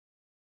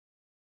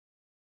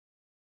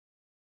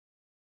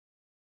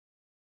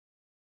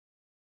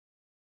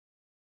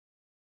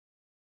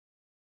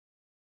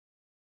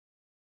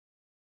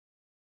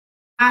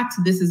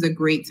this is a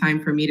great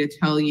time for me to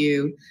tell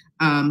you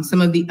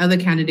some of the other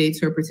candidates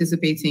who are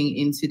participating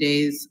in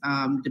today's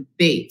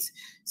debate.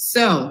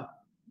 So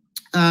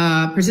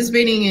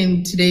participating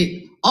in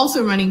today,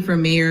 also running for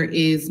mayor,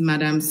 is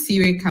Madam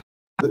Sire Kamara.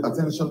 The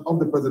attention of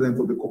the president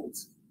of the court.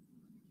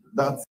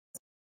 That's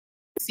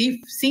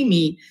see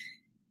me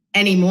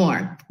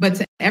anymore. But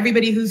to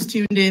everybody who's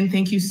tuned in,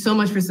 thank you so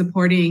much for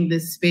supporting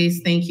this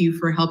space. Thank you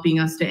for helping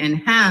us to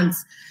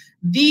enhance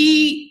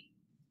the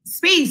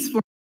space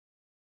for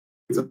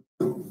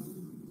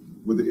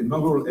with the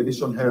inaugural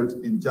edition held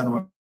in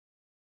January.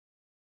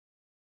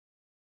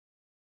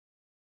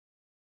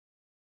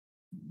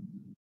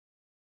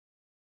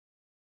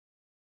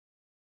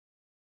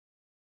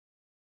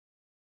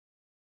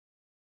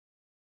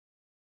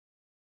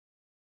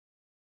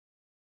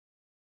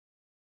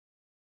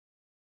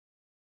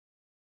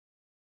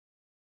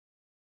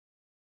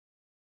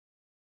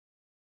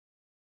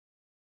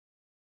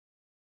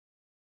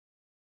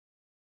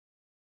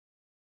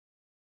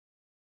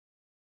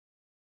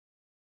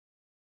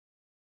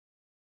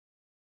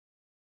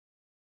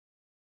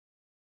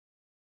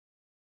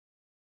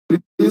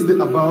 It is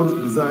the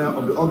avowed desire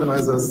of the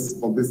organizers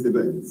of this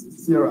event,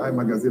 CRI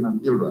Magazine and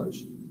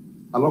ILRAJ,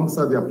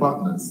 alongside their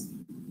partners,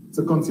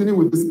 to continue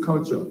with this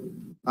culture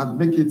and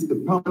make it a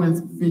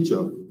permanent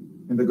feature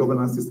in the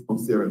governance system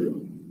of Sierra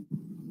Leone.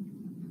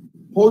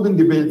 Holding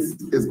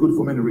debates is good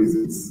for many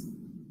reasons.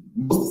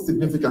 Most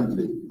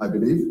significantly, I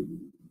believe,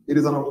 it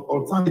is an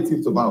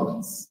alternative to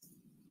violence.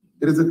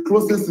 It is the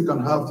closest you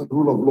can have to the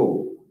rule of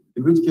law,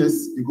 in which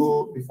case you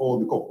go before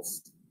the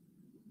courts.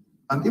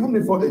 And even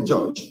before a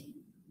judge,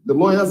 the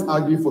lawyers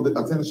argue for the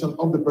attention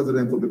of the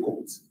president of the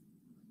court.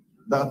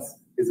 That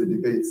is a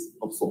debate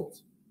of sort.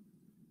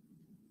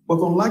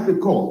 But unlike the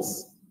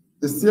courts,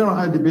 the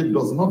CRI debate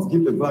does not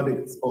give a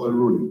verdict or a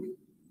ruling.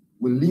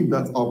 We leave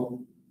that up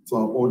to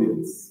our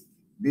audience,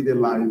 be they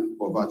live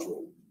or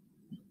virtual.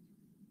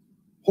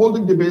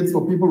 Holding debates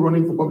for people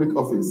running for public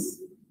office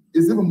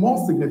is even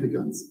more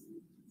significant,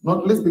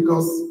 not least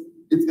because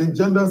it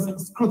engenders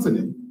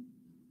scrutiny,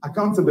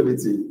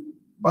 accountability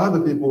by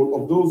the people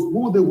of those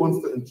who they want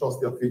to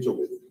entrust their future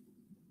with.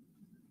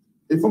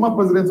 A former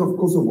president of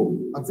Kosovo,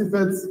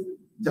 Atifet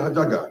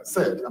Jahajaga,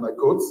 said, and I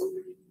quote,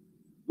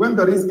 "When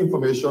there is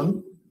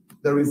information,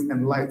 there is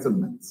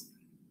enlightenment.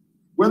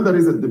 When there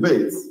is a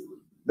debate,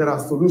 there are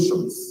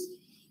solutions.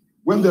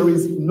 When there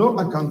is no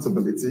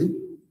accountability,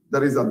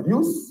 there is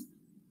abuse,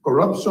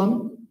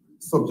 corruption,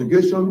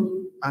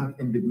 subjugation, and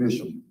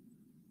indignation,"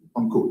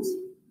 unquote.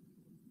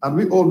 And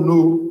we all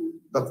know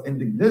that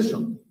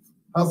indignation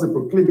has a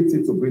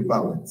proclivity to breed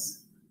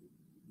violence.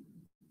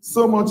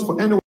 So much for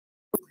anyone.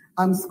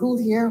 I'm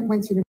schooled here,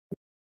 went to the...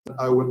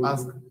 I will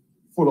ask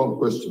follow-up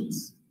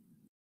questions.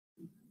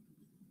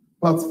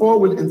 Part 4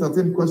 will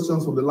entertain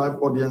questions from the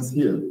live audience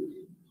here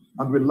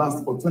and will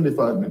last for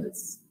 25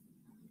 minutes,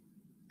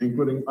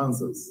 including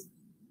answers.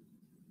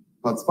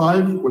 Part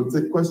 5 will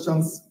take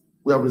questions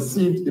we have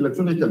received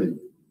electronically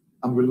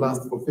and will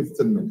last for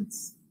 15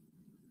 minutes.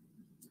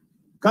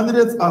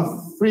 Candidates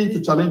are free to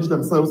challenge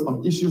themselves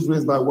on issues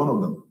raised by one of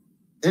them,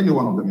 any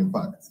one of them in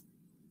fact,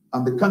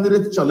 and the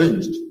candidate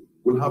challenged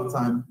will have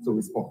time to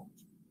respond.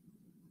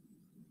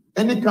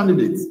 Any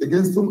candidate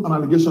against whom an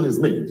allegation is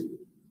made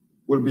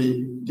will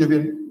be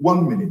given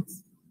 1 minute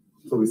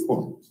to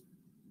respond.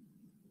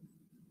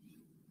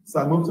 So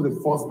I move to the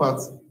first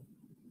part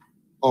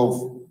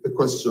of the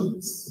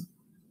questions,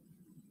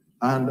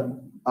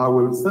 and I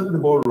will set the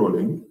ball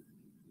rolling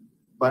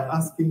by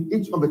asking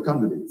each of the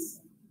candidates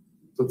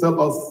to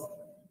tell us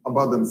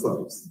about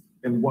themselves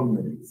in 1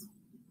 minute.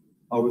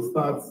 I will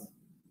start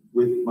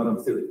with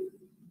Madam Siri.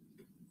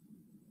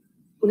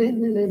 Good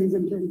evening, ladies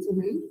and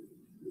gentlemen.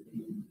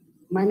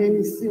 My name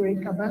is Sire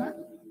Kamara,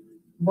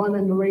 born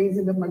and raised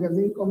in the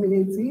magazine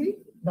community,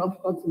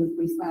 Dovecot to be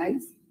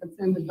precise,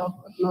 attended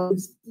Dovecot North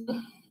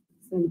School,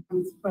 St.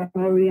 John's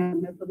Primary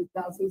and Methodist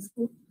Housing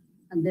School,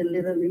 and then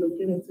later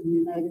relocated to the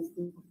United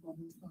States for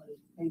further studies.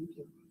 Thank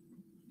you.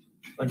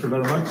 Thank you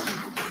very much.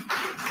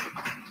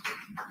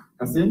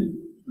 Kasim?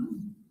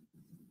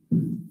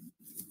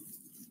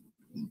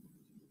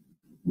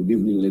 Good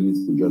evening,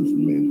 ladies and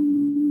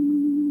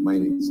gentlemen. My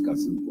name is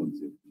Kasim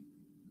Conte,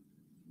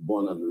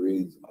 born and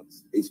raised at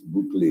East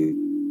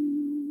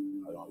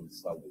Brooklyn, around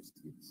South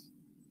Street.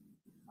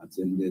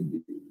 Attended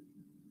the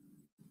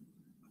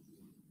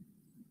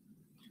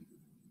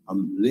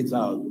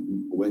later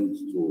went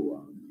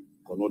to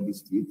Konodi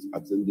Street,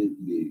 attended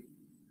the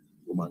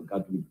Roman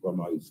Catholic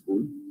Primary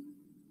School,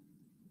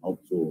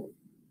 up to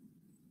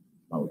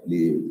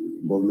the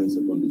government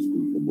secondary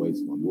school for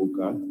boys,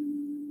 Mamoka.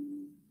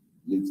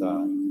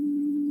 Later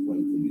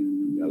went to the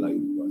Yala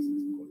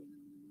University College.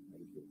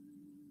 Thank you.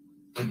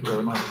 Thank you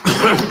very much.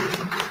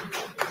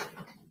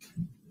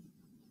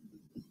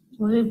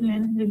 Good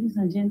evening, ladies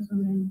and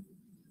gentlemen.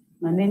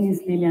 My name is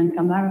Yvone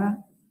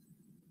Kamara,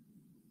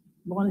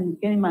 born in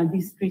Kenima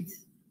District,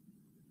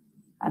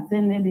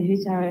 attended the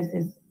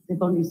HRSS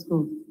Secondary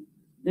School.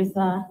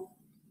 Later,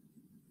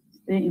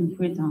 stay in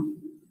Freetown.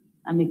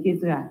 I'm a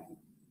caterer.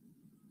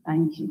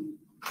 Thank you.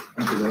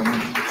 Thank you very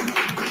much.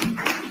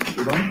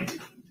 Yvone?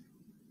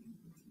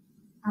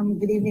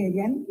 Good evening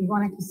again,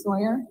 Yvone Aki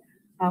Sawyer.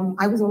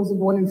 I was also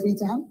born in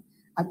Freetown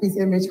at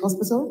PCMH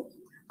Hospital.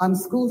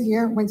 Schooled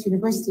here, went to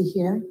university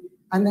here,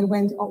 and then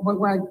went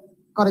where I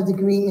got a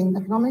degree in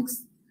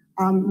economics,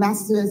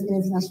 master's in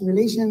international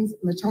relations.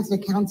 I'm a chartered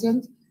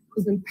accountant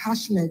who's been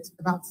passionate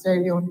about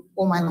Sierra Leone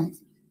all my life.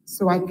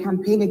 So I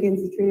campaigned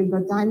against the trade in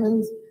blood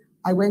diamonds.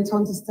 I went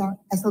on to start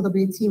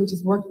SLWT, which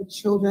has worked with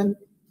children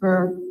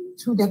for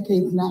 2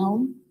 decades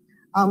now.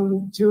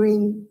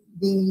 During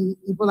the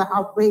Ebola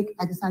outbreak,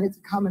 I decided to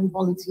come and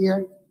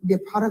volunteer, be a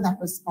part of that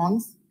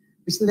response,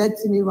 which led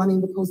to me running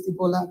the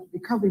post-Ebola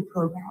recovery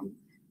program.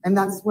 And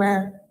that's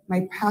where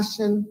my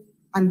passion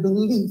and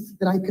belief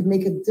that I could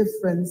make a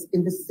difference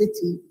in the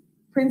city,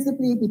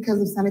 principally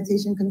because of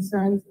sanitation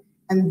concerns,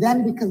 and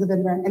then because of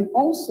and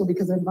also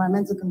because of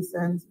environmental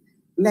concerns,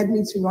 led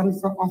me to run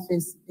for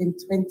office in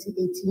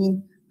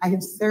 2018. I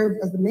have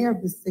served as the mayor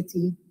of the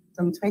city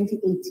from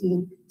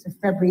 2018 to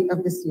February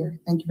of this year.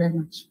 Thank you very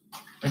much.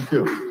 Thank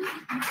you.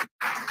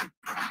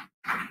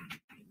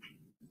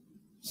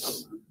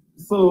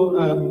 So,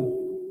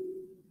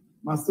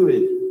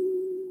 Masuri,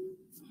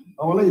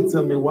 I want you to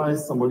tell me why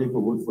somebody could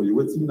vote for you.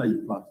 What's in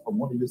your platform?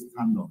 What do you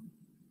stand on?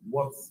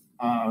 What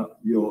are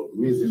your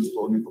reasons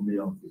for running for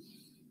mayor of it?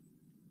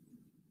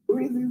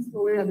 Reasons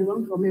for where I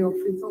belong for mayor of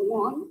it. So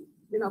one,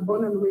 being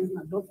born and raised in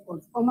a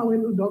Dovecot. Former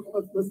Wenu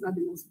Dovecot was not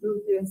the most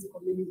wealthiest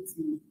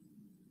community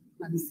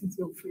in the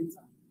city of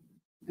Freetown.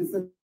 And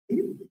so,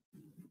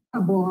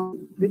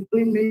 born, the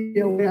only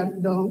mayor where I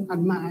don't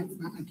admire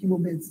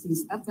Akibo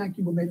Bettis. After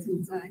Akibo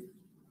Bettis' time,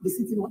 the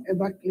city won't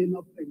ever clean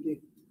up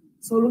again.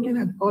 So looking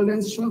at all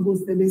the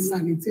struggles, the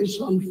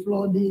sanitation,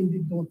 flooding, the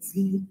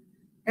dirty,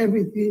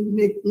 everything,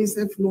 make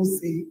myself no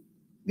say.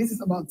 This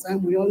is about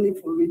time we all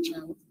need to reach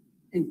out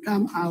and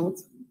come out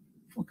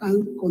for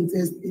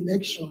contest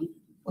election,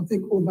 or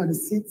take over the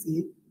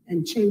city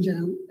and change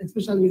them,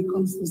 especially when it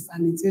comes to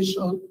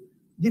sanitation,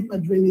 deeper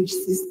drainage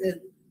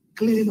system,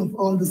 cleaning of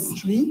all the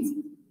streets,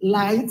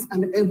 lights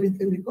and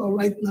everything, because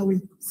right now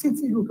the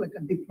city looks like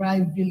a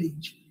deprived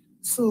village.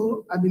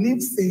 So I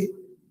believe, say,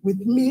 with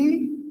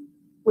me,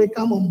 we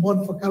come on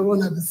board for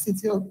Corona, the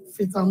city of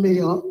Freetown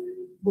mayor,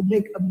 will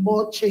make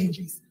more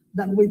changes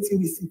than what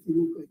the city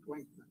look like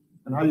right now.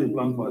 And how do you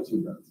plan to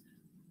achieve that?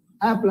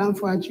 I plan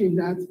to achieve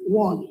that,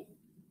 one,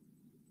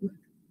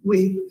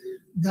 with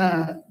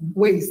the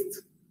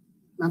waste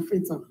in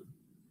Freetown.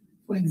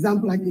 For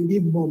example, I can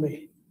give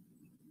Bome.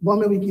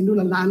 Bome, we can do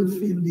the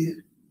landfill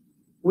there,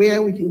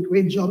 where we can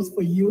create jobs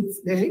for youths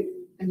there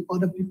and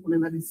other people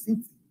in the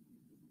city.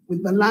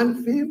 With the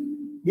landfill,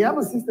 we have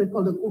a system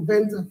called the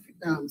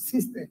Coventa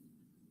system.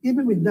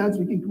 Even with that,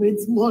 we can create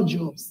more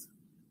jobs.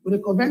 With the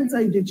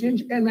Coventa, they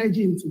change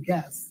energy into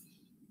gas,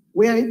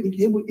 where we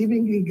can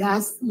even get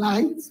gas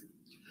lights,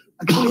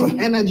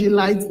 clean energy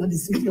lights in the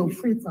city of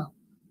Freetown.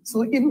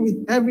 So even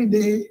with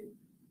everyday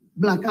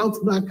blackout,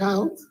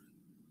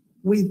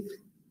 with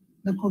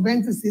the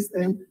Coventa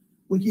system,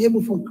 we can be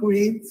able to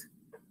create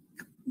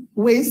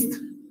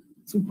waste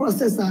to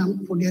process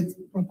and forget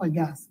proper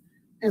gas.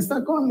 And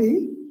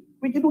secondly,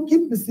 we can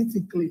keep the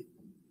city clean.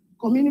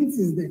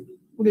 Communities then,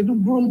 we do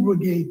broom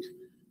brigade,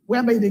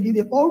 whereby they give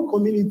the whole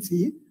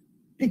community,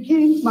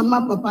 picking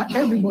mama, papa,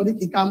 everybody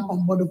can come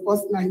on board the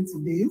first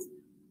 90 days.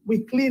 We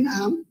clean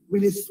them,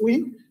 we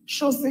sweep,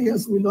 show say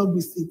yes, we love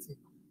the city.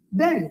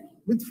 Then,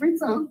 with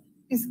Freetown,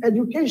 it's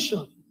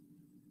education.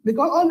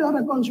 Because all the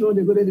other countries,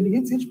 they go there, they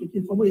begin to teach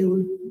people from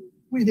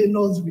where they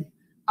nursery,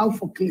 how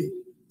for clean.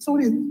 So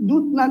we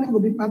do planning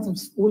will be part of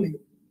schooling,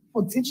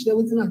 for teach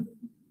them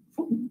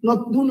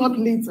do not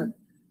litter.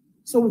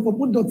 So we will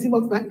put dirty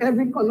box in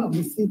every corner of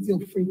the city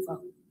of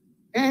Freetown.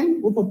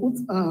 And we will put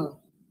a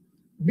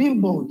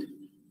billboard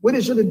where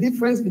they show the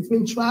difference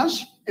between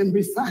trash and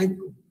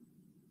recycle.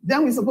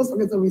 Then we're supposed to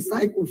get a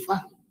recycle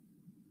farm,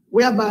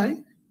 whereby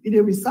if they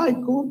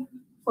recycle,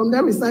 from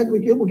that recycle,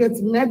 we will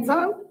get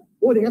metal,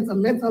 or they get a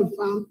metal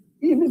farm,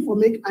 even for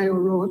make iron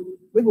rod,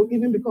 we will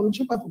even become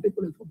cheaper for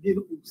people and for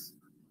buildings.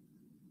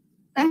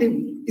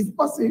 And it's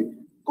possible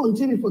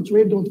continue for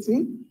trade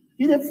dirty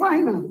in the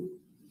final.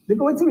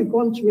 Because what we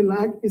country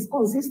like is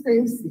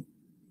consistency.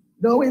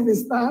 The way they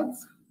start,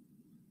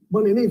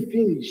 but then they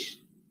finish.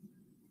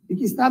 If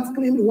you start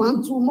cleaning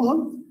 1-2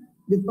 months,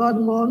 the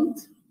 3rd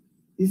month,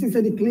 this is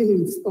the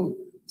cleaning stone.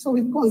 So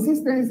with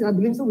consistency, I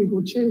believe so we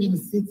could change the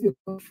city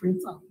of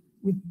Freetown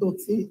with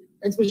dirty,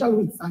 especially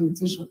with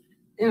sanitation.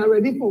 And I'm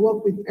ready for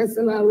work with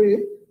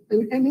SLRA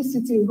and any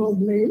city in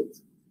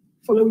government,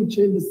 following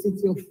change the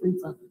city of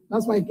Freetown.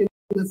 That's why I came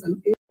as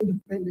an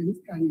independent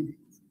candidate.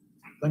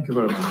 Thank you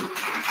very much.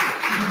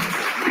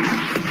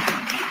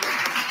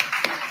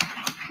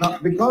 Now,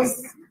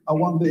 because I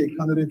want the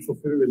candidates to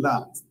feel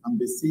relaxed and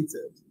be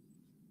seated,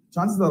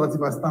 chances are that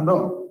if I stand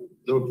up,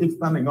 they will keep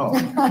standing up.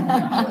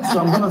 So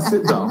I'm going to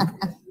sit down,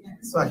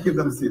 so I keep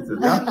them seated,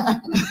 yeah?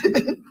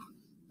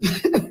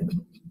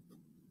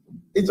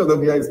 Each of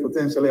them here is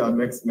potentially our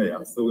next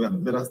mayor, so we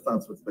have better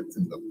start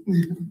respecting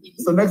them.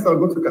 So next I'll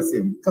go to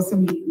Kasim.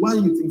 Kasim, why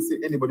do you think say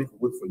anybody could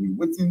vote for you?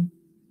 Waiting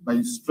by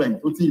your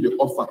strength, what you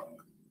offer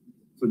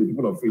to the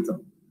people of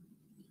Freetown?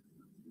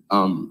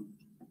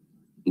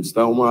 Mr.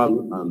 Omar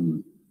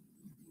and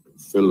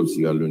fellow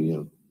Sierra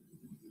Leonean,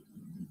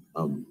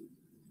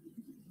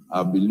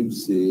 I believe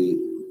say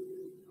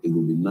it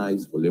would be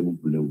nice for people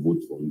to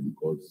vote for me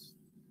because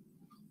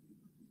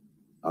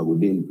I would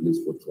be in place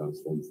for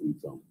transform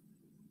Freetown.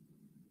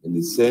 In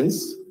a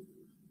sense,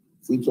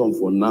 Freetown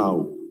for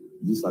now,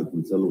 this I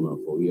can tell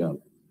you for real,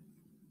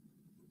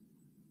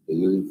 a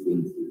really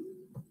painful,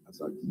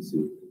 as I can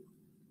say.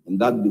 And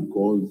that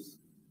because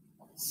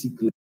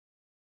sickness,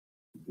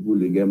 people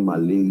they get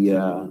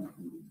malaria,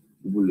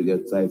 people they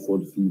get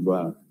typhoid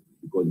fever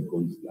because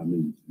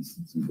the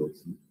city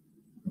dirty.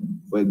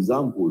 For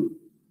example,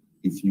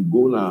 if you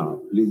go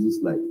now places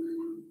like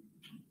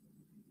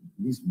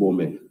this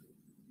Bome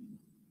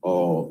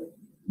or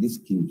this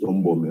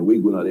Kington Bome, where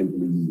you go to them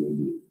places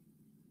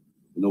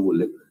you know, we'll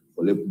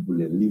let people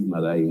live in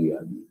that area.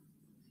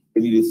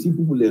 And you see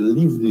people that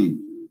live there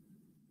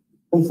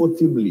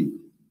comfortably.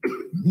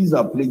 These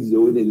are places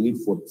where they need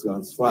for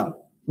transfer.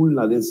 Pull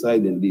on the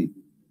side and they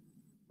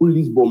pull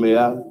this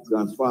Bome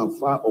transfer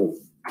far off.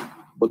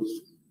 But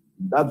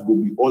that will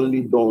be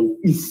only done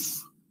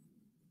if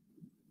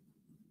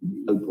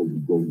the help of the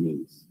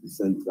government, the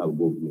central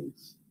government,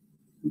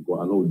 because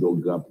I know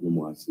just grab no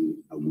more and say,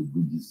 I will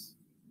do this.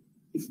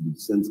 If the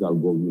central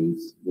government,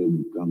 then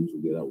we come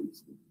together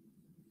with them.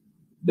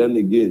 Then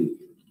again,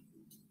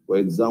 for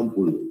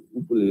example,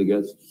 people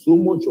get so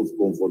much of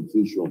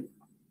confrontation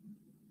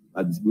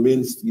at the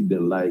main street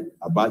than like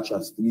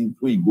Abacha Street,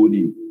 where you go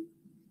there,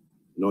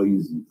 not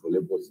easy for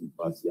the person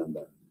pass and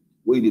that.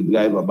 Where they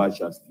drive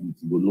Abacha Street,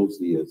 you will not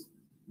say yes.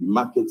 The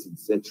market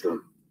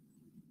section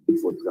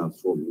for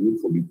transform, you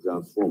need for be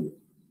transformed.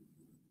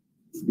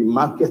 If the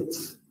market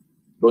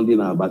don't in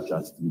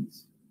Abacha Street,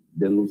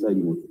 then no side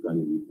you want to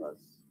can pass.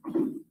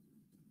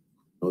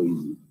 Not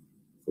easy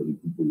for the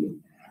people there.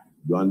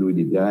 The one way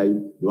they drive,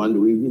 the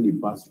one way even they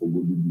pass for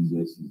go do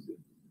businesses.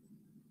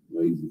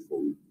 Not easy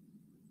for it.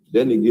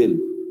 Then again,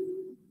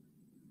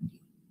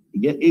 you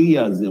get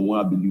areas and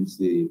where I believe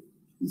say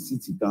the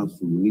city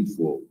council need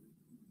for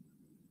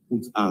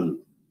put on,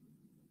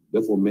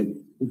 therefore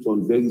put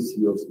on very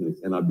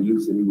seriousness, and I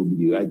believe Semi will be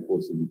the right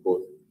person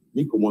because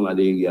me come on at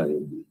the area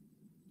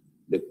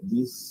like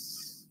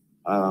this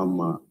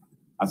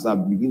as I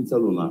begin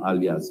telling on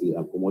earlier, say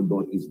I come on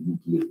down East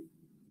Brooklyn.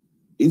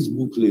 East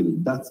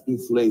Brooklyn, that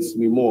influenced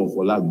me more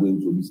for like going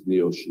to this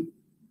mayorship.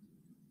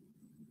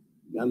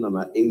 And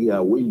an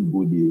area where you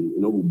go there, you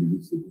know, we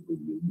believe say people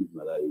live in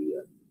that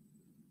area.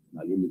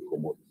 Now let me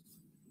come out.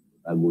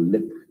 I go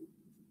look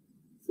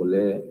for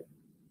there.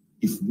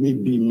 If me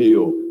be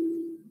mayor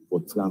for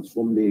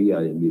transform the area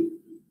in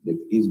the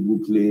East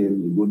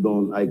Brooklyn, you go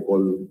down, I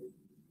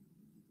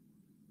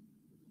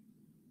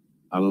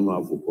don't know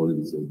how to call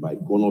it, by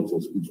Connaught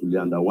Hospital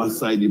Leander. One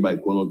side by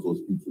Connaught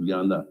Hospital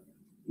Leander,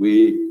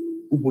 where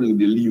people in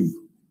the live,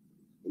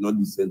 not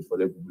descend for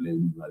the people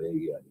in the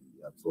area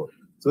at all.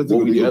 So with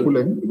the help,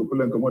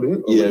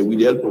 yeah, with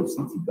the help of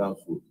city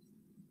council,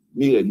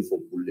 me ready for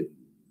pulling.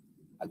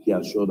 I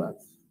can assure that.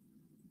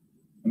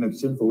 In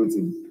exchange for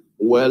waiting?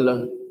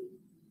 Well,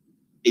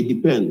 it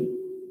depends.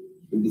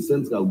 In the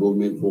central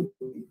government, for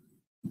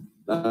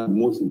that's the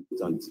most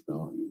important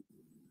now.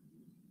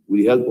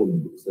 With the help of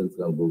the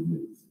central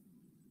government,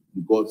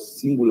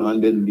 because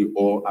single-handedly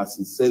or as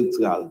a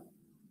central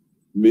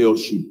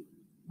mayorship,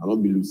 I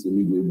don't believe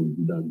Semi will able to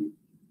do that.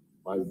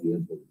 Why is the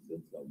help of the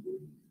central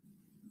government?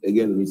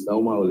 Again, Mr.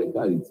 Omar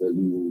Oleka will tell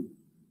you,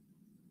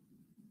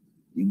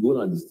 you go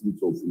to the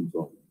streets of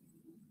Freetown,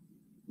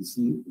 you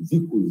see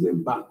vehicles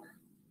and back,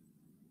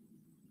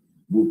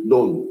 both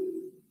done.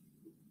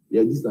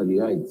 Yeah, these are the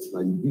rights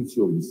and the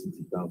duty of the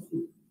city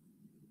council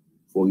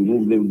for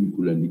remove them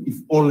vehicle and if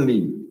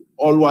only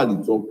all what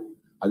they talk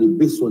and they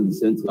based on the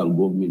central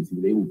government,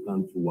 they will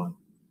come to one.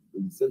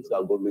 With the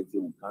central government, they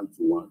will come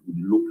to one with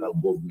the local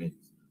government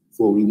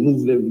for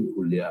remove them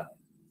vehicle there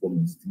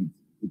from the street.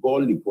 Because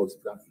all the cause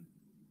traffic,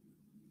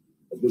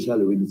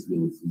 especially when this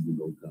level is the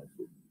local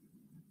council.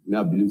 Now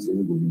I believe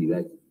Semi will be the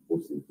right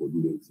person for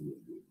doing things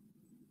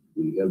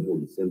with the help of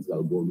the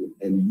central government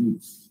and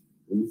youths.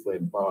 We need to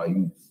empower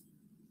youths.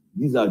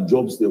 These are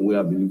jobs that we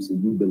are believe so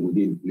youth them will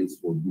be in place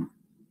for do.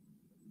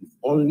 If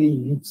only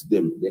youths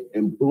them, they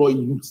employ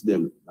youths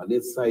them, and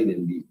they side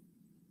and they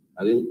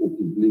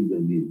open place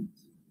and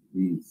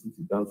the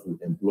city council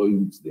employ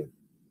youths them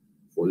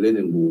for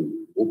letting go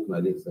open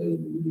at their side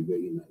and it will be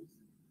very nice.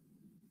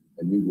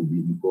 And it will be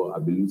because I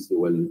believe so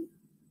well.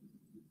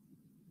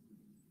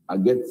 I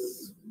get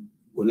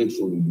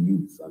connection with the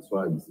youths as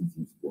far as the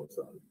city is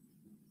concerned.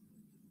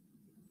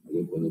 I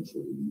get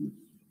connection with the youth.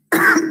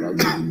 That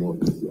will be more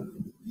easier.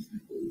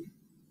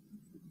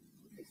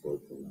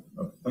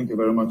 Thank you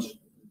very much.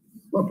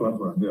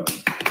 Well, yeah.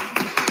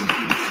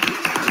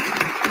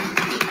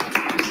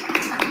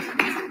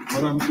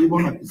 Madam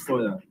Yvone Aki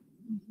Sawyer,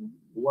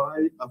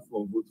 why have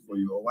to vote for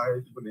you, or why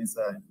people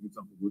inside you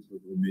to vote for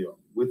the mayor?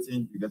 What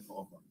thing you get for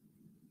offer?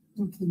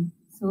 Okay,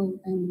 so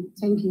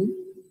thank you.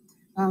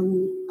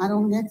 I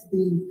don't get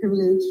the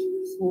privilege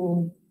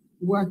for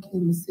work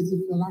in the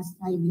city for the last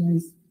 5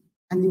 years.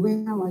 And the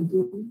way how I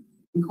do,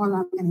 we call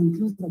up an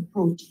inclusive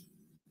approach.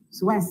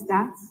 So I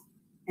start,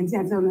 and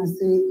I tell them, I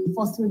say, the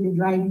first thing they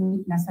drive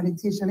me, na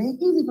sanitation.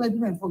 And easy for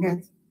people to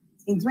forget.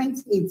 In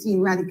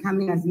 2018, we had the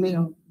coming as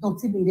mayor,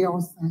 Dr. been there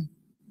outside.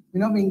 We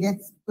not been get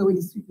away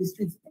the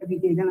streets every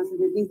day. Then I said,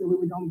 the things that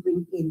we don't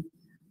bring in.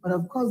 But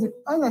of course, the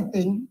other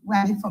thing where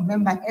I need to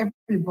remember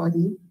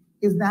everybody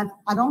is that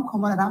I don't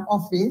come out of that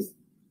office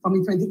from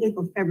the 28th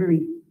of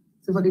February.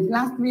 So for the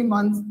last 3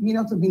 months, me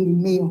not to be in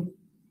the mayor.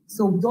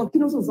 So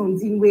Dr. also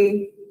something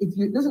where if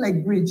you just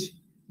like bridge,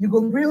 you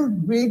go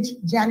build bridge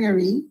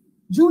January,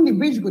 June the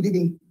bridge go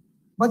today.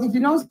 But if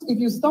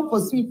you stop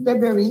for sweet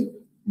February,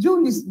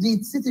 June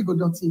the city go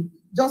dirty,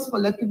 just for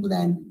let people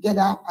then get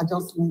that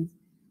adjustment.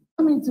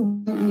 Coming to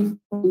me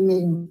from the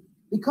mayor,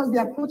 because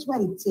the approach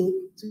that it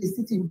take to the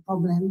city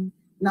problem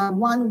now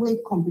one-way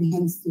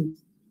comprehensive.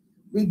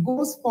 We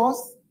go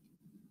first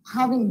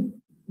having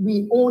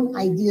we own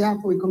idea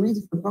for a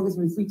community for progress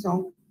in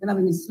Freetown, then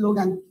having a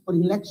slogan for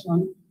the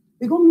election.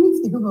 We go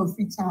meet the people of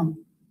Freetown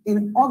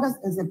in August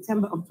and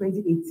September of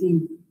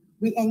 2018.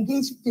 We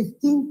engaged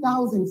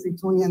 15,000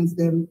 Freetonians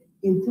then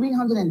in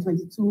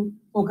 322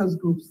 focus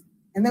groups.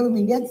 And then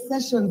we get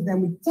sessions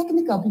then with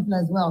technical people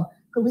as well.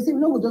 Because we say,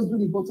 no, we'll just do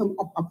the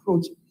bottom-up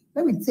approach.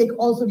 Then we take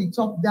also the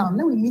top-down.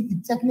 Then we meet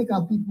the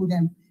technical people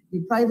then,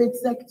 the private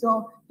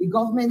sector, the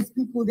government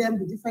people then,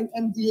 the different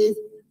MDAs,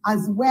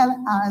 as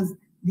well as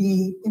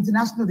the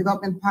international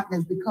development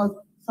partners, because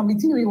some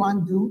thing we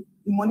want to do,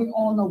 the money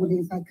all over the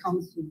inside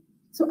council.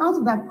 So out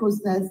of that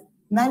process,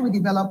 now we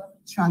develop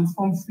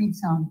Transform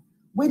Freetown,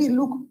 where they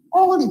look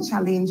all the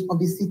challenge of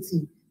the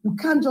city. You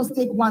can't just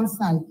take one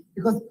side,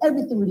 because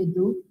everything we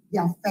do, they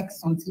affect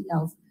something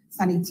else.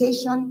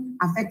 Sanitation,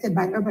 affected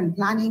by urban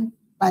planning,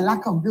 by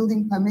lack of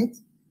building permit.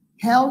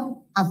 Health,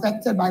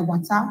 affected by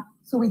water.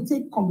 So we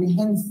take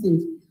comprehensive.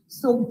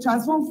 So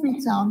Transform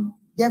Freetown,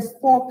 there's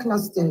 4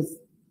 clusters.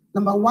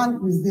 Number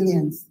 1,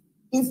 resilience.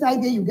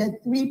 Inside there, you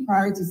get 3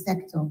 priority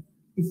sectors.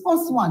 The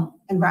first one,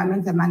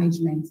 environmental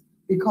management,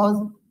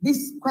 because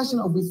this question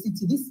of the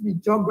city, this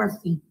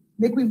geography,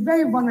 make we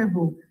very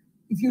vulnerable.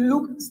 If you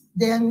look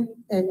then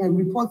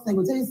reports, they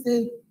will tell you,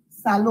 say,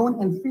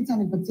 Salone and Freetown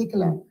in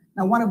particular,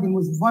 now one of the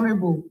most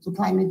vulnerable to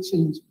climate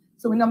change.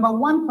 So number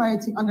 1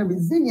 priority under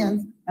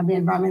resilience and the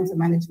environmental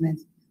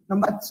management.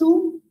 Number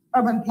 2,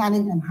 urban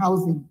planning and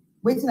housing,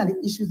 waiting at the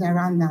issues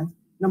around that.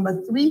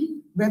 Number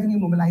 3, revenue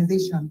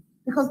mobilization.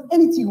 Because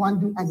anything you want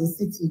to do as a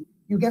city,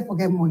 you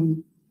forget money.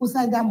 Who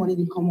side that money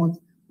they come out?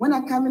 When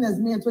I came in as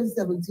mayor in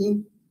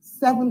 2017,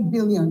 7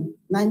 billion,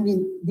 9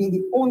 billion being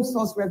the own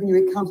source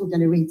revenue account will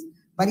generate.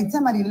 By the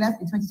time I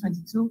left in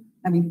 2022,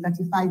 I mean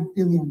 35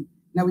 billion.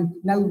 Now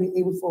we'll be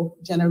able to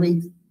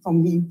generate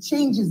from the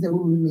changes that we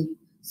will make.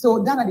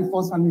 So that are the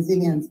first one,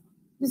 resilience.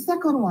 The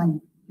second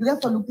one, you have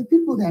to look at the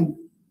people then,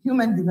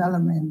 human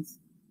development.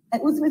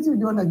 And ultimately we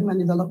do under human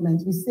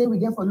development. We say we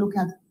get to look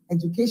at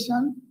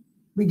education,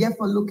 we get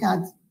to look at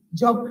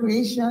job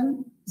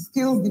creation,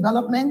 skills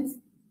development,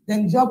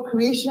 then job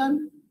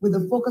creation with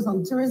a focus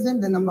on tourism.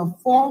 Then number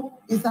 4,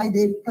 inside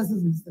the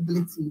persons with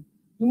disability.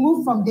 We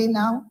move from there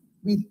now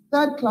with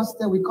 3rd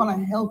cluster we call a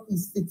healthy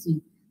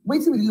city.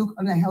 Wait till we look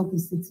on a healthy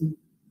city.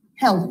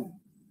 Health,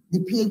 the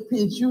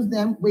PHUs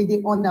them where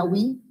they on that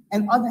we,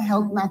 and other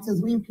health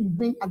matters where you can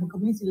bring at the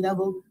community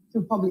level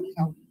to public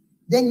health.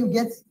 Then you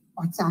get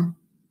water.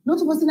 Not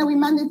supposed that we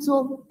mandate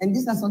to, and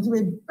this is something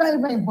very,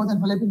 very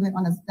important for letting people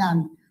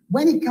understand.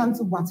 When it comes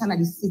to water in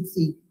the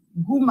city,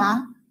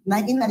 GUMA,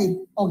 like in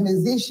the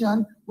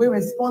organization, we're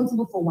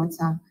responsible for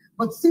water.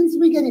 But since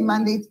we get a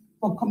mandate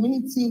for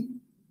community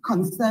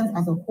concerns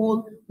as a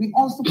whole, we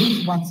also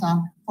use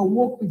water for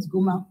work with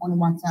GUMA on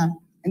water.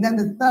 And then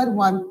the 3rd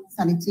one,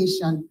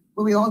 sanitation,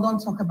 where we all don't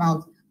talk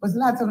about, but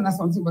let's talk about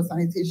something about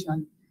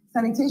sanitation.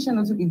 Sanitation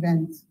not to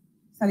events.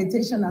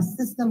 Sanitation are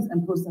systems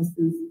and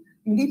processes.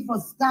 You need to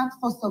start,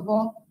 first of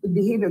all, with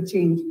behavior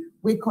change,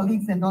 where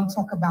colleagues and don't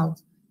talk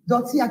about.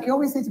 Dirty, I can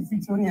always say to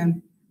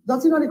Freetonians,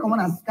 dirty not come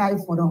on as sky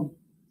for them.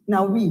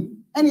 Now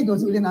any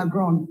dirty within our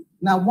ground,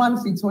 now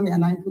 1 Freetonian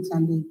and 9 put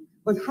and day.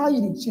 But how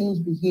you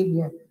change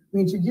behavior?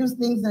 We introduce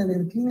things in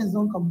the cleaner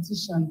zone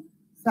competition,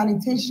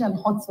 sanitation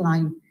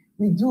hotline,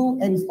 we do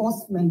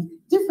enforcement,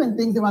 different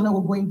things that we're not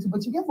going to,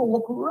 but you get to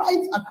work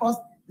right across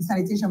the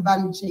sanitation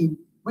value chain.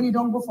 When you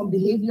don't go from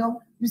behavior,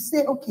 you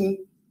say, okay,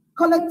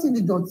 collecting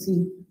the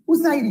dirty,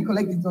 who's how you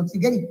collect the dirty? You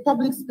get a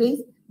public space.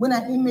 When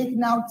I make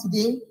now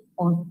today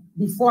or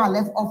before I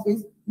left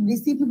office, you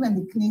see people in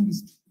the clean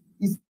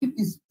the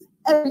street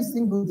every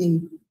single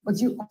day. But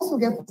you also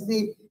get to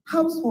say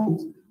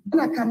households. When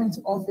I come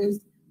into office,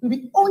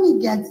 we only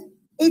get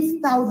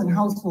 8,000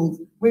 households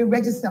we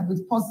register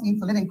with policy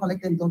for letting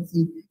collect them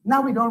dirty.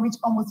 Now we don't reach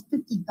almost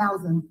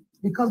 50,000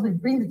 because we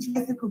bring the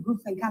tricycle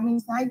groups and come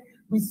inside.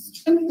 We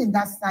strengthen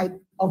that side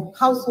of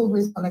household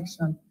waste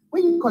collection.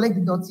 When you collect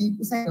the dirty,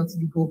 you say dirty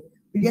to go.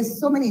 We get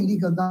so many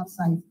illegal dump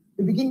sites.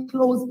 We begin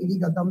close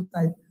illegal dump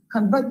sites,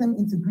 convert them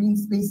into green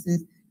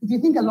spaces. If you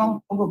think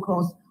along Congo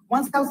Cross,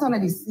 once outside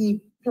of the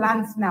sea,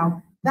 plants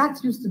now.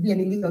 That used to be an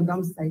illegal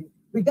dump site.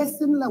 We get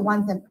similar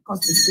ones across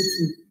the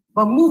city.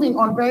 But moving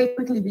on very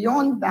quickly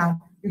beyond that,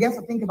 you get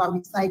to think about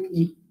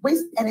recycling.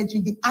 Waste energy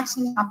did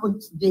actually happen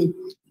today.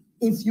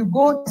 If you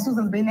go to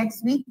Susan Bay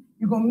next week,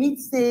 you go meet,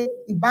 say,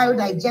 the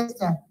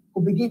biodigester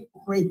will begin to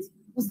operate.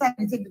 We start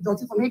to take the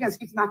dirty from Hagan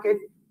Street Market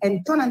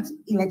and turn on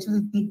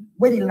electricity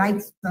where the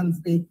lights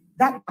Susan Bay.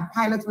 That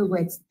pilot will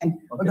extend.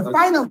 Okay, but the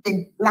final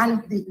thing, the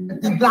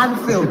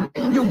landfill.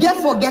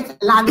 You forget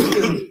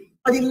landfill.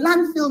 But the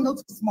landfill, not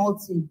a small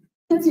thing.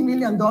 $20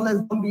 million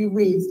will be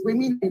raised. We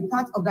mean a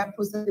part of that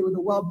process with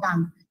the World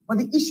Bank. But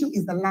the issue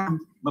is the land.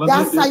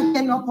 That site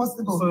cannot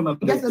possible.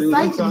 There's a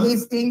site in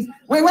Hastings.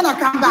 When I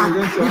come back,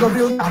 we go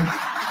build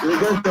that. We'll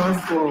get a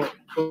chance for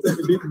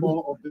a bit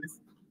more of this.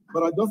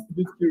 But I'm just a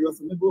bit curious.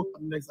 And maybe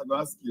next I'll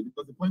ask you,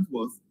 because the point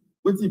was,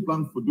 what do you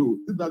plan to do?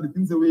 Is that the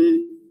things the way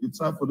you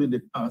tried to do in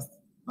the past,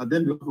 and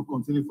then you have to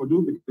continue to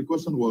do? The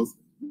question was,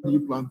 what do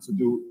you plan to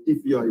do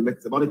if you are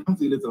elected? But I come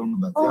to you later on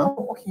that.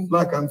 Okay.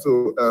 Like I'm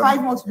to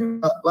 5 months.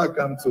 Like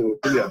I'm to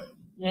Lillian.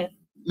 Yeah.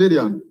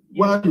 Lillian,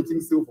 why do you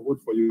think still for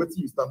vote for you? What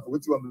do you stand for?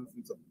 What do you want in the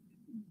future?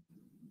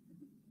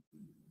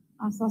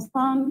 As I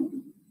stand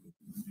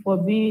for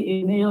being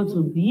a mayor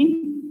to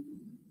be,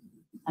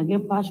 I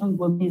get passion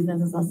for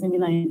business as a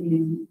similar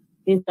in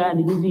data,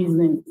 the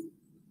business.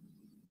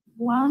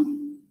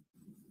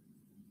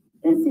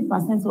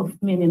 80%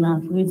 of men in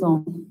our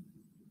freedom,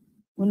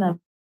 when I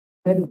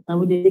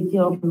would take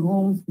care of the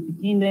homes,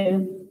 begin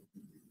them,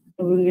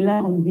 and we rely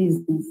on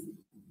business.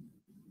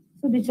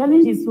 So the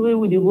challenge is where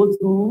we go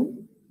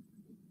to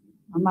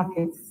a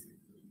market.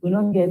 We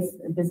don't get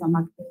a better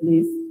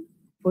marketplace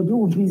for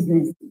do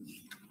business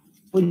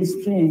for the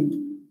strength.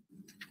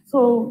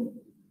 So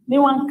me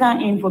one come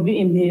in for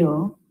being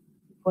mayor,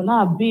 for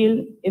now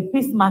build a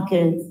peace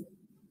market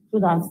so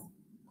that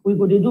we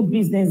go to do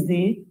business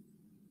there.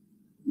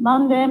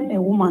 Man them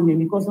and woman them,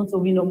 because not so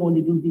we no more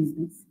they do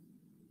business.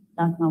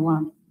 That's number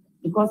one.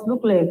 Because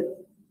look like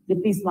the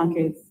peace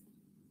markets,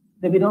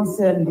 they don't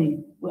sell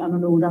them. I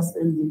don't know who that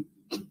sell them.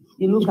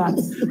 You look at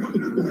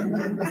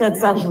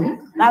exactly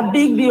that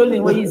big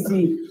building where you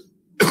see,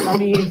 I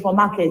mean for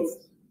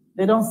markets,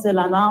 they don't sell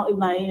and now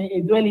in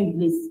a dwelling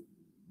place.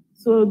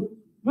 So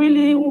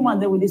really woman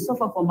they will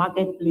suffer for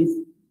marketplace.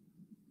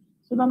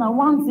 So then I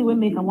want to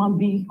make a one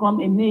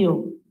become a mayor,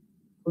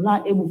 we're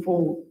not able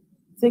to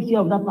take care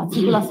of that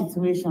particular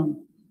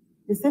situation.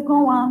 The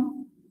second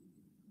one,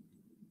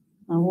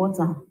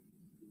 water.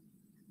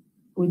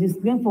 We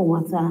discipline for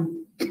water.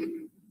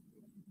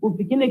 We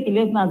begin to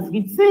collect at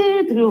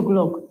 3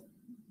 o'clock,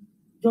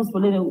 just for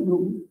them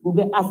to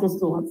get access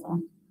to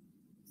water.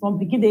 Some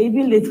people they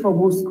even late for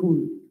go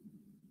school.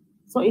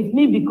 So if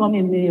me become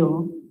a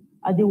mayor,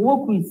 I dey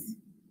work with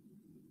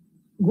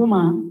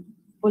Goma,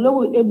 for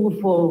we able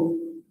for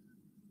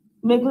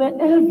make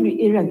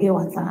every area get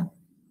water,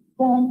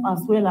 pump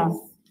as well as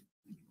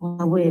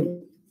water well.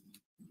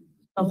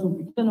 So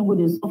people don't go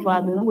they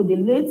suffer, they don't go they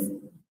late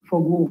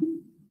for go.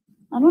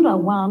 Another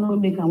one, I will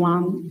make a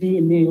one be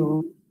a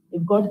mayor.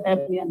 If God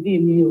help me and be a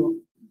mayor,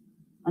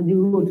 and the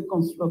road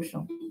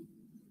construction.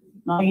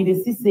 Now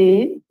you see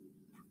say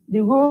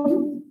the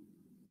road,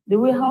 the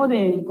way how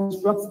they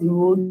construct the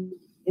road,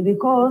 is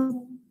because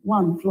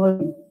one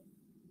flooding.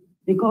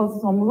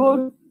 Because some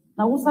road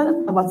now we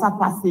started about a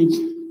passage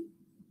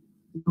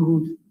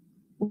road.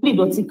 Only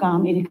dirty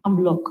come, it can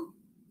block.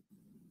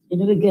 You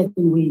know they get in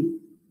the way.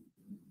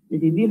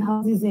 They build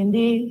houses in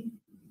there.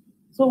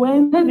 So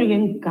when heavy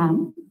rain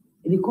come,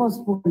 it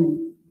cause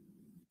problem.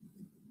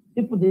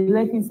 People they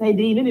live inside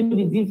there, they know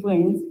the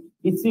difference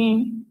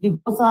between the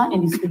gutter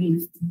and the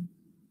streets.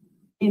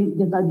 And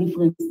there's a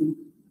difference.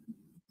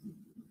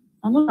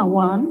 Another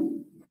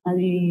one, and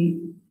the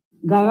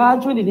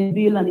garage where they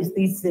build and the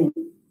streets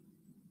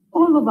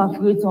all over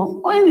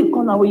Freetown, all in the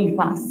corner where you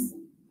pass,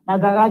 the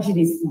garage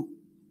they see.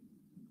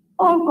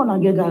 All corner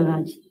get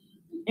garage.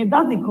 And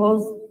that's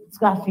because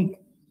traffic.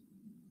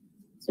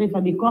 So if I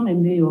become a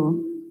mayor,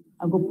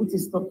 I go put a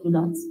stop to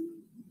that.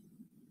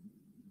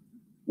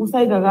 We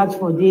say garage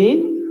for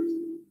day,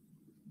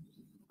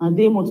 and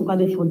day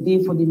motorcade for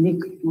day for the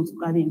make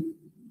motorcade.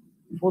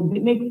 For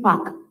make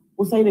park,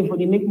 we say for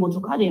the make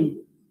motorcade.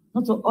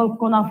 Not to all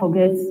corner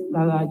forget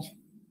garage.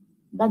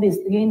 That is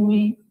train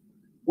we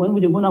when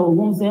we go to our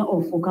homes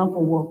or for come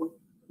for work,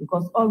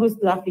 because always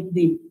traffic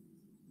day.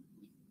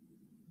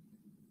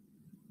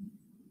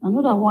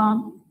 Another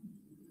one,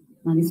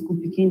 and the school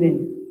picking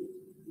them.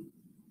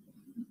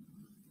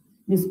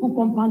 The school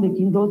compound, the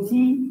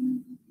kindoti.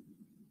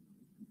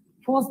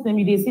 First time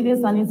they see the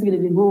sanitary,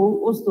 they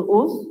go host to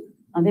host,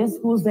 and then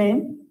schools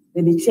them,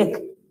 they check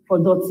for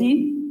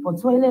dirty, for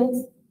toilets,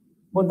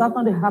 but that's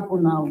not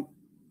happen now.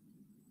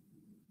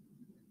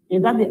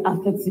 And that they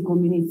affect the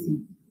community.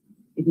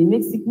 If they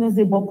make sickness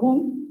they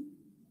bokum,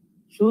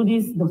 show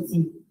this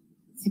dirty.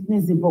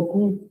 Sickness they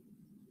bokum,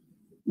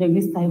 like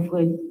this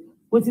typhoid.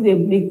 What do they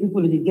make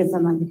people they get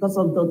sana because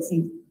of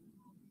dirty?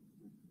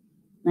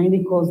 Now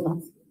they cause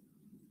that.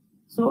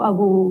 So I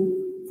go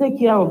take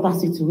care of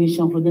that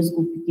situation for the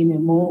school picking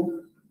them more,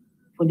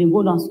 for they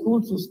go down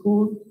school to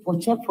school for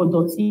check for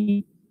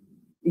dirty.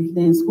 If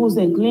the schools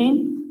are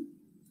clean,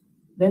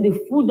 then the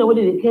food the way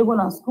they carry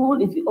on school,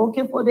 if it's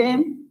okay for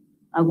them,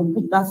 I will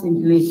put that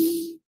in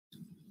place.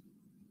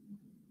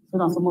 So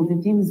that's some of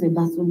the things that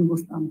that's what we will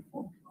stand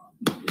for.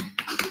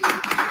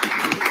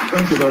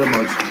 Thank you very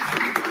much.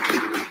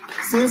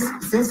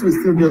 Since we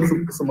still get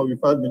some of the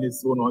 5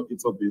 minutes on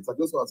each of it, I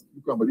just want to ask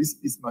you about this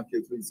East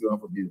market where you have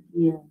for you.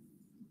 Yeah.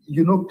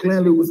 You know,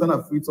 clearly we send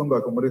a Freetown to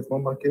accommodate more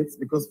markets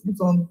because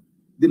Freetown,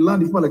 the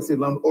land is more like say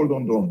land all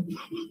done.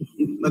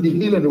 Now the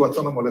hill and the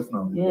water more left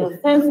now. Yeah,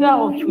 first year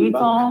of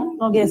Freetown,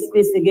 don't get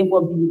space again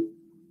for building.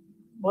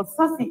 But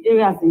such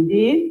areas a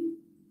day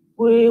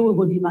where we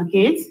go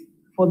demarcate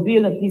for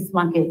build a peace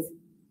market.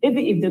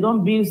 Even if they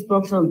don't build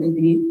structures a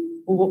day,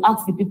 we will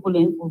ask the people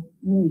in for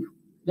move.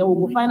 Then we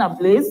will find a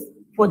place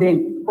for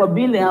them for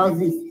build their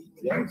houses.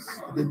 Yes,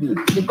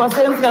 because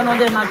they cannot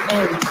them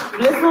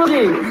let's go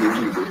there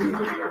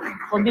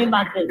for build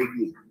market.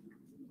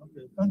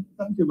 Okay,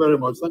 thank you very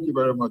much. Thank you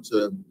very much,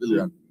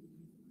 Lillian.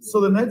 So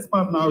the next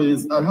part now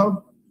is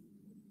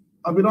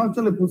I've been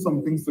actually put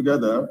some things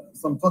together,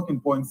 some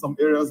talking points, some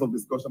areas of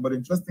discussion, but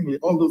interestingly,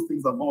 all those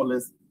things are more or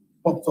less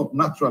popped up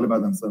naturally by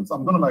themselves. So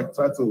I'm gonna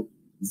try to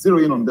zero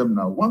in on them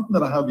now. One thing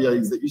that I have here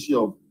is the issue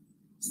of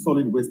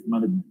solid waste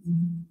management.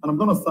 And I'm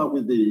gonna start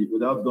with the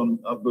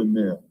outgoing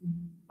mayor.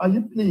 Are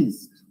you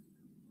pleased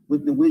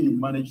with the way you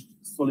managed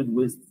solid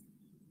waste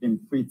in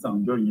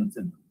Freetown during your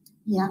tenure?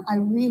 Yeah, I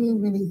really,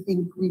 really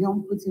think we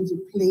don't put into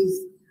place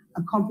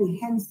a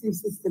comprehensive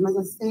system. As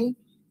I say,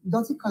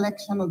 dirty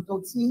collection or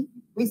dirty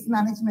waste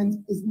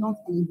management is not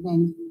an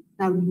event,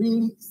 a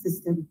really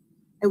system.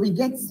 And we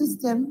get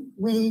system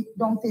where we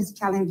don't face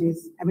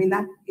challenges. I mean,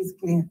 that is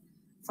clear.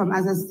 From,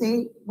 as I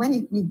say,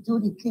 when we do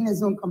the cleaner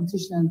zone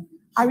competition,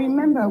 I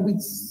remember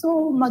with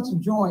so much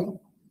joy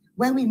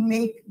when we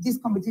make this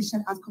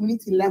competition at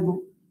community level,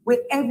 where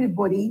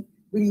everybody,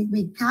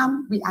 we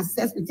come, we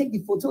assess, we take the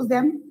photos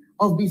them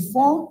of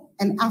before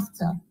and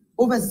after,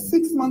 over a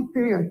 6-month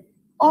period.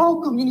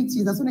 All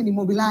communities are suddenly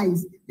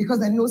mobilized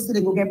because they know so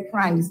they will get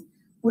prize.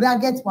 Would I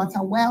get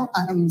water well,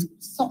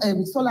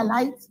 solar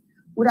light?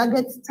 Would I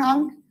get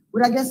tank?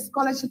 Would I get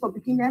scholarship for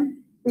picking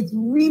them? It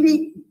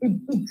really,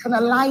 it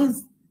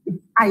canalized the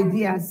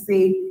idea,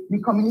 say, the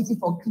community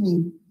for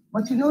clean.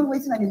 But you know,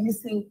 waiting and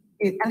missing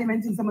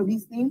element in some of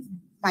these things,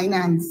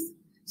 finance.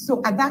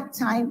 So at that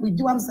time, we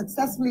do them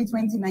successfully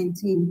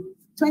 2019.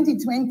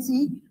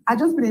 2020, I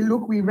just put a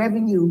look with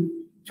revenue.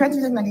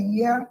 2020 a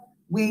year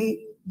where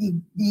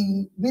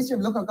the Ministry of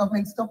Local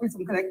Government stopped it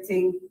from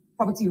collecting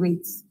property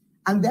rates.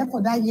 And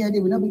therefore that year, they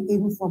will not be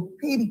able to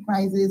pay the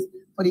prices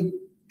for the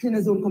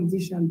cleaner zone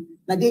competition.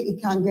 That day it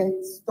can get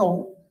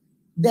stalled.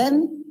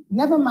 Then,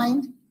 never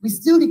mind, we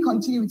still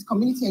continue with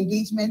community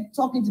engagement,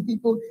 talking to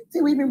people,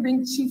 say we even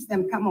bring chiefs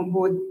them come on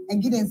board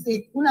and get and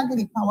say, we're not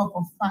getting power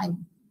for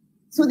fine.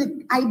 So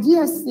the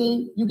idea is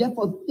say you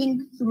therefore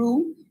think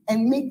through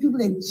and make people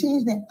then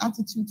change their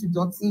attitude to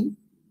dirty.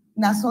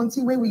 Now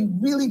something where we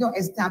really don't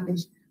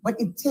establish, but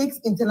it takes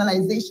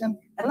internalization.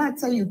 And I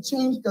tell you,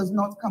 change does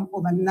not come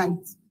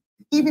overnight.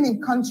 Even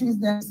in countries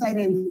that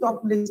decided to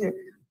stop litter,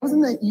 I was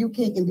in the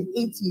UK in the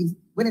 80s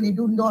when they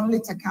do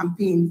non-litter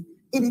campaigns.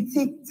 It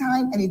take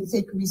time and it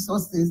take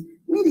resources.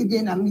 Me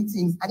in our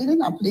meetings, I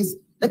didn't have a place,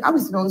 like I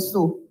was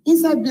also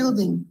inside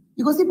building,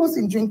 you go see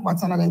person drink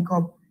water and then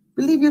cup.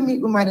 Believe you me,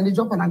 woman, and they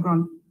drop on the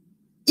ground.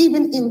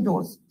 Even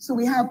indoors. So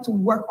we have to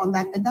work on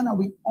that, and then are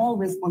we all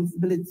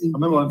responsibility. I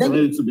remember when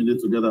we to be there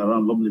together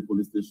around Lumley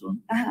Police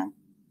Station.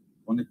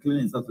 On the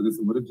cleaning Saturday,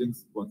 somebody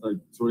drinks water,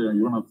 throw it, and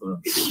you run after her.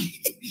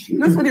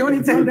 Not for the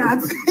only time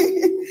that.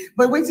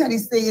 But what they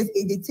say is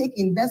they take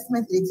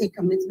investment, they take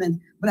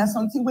commitment, but that's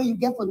something where you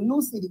get for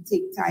no say they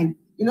take time.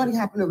 You know, it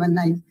happen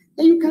overnight.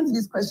 Then you come to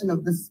this question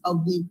of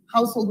the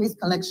household waste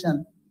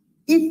collection.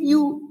 If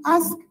you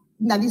ask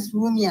in this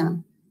room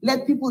here,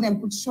 let people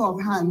then put show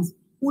of hands,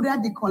 who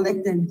that they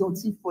collect them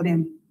dirty for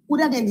them, who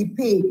that then they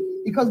pay,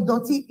 because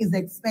dirty is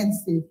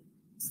expensive.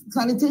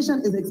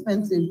 Sanitation is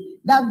expensive.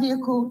 That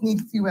vehicle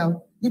needs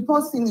fuel. The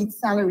person needs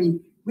salary.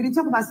 When you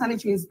talk about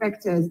sanitary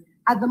inspectors,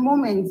 at the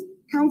moment,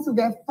 council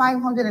there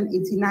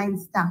 589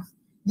 staff.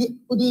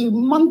 The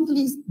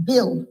monthly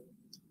bill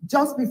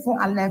just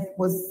before I left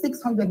was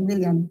 600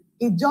 million.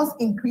 It just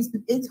increased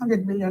to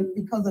 800 million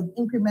because of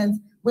increments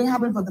we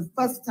happened for the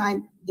first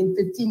time in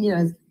 15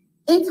 years.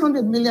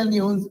 800 million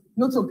loans,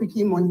 not to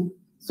picking money.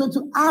 So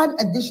to add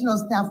additional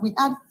staff, we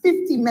add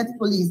 50 Met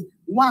Police.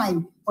 Why?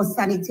 For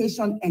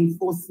sanitation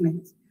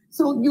enforcement.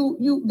 So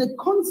the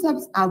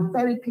concepts are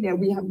very clear.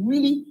 We have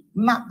really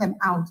mapped them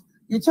out.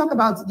 You talk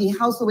about the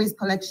household waste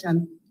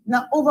collection.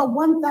 Now, over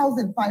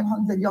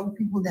 1,500 young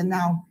people there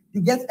now,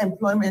 they get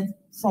employment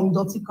from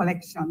dirty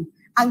collection.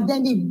 And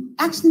then they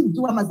actually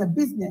do them as a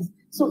business.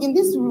 So in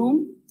this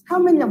room, how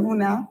many of you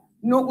now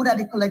know who that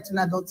they collect in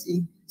a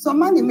dirty? Some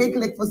man they make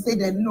like for say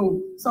they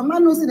know. Some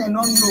man knows they don't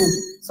know.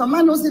 Some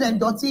man knows they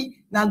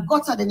dirty, now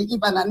gutter than the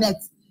even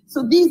net.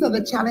 So these are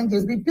the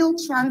challenges. We built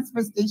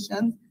transfer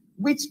stations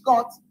which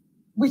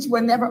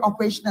were never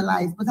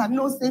operationalized, but I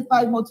know say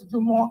 5 more to do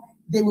more.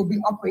 they will be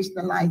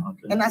operationalized.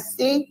 Okay. And I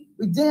say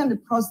we're in the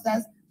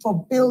process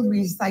for build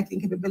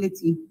recycling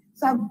capability.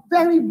 So I'm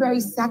very, very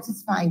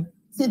satisfied.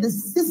 See, the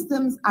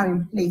systems are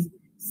in place.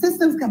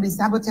 Systems can be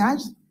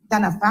sabotaged,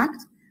 that's a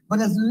fact, but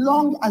as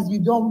long as you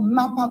don't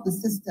map out the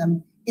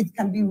system, it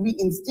can be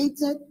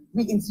reinstated,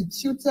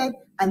 reinstituted,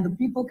 and the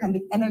people can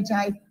be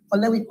energized for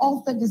let we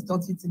all fit this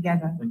dirty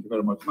together. Thank you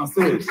very much. Now,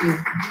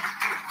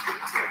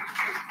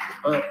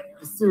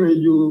 Siri,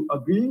 you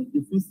agree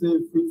if we say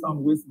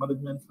Freetown waste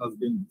management has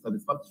been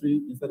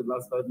satisfactory inside the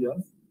last 5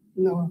 years?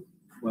 No.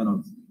 Why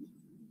not?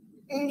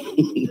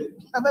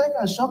 I very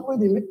a shock with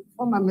the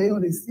former mayor,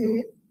 they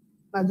say,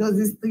 that just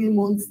these 3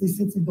 months, the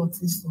city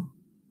dirty so.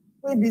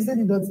 When they say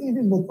the dirty,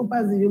 even more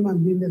as the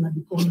human being in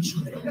the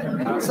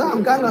country. So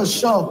I'm kind of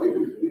shocked.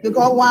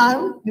 Because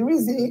one, the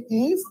reason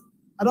is,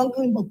 I don't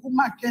clean Boku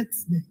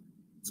markets there.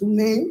 To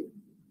name,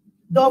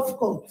 Dove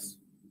Court.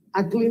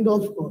 I clean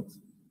Dove Court.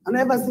 I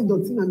never see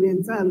dirty in my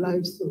entire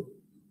life, so.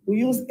 We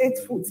use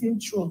 814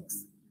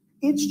 trucks.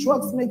 Each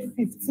truck makes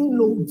 15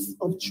 loads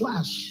of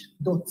trash,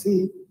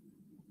 dirty.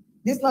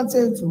 This not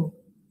tell to.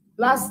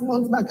 Last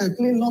month back, I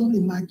cleaned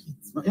Lumley Market.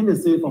 Now, in they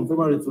say from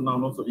February to now,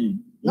 not to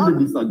in. You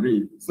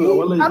disagree.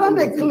 So I don't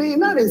they clean.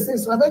 Now they say,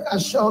 so I make a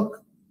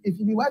shock. If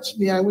you watch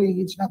me, I will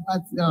reach that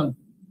part down.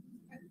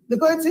 The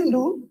good thing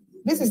do,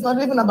 this is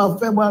not even about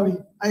February.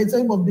 I tell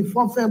you about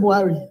before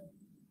February.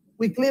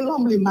 We clean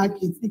Lumley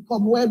Market. The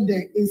cobweb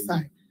there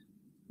inside.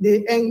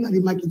 They hang at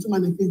the market to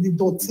manifest the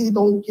dirty,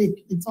 don't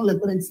cake. It's all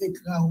like when they say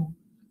crowd.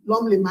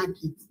 Lumley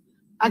Market.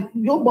 At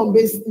your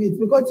Bombay Street,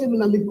 because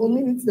even in the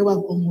community they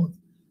were common.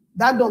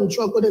 That dump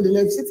truck go to the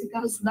left city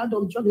council, that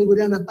dump truck they go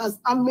there and pass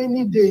how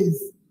many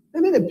days? They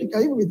made a picture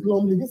even with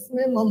Lumley, this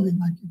main Lumley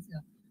Market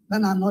here.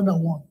 Then another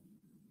one.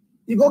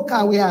 You go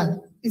Kawiad,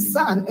 it's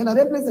sad, and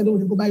other place they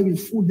don't go buy with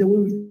food, they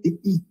will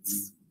eat.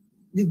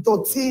 The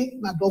dirty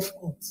na Dove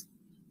Court.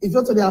 If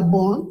you're to their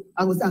born,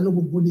 I will say I no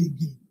go there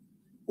again.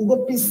 We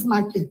go Peace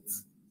Market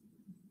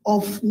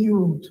off New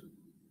Road.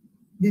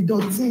 The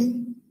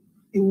dirty,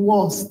 the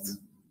worst.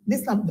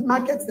 These are the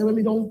markets that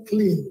we don't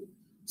clean.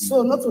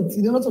 So not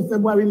of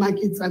February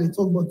markets that they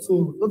talk about,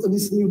 so not of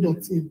this new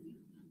dirty.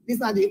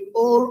 These are the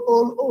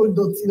old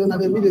dirty that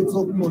they really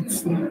talk about.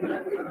 So.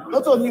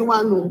 Not of new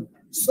one, no.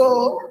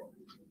 So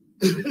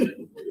this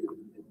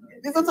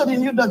is not of the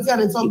new dirty that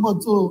they talk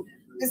about. So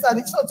these are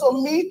the, so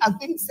to me, I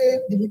think say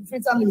the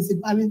Freetown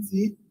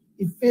municipality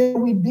it fail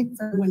with big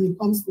time when it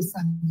comes to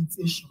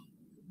sanitation.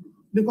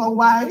 Because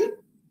why?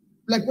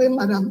 Like when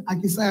Madam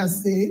Aki Sawyer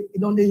say, it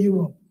don't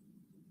Europe.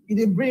 If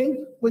they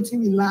bring what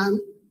we learn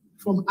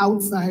from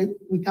outside,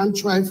 we can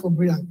try for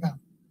Brianka.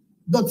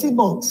 Dirty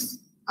box.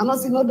 I'm not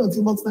seeing no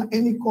dirty box at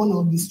any corner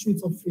of the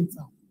streets of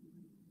Freetown.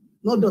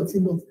 No dirty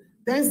box.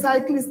 Then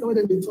cyclists know what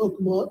they talk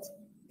about.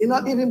 They're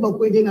not even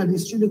waiting at the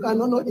street. You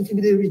cannot know if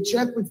they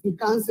recheck with the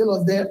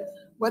councillors there,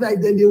 whether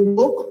they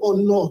work or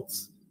not.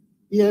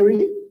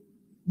 Hearing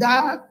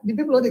that the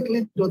people who they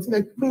clean dirty,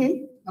 like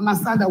clean, I'm a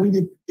sad that we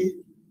they pay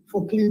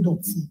for clean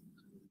dirty.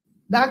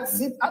 That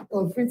sit at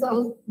the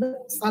Freetown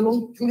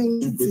salon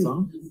clean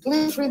Freetown.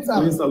 Clean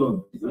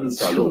salon. Clean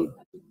salon.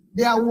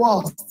 They are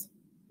worst.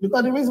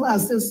 Because the reason why I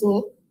say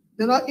so,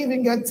 they don't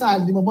even get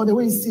tired, but the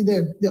way you see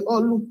them, they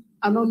all look,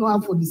 I don't know how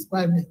to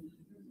describe it.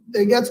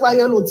 They get white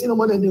yellow, no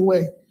more than they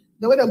wear.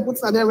 The way they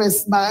put on their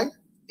rest bag,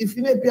 if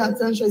you didn't pay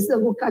attention, you still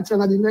go catch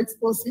them at the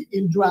next person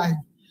in drive.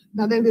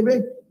 Now then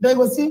they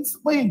go see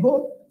where you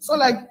go. So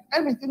like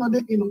everything on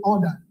in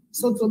order.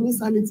 So to me,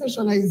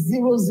 sanitation is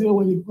 0-0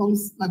 when it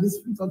comes to this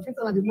street.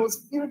 Freetown are the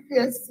most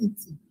filthiest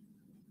city.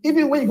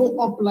 Even when you go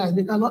upline,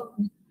 they cannot.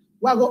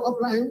 When I go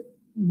upline,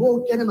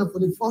 go Canada for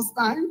the first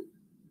time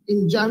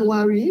in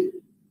January.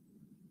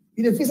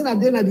 You feel that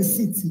they're at the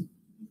city.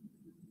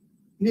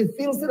 You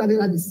feel that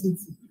they're at the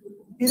city.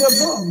 It's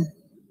a bomb.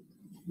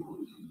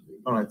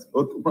 All right,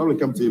 we'll probably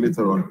come to you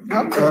later on.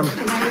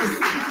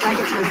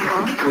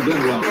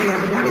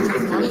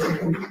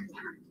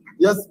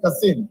 Yes,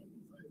 Kassim.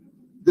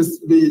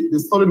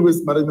 The solid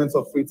waste management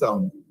of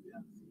Freetown.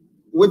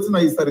 What's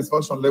my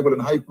satisfaction level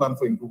and how you plan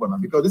for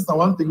improvement? Because this is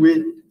one thing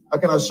I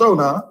can assure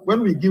now,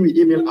 when we give the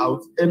email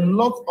out, a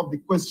lot of the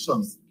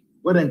questions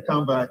when they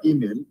come via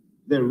email,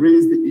 they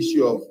raise the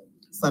issue of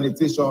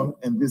sanitation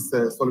and this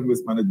solid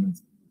waste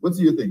management. What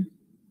do you think?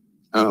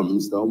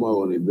 Mr. Omar,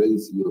 on a very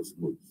serious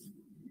note.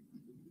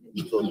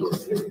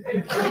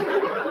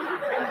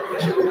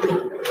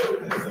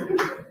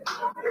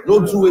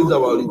 No two ways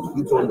about it.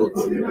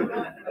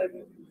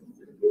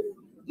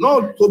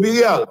 No, to be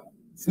real,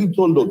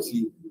 Freetown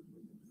dirty.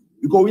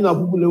 Because we have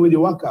people where they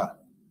work,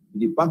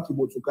 they pack the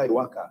motokai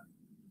worker.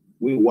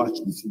 We watch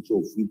the city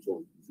of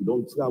Freetown. If you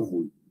don't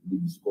travel, they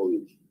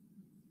discourage.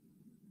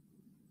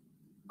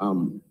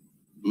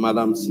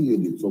 Madam Siri,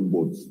 they talk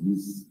about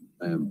this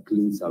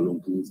clean salon,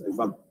 clean. In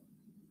fact,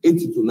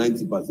 80 to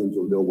 90%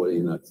 of them were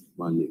inactive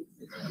money.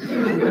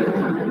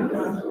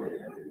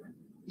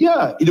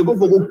 Yeah, if they go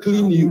for go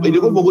clean you, if they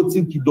go for go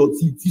take your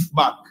dirty teeth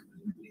back.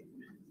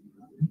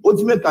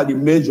 Ultimately, the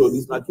measure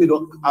this not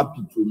don't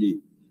happy to me.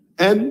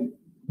 And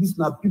this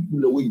not people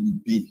the way they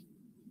pay.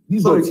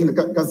 Sorry,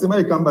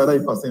 Kasima, come by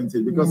that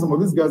percentage because some of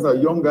these guys are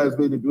young guys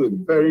where they do a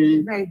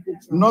very good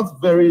job.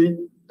 Not very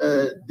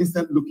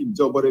decent looking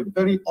job, but a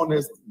very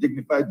honest,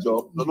 dignified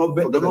job. They're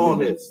not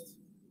honest.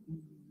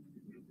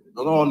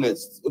 They're not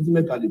honest.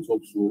 Ultimately,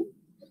 talk so.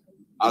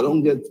 I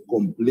don't get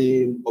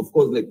complaint. Of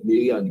course, like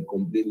Maria, the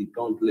complaint is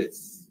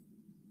countless.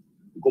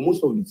 Because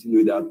most of the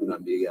things that happen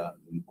in Maria,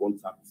 they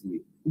contact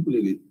me. People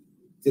they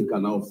take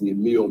an out say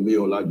mayor,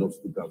 like just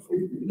speak out. So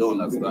you don't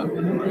understand.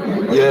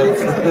 Yes.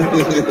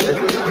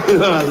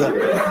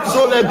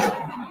 So like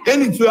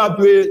any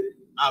way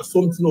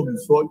something of the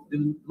sort, they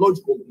lodge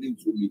complaint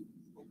to me.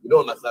 You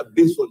don't understand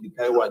based on the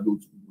kind of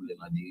those people in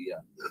the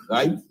area,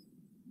 right?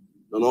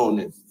 They're not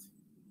honest.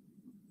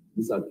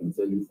 This I can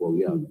tell you for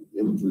real.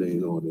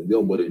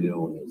 They're body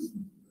honest.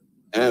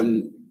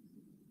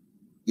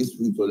 This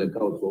week on the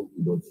couch of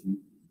Dotty.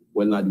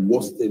 When at the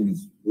worst time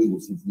is when you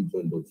see Victor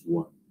and Dotty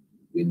one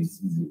when the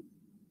season.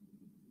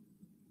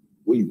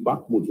 When you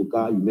park motor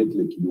car, you make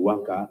like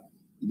Kiwaka,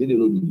 you didn't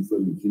know the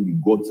difference between the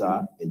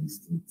gutter and the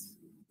street.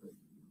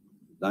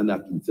 Then I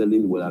can tell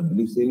you, well, I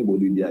believe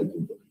anybody there I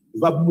can tell.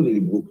 If I people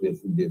in broke their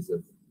food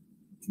themselves,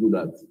 do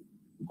that.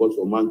 Because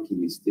a man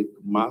can mistake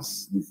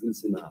mass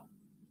difference in the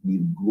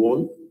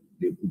grown,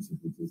 they put it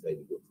inside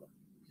the gutter.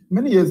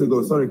 Many years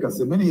ago, sorry,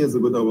 Kasi, many years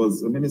ago, there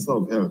was a Minister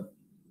of Health.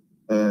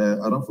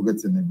 I don't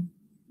forget the name.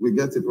 We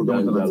get a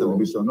program on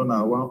television.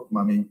 No,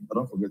 mommy, I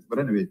don't forget. But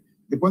anyway,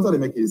 the point that they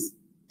make is,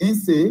 in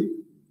say,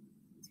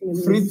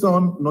 free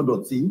ton, no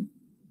dotty,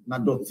 na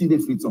dotty de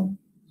free ton.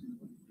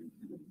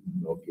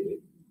 Okay.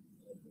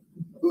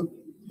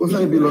 What's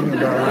I belonging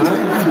there?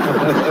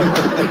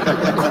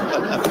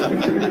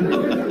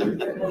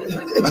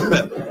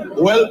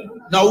 Well,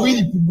 now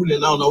we the people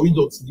now we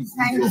don't see the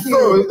free ton.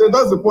 So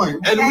that's the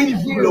point. And we the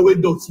people away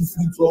don't see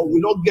free ton, we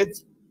not get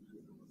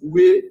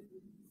way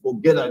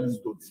forget that this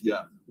dotty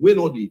here. We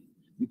know the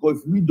because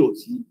if we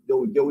dotty, then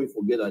we get way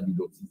forget that the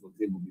dotty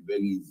something will be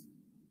very easy.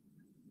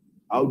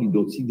 How the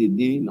dotty the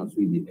day, that's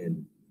where the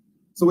end.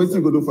 So what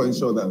you go do for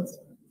ensure that?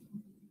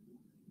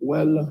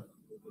 Well,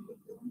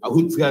 I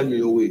would try me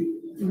away.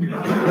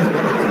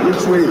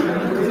 Which way?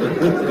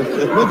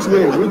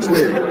 Which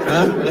way?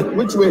 Huh?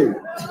 Which way?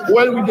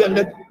 Well, we can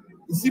let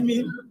you see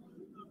me.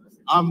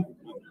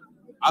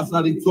 As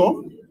I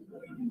talk,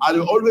 I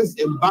will always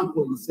embark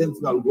on the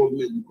central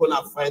government because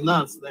of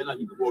finance, then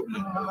the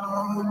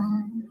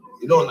problem.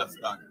 You don't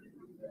understand.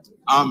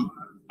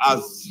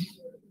 As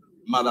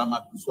Madam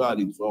Aki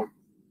Sawyer talk,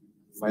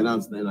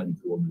 finance, then the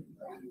problem.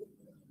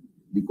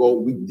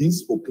 Because with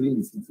this for clean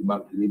the city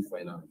back, we need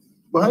finance.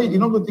 But how you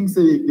not go think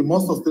say the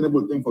most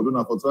sustainable thing for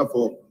doing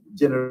for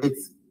generate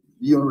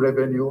your own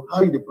revenue?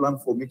 How you the plan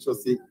for make sure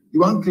say you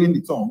want to clean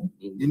the town,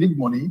 you need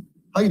money.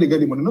 How you get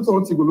the money? Not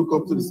all you go look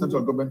up to the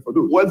central government for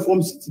do. Well,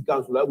 from city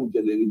council, I will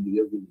generate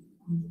the revenue.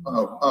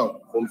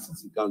 How? From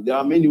city council. There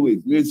are many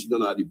ways. Maybe you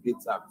don't have the pay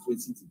tax, so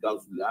city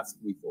council they ask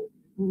me for.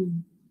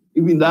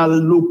 Even that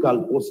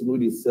local person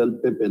they sell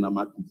pepper in a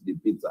market, they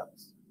pay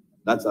tax.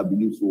 That's I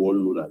believe so all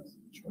know that.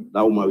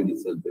 That woman when they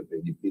sell pepper,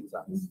 they pay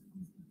tax.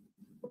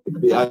 They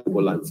pay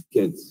alcohol and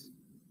tickets.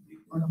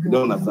 You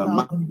don't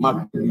understand.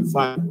 Mark, you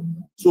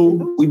fine.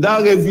 So with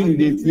that revenue,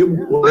 they feel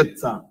correct.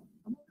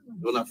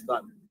 You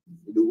understand?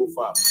 They go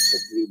far for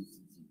clean.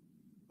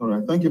 All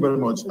right, thank you very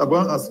much. I'm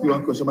going to ask you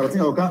one question, but I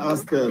think I can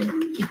ask.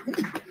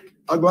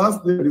 I'll go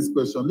ask this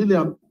question,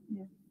 Lillian.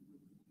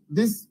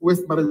 This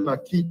waste management are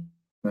key,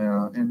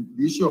 and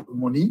the issue of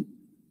money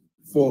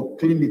for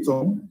clean the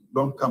town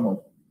don't come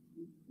up.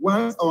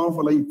 Once I want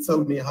for you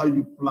tell me how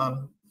you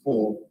plan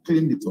for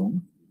clean the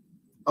town,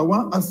 I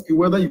want to ask you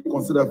whether you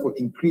consider for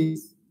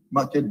increased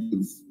market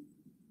use.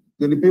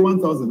 Then they pay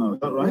 1,000 now, is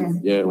that right?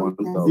 Yeah,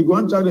 1,000. You go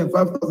and charge them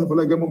 5,000 for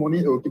like get more money,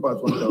 it will keep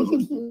at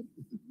 1,000.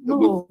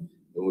 No.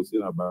 They will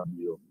still about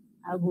you.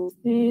 I will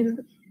still,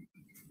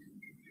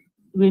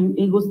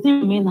 it will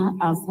still remain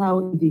as how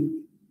it is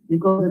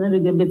because then they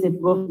get better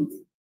profit.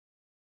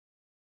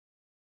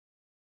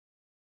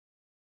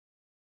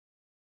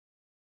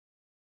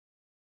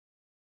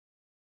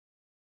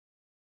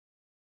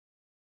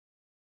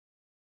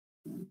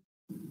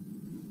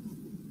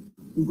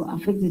 It will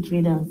affect the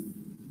traders.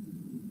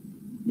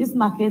 This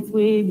market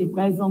where the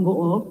price don't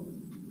go up,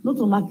 not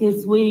to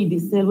markets where they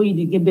sell where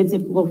you get better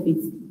profit.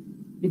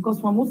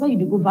 Because from most of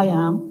you go buy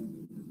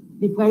them,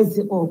 the price is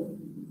up.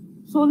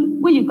 So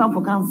when you come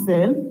for can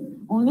sell,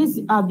 unless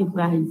you add the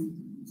price.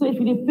 So if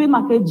you pay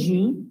market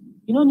due,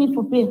 you don't need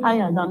to pay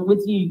higher than what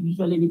you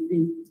usually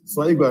pay.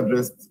 So how you go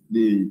address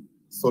the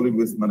solid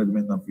waste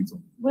management and free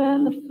zone?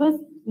 Well, the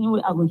first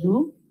thing I will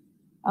do,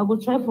 I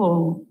will try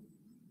for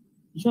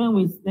join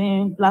with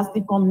them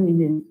plastic company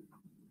then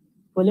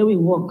for let we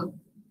work.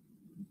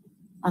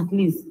 At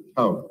least.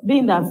 How?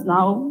 Being that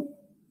now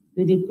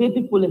they pay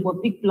people for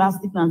pick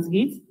plastic and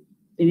street,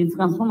 they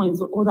transform it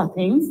into other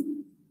things.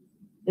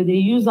 They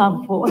use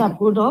them for other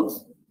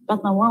products.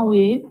 That's not one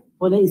way,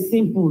 but it's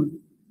simple.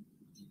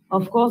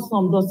 Of course,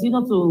 some does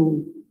not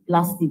to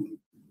plastic.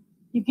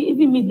 You can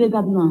even meet the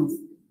gardeners.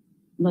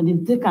 You know,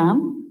 they take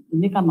them, they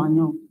make a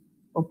manure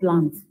for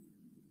plants.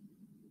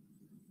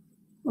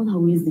 What are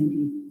ways they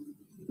do?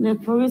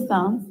 Like for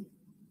instance,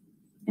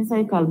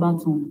 inside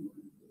Calbaton,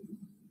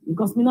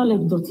 because me not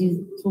like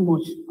dirty too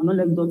much, I not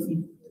like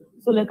dirty.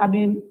 So like I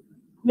mean,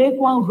 make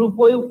one group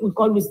where we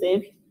call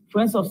ourselves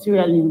Friends of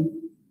Sierra Leone.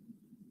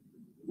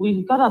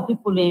 We gather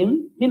people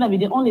in, then I be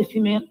the only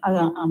female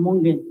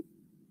among them.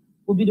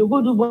 We'll be the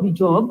go do body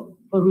job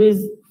for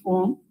raise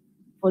fund,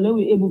 for them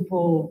we able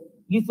for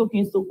get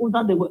tokens so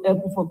that they will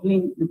help for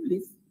clean the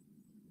place.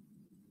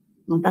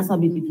 No, that's how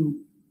we do.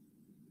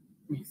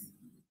 Yes.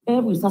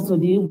 Every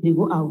Saturday they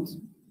go out.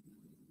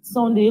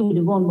 Sunday we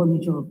go on body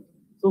job.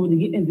 So we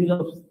get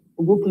envelopes.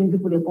 We go clean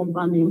people the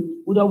company,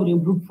 whether we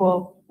group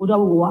for, whether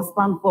we was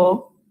spam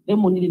for, then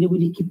money they will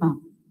keep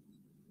them.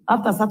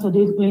 After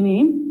Saturday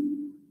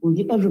cleaning, we'll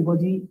give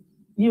everybody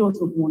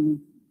lots of money.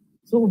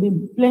 So we'll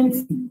be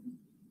plenty.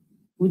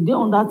 We do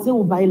on that say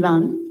we'll buy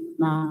land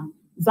na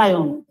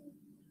Zion.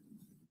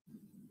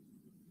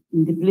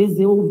 In the place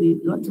they will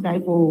be try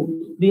for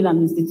build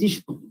an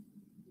institution.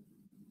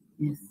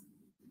 Yes.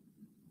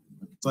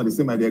 So the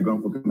same idea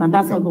going for and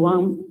that's the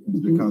one.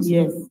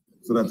 Yes.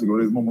 So that you will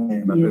raise more money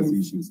and address the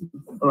issues.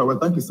 All right, well,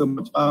 thank you so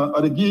much.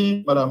 I'll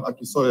give Madam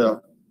Aki Sawyer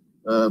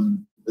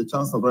a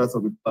chance of right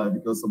of reply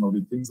because some of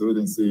the things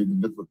already say in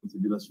the network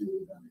leadership.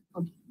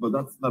 Okay. But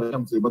that's not a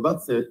come to you. But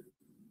that said,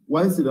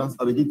 why is it that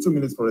I'll give 2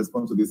 minutes for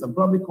response to this and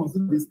probably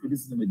consider this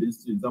criticism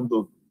against you in terms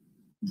of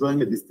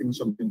drawing a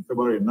distinction between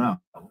February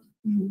now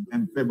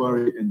and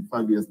February and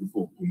 5 years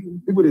before.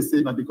 People they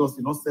say that because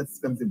you not set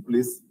systems in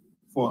place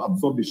for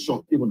absorb the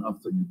shock even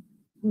after you.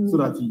 So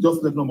that you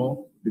just let no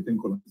more the thing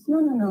collapse.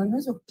 No.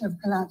 There's a question of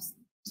collapse.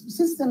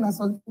 System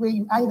is where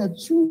you either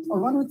choose or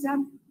run with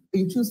them or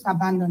you choose to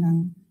abandon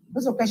them.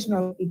 There's a question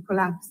of a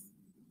collapse.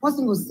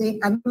 Person will say,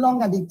 and no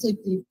longer they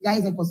take the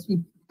guys and for sweep,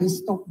 they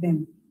stop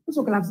them.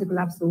 So collapse, so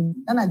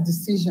that's a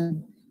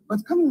decision.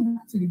 But coming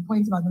back to the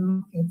point about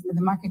the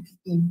market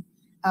cleaning,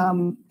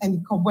 and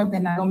the cobweb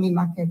and anomaly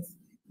markets,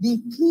 the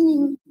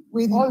cleaning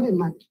with all the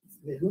markets.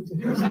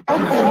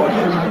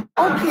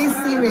 Okay,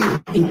 Siri.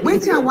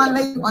 Wait till I want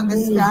to let you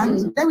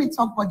understand. Then we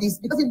talk about this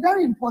because it's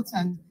very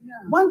important.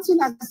 Yeah. One thing,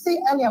 as I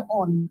say earlier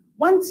on,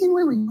 one thing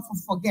we will not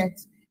forget.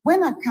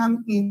 When I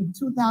come in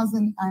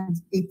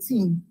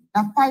 2018,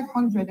 that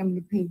 500 and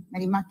we pay in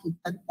the market.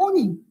 That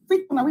only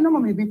we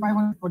normally pay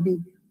 500 per day.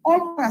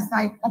 All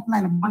aside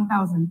upline of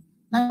 1,000.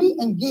 Now we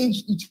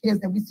engage the traders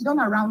that we sit on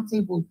a round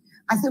table.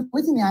 I said,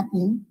 what's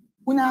happening?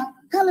 When I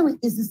tell we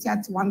is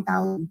at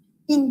 1,000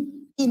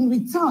 in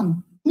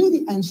return,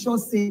 me ensure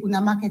say when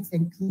our markets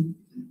and clean.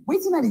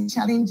 Waiting at the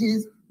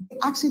challenges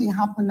actually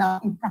happen now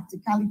in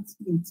practicality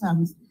in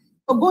terms.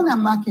 So go to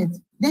market,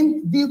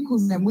 then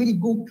vehicles them where they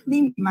go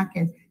clean the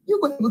market. You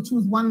got to go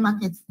choose one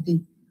market a day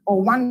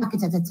or one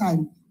market at a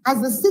time.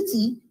 As a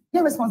city, you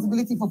have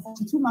responsibility for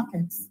 42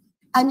 markets.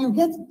 And you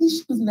get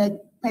issues like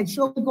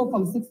petrol go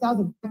from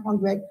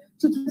 6,500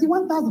 to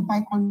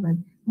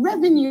 21,500.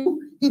 Revenue,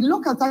 the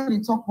local tax we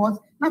talk about,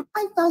 now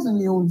 5,000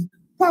 leones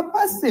per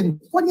person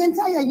for the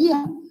entire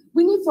year.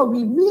 We need to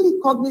be really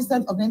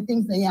cognizant of the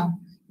things they are.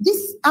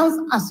 This house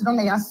as long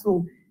as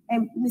so.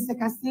 And Mr.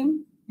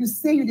 Kasim, you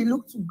say you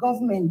look to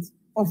government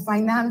for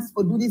finance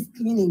for do this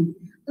cleaning.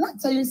 Like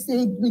tell you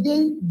say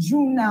within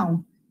June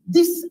now,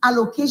 this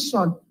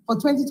allocation for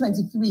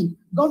 2023,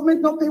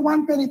 government not pay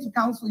 1 penny to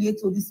council yet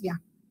till this year.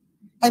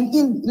 And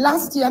in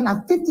last year,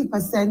 now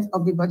 50%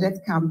 of the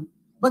budget come.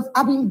 But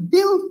I've been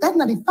built, that's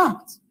not the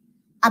fact.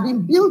 I've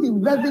been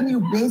building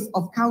revenue base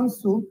of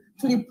council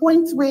to the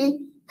point where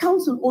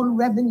council own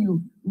revenue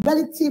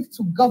relative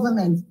to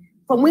government.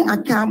 From when I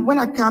come,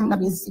 I've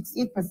been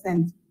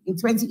 68% in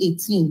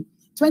 2018.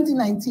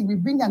 2019, we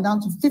bring that down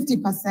to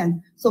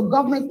 50%. So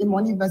government in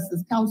money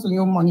versus council in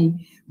own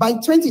money. By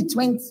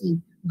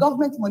 2020,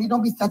 government money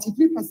don't be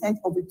 33%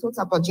 of the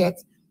total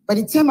budget. By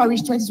the time I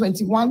reached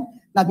 2021,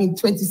 that been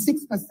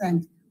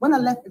 26%. When I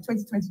left in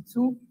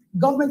 2022,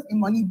 government in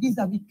money,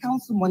 vis-a-vis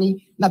council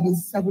money, that been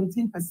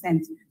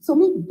 17%. So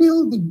we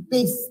build the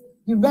base,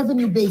 the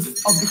revenue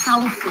base of the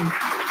council.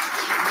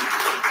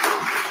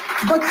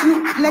 But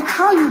you, like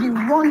how you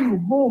run your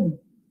home,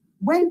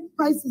 when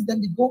prices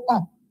then they go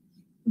up,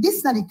 this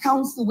is not the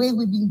council where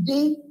we've been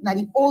there, not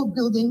the old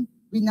building,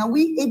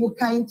 we able to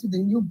come to the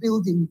new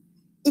building.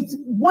 It's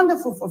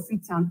wonderful for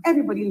Freetown.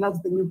 Everybody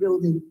loves the new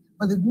building.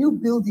 But the new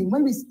building,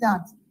 when we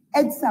start,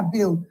 EDSA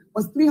bill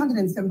was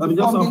 374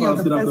 million.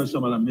 Just that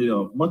question, Madam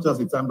Mayor. Much as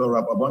the time don't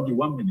wrap, about you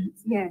 1 minute.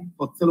 Yeah.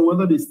 But tell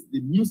whether the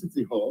new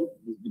city hall,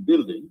 the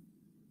building,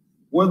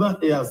 whether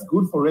it is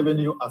good for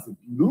revenue as it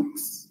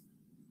looks,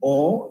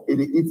 or it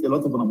eats a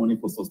lot of money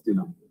for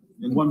sustainable.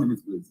 In 1 minute,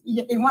 please.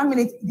 Yeah, in 1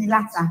 minute, the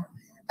latter.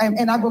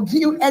 And I will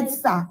give you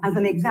EDSA as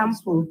an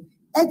example.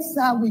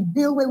 EDSA, we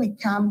bill where we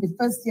come. The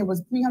first year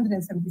was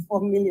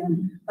 374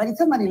 million. By the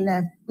time I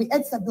left, we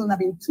EDSA bill have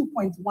been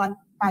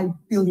 2.15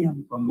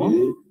 billion.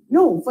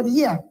 No, for the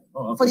year.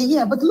 Oh, okay. For the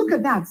year. But look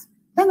at that.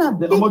 Then how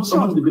much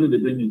the bill they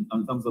bring in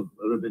terms of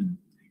revenue?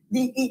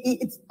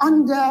 It's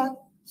under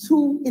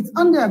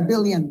 $1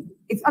 billion.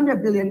 It's under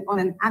 $1 billion on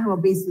an annual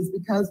basis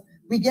because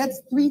we get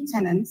 3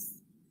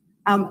 tenants.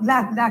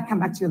 That come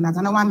back to you on that.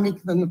 I don't want to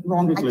make them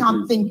wrong.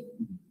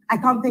 I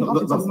can't think off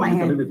the top of my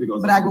head,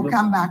 but I will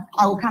come back.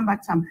 I will come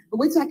back to them. But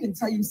what I can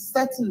tell you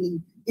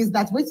certainly is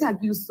that what I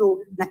do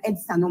so na Ed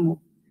Sanomo.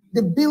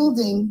 The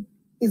building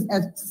is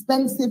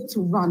expensive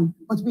to run,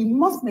 but we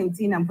must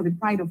maintain them for the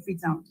pride of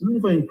Freetown. Do you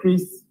need to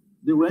increase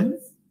the rent?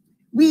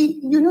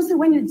 So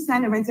when you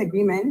sign a rent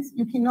agreement,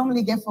 you can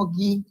normally get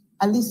forgive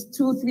at least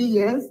 2-3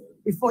 years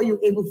before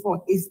you're able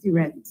for hasty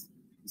rent.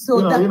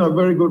 So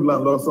very good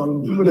landlord.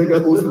 Some people they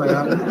get host they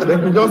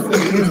can just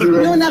increase the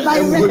rent. No, not by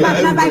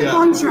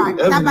contract.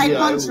 Not by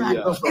contract.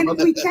 And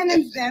if we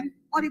tenant them,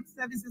 audit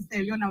services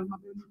there,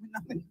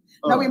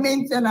 now we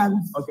main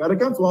tenants. Okay, I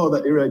can't one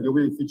other area the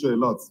way it feature a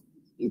lot.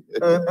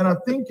 And I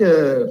think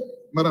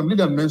Madam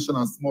Leader mentioned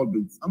a small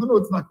bit. I don't know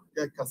it's not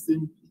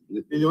Kasim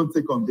in your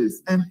take on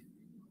this. And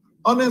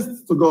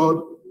honest to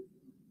God,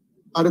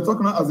 are they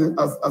talking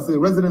as a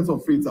resident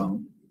of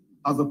Freetown,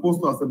 as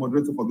opposed to as a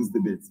moderator for this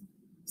debate?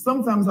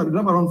 Sometimes I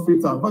drive around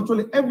Freetown,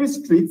 virtually every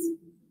street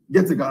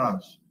gets a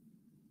garage.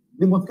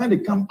 They must kind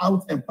of come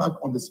out and park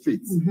on the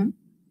streets. Mm-hmm.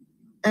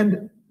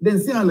 And then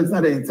see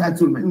Alexander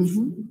entitlement.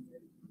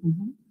 Mm-hmm.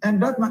 Mm-hmm.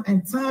 And that's not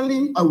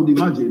entirely, I would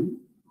imagine,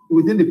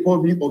 within the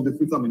purview of the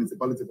Freetown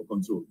municipality for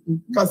control.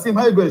 Mm-hmm. Kasim,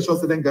 how you going to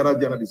ensure then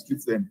garage on the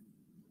streets then?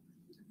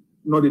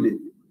 Not the day.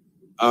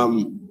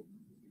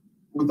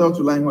 Without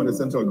relying on the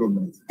central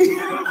government.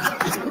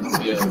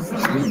 Yes,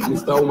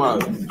 Mr. Omar.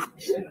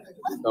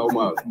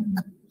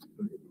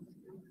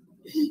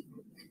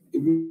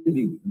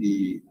 Even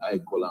the I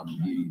call them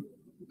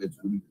the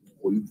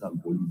police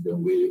and police the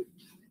way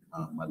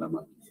Madam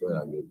Aki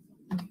Sawyer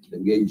they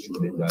get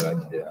issue in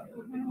garage there.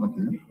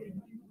 Okay.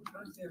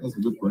 That's a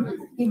good point.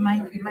 He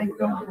might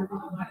go.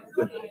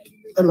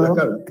 Hello.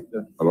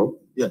 Hello?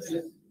 Yes.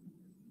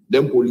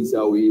 Then police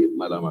are away,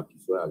 Madam Aki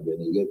Sawyer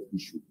they get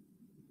issue.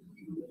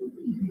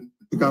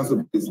 The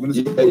council police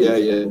minister.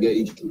 Yeah, get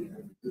issue.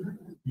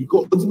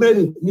 Because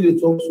ultimately,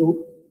 me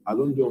also I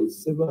don't know on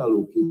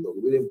several occasions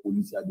where the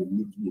police are they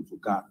make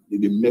motorcar,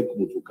 they make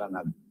motorcar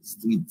on the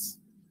streets.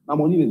 Now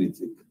money they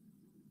take.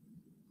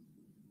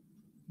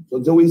 So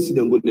then we see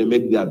them go, they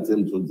make the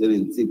attempt to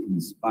then take the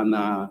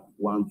spanner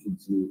 1, 2,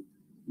 3,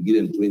 give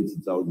them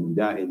 20,000,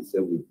 there and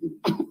everything.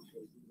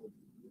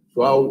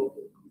 So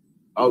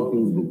how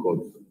things look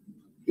out?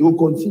 It will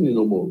continue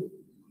no more.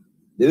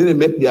 They didn't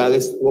make the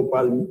arrest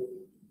properly.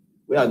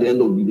 Where at the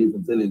end of the day, to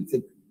tell and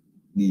take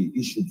the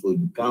issue to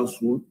the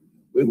council,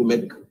 we will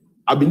make.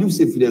 I believe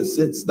if they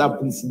set that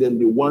precedent,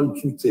 the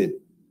 1, 2, 10,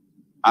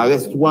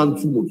 arrest 1,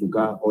 2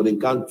 motorcar, or they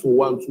can't 2,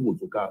 1, 2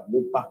 motorcar,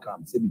 no pack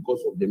and say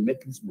because of the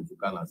make this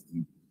motorcar na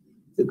street.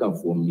 Take them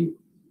from me.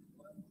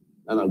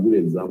 And a good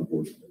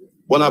example.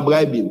 When I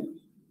bribing,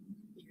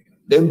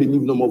 then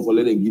believe no more for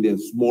letting give them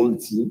small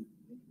team.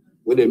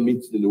 When they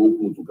meet in the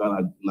open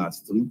motorcar na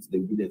street, they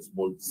give them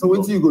small team. So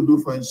what do you go do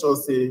for ensure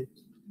say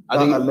I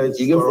think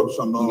you get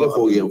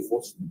for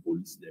reinforce the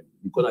police them.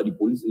 Because the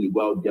police they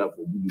go out there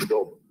for do the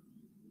job.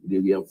 They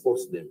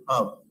reinforce them.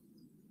 But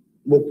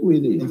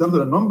in terms of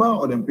the number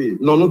or them pay?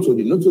 No, not to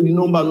the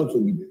number, not to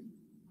the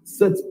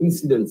set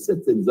precedent,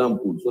 set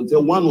examples.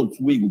 Until 1 or 2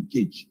 we go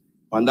catch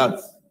and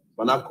that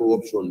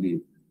corruption day,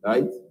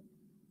 right?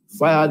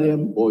 Fire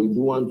them or you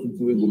do 1, 2,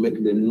 3 we go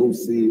make them no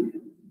say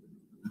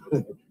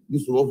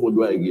this will not for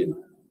do again.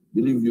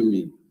 Believe you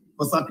me.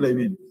 What's that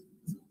claiming?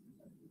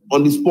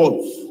 On the spot.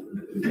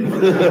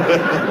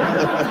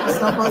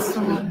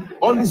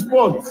 On the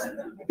spot.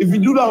 If you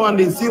do that one,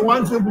 they say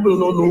 1, 2 people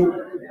don't know.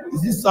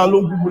 Is this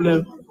salon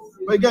people?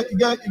 But you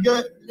get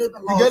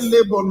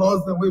labor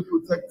laws that will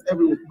protect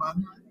every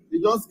woman.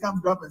 You just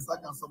can't grab and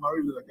sack and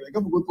summary like that. You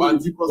got to go through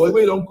the due process. But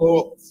we don't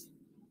corrupt.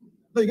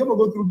 No, you got to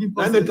go through deep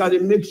process. And they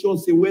can make sure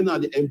say when are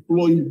the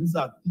employees, these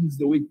are things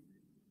the way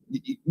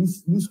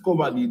this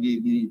cover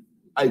the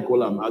I call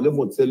them. I'll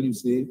never tell you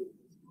say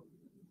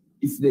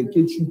if they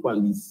catch you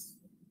on this,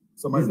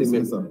 somebody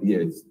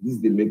yes, this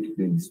they make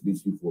them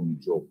dismiss you from the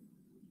job.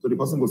 So the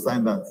person will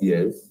sign that?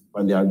 Yes,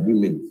 and the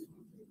agreement.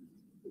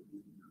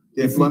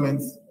 The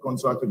employment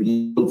contract.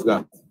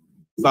 Contract.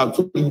 If I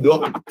told you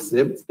don't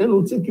accept, then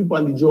we'll take you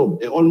on the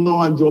job. And only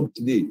one job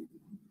today.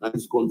 And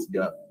it's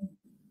considered.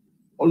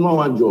 Only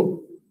one job.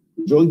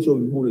 Majority of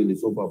people in the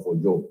suffer for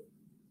job.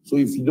 So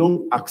if you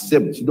don't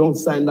accept, you don't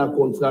sign that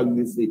contract,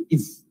 they say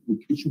if you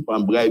catch you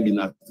and bribe in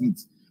a street,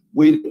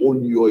 wait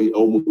on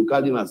your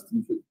motorcar in a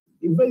street.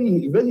 It's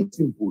very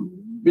simple.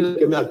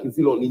 I can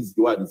feel uneasy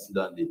why they sit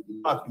down there.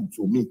 It happened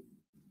to me.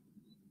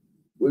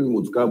 When we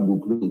motorcar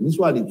broke, this is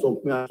why they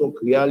talk me. I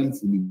talk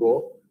reality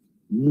because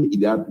me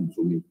it happened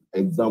to me.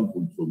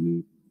 Example to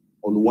me.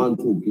 On 1,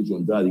 2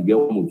 occasions, that they get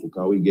one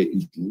motorcar, we get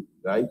issue,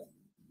 right?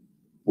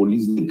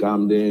 Police they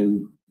come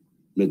then,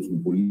 met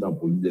with police and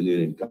police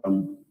then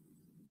come.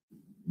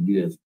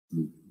 Yes,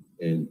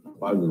 and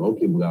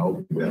okay,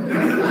 bro.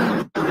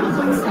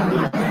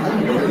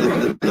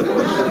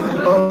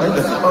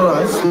 All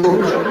right.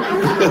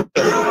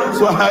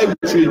 So I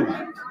chill.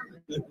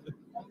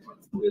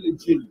 Really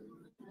chill.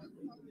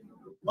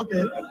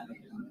 Okay.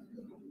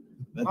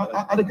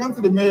 I come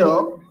to the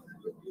mayor.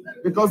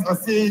 because I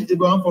see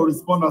Yvone for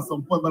respond at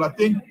some point, but I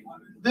think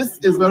this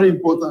is very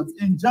important.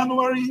 In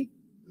January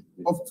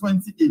of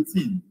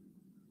 2018,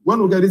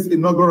 when we get this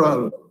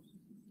inaugural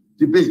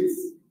debate,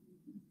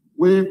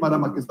 where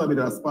Madam Aki Sawyer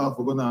aspired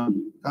for Ghana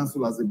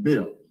Council as a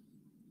mayor,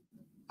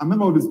 I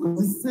remember we discussed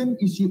the same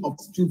issue of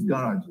street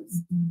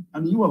garages,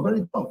 and you were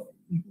very tough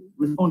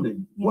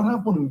responding. What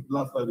happened in the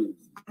last 5 years?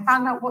 I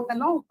found out what the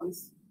law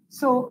was.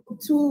 So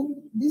to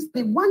this,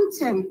 the one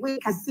term where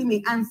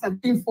Kasimi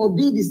answered to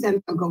forbid the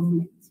central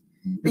government.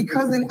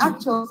 Because in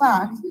actual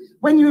fact,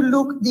 when you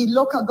look the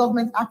Local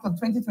Government Act of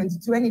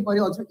 2022, anybody,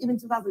 or even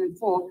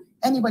 2004,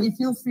 anybody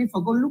feel free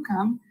for go look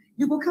at,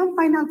 you go come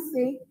find out,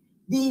 say,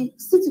 the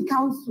city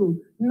council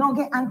no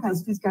get anchor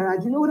street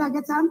garage. You know what I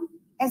get on?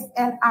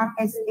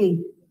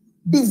 SLRSA.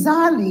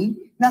 Bizarrely,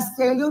 na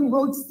Sierra Leone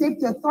Road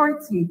Safety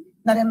Authority,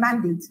 not a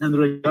mandate. And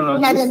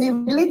they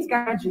relate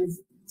garages,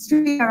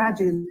 street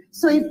garages.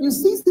 So if you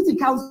see city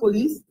council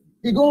police,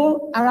 they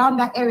go around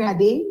that area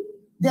there,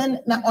 then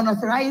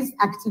unauthorized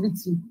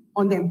activity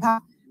on them.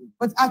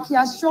 But I can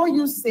assure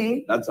you,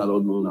 say that's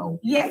allowed now.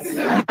 Yes.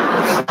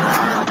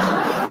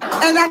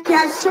 And I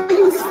can assure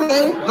you,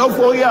 say no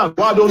for you.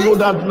 Why don't know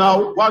that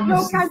now? Why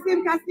no,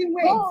 Kasim,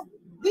 wait. Oh.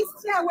 This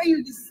year where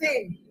you the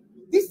same.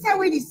 This year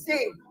where the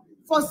same.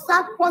 For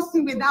start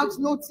posting without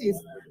notice.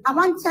 I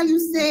want to tell you,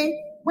 say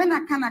when I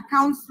can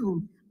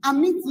council, I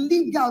meet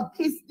legal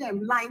case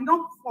them lined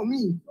up for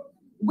me.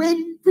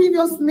 When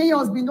previous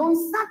mayors been don't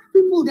sack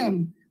people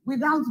them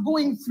without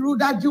going through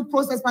that due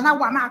process. But now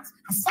I'm at,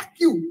 I sack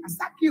you.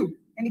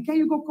 And then can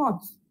you go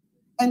court?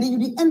 And then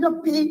you end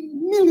up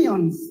paying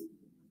millions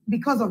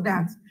because of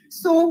that.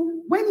 So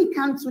when it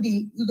comes to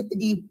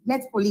the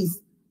Met Police,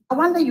 I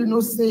want that you know,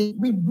 say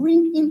we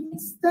bring in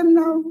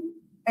external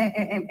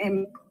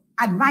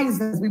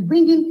advisors, we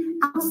bring in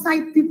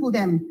outside people,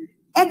 them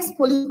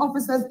ex-police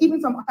officers, even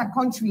from other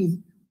countries,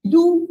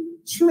 do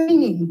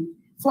training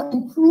for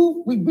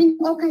improve. We bring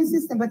all kinds of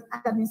systems, but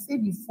as I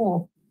said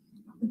before,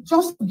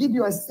 just to give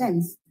you a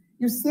sense,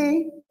 you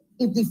say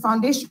if the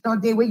foundation or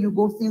the way you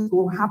go, things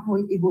will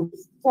happen, it will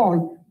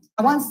fall.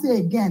 I want to say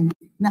again,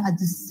 now a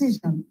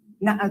decision,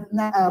 now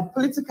a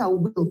political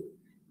will.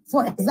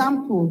 For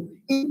example,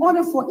 in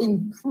order for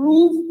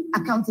improved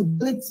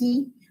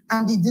accountability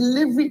and the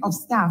delivery of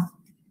staff,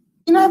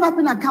 you know, if I've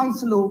been a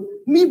counselor,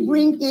 me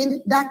bring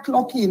in that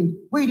clock in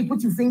where you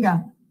put your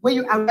finger, where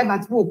you arrive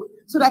at work.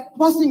 So that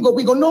person go,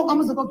 we go know how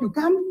much o'clock you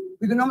come,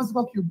 we go know how much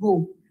o'clock you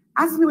go.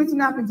 Ask me what's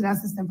happening to that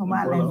system for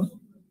my life.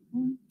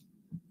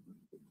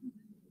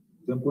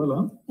 You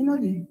know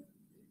the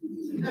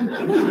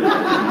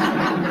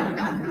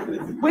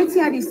wait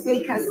till I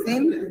say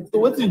Kasim. So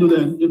what do you do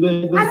then? If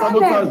they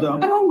sabotage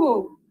them, I don't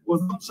go.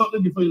 Was it shortly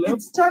before you left?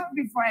 It's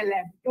shortly before I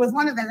left. It was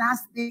one of the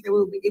last things that we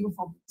will be able to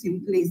put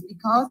in place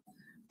because,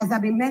 as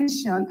I've been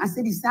mentioned, I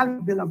said the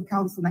salary bill of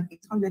council like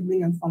 800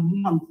 million for a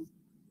month.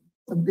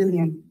 A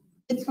billion.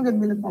 800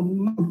 million for a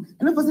month.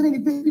 And of course, they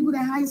pay people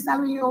the high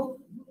salary.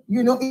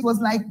 You know, it was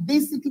like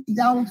basically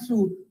down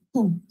to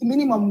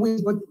minimum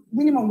wage, but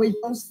minimum wage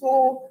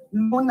also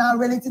low now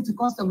relative to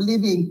cost of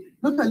living,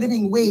 not a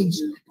living wage.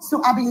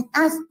 So I've been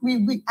asked,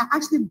 I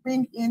actually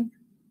bring in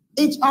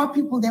HR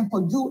people then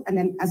for do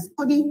a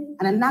study,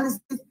 an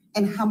analysis,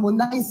 and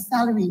harmonize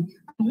salary.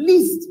 At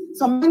least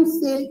some men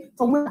say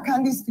from where I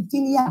can this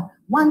 15 years,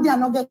 one day I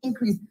not get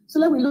increase. So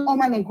let me look on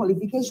my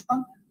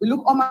qualification, we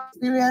look on my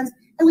experience,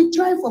 and we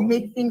try for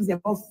make things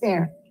more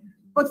fair.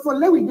 But for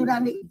let we do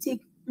that, it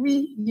take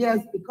 3 years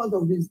because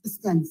of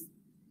resistance.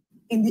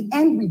 In the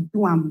end, we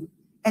do them.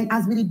 And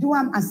as we do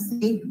them, I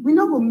say, we're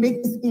not going to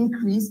make this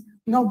increase,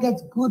 we not get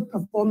good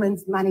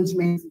performance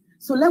management.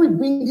 So let me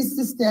bring this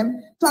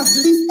system to at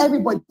least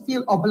everybody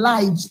feel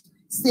obliged.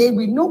 Say,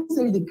 we know who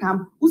say they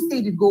come, who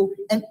say they go,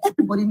 and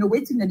everybody know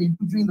waiting that they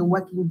do during the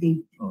working day.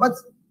 All right.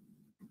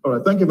 All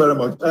right, thank you very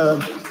much.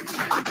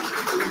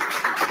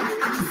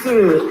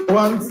 Siri,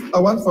 I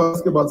want to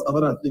ask about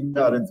another thing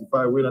to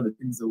identify where are the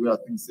things that we are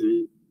thinking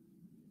say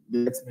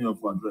the ex-mayor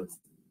for address.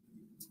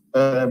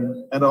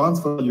 And I want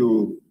for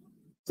you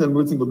tell me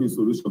what's going to be a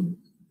solution.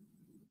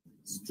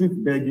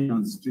 Street begging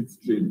and street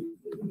trading.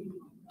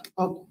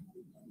 Okay.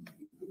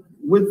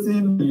 What's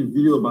in your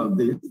view about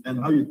this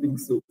and how you think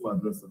so for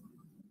address it?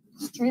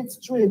 Street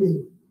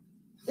trading.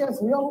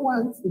 Yes, we all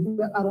want to do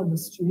that out of the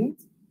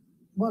street,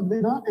 but they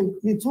don't, and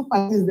the two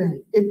parties there,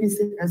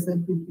 APC,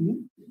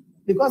 SNPP,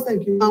 because they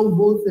can now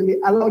vote and they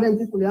allow them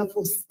people to have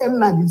for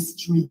sell at the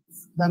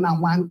streets than I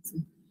want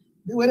to.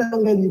 The way they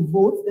don't get the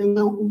vote, they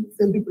now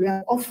send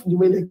people off the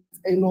way they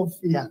get enough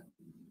fear.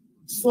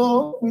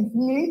 So with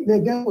me, they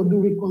get to do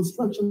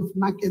reconstruction of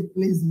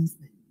marketplaces.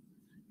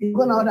 You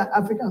go to other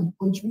African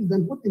countries,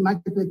 then put the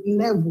marketplace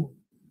level.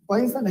 For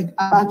instance, like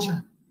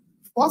Abacha.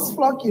 First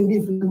floor can be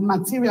the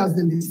materials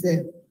that they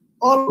sell.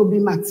 All will be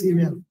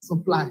material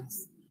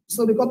supplies.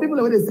 So because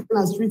people when they sell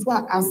on the street,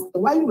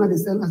 why you not they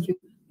sell on the street?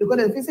 Because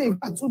they say if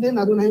 2 days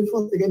I don't have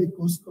force to get the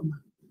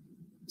customer.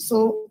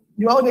 So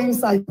you all the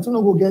inside, you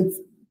don't go get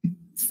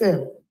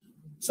sell.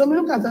 So we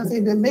look at that, say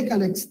they make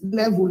an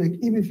level, like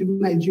even if you do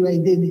Nigeria,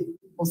 they did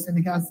or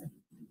Senegal.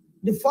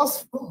 the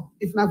first floor,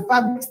 if not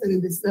fabric still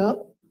in the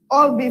cell,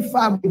 all be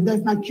fabric,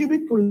 there's a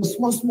cubicle,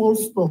 small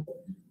store.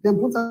 Then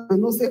put a,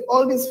 say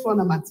all this floor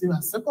and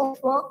material. Second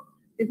floor,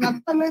 if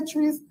not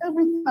toiletries,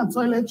 everything are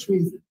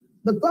toiletries.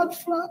 The third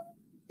floor,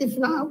 if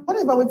not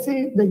whatever we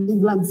say, the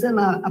England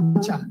a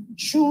butcher,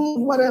 shoes,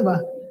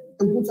 whatever,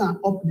 then put an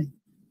up there.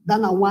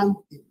 Then a one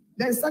thing.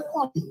 Then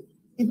secondly,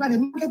 if not the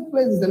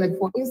marketplace, like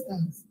for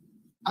instance,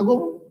 I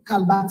go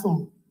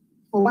Calbaton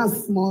for one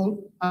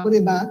small, I go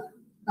there,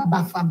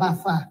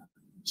 Bafa,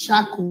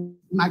 Shaku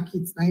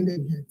markets, na in the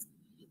get.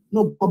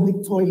 No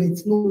public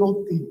toilets, no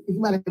nothing. It's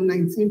like a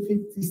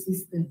 1950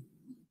 system.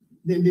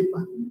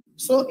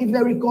 So if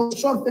they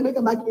reconstruct, they make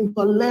it back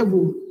into a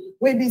level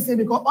where they say,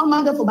 because all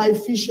man for buy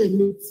fish and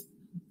meat.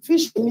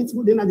 Fish and meat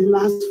would then at the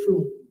last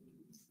floor.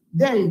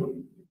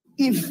 Then,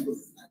 if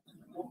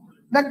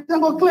they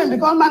go claim,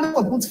 because all man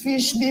for put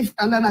fish, beef,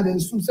 and then at the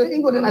soup, so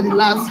you go then at the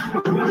last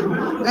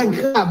floor. Then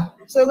crab.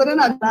 So you go then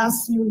at the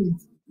last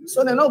unit.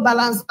 So they no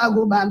balance, I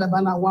go by and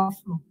one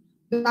floor.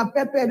 Then I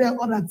prepare the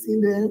other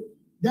thing there.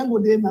 Then go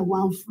there na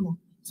one floor.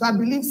 So I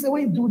believe, say,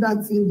 when you do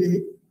that thing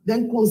there,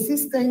 then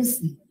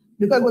consistency.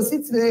 Because we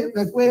sit today,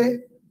 like where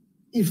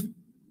if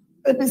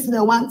APC they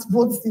want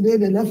votes today,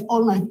 they left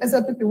all night.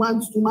 SLPP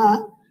wants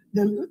tomorrow,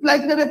 then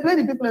like they play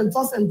the people and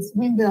toss and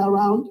win there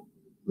around,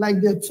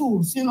 like their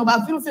tools. You know,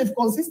 but I feel safe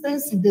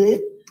consistency there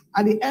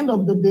at the end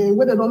of the day,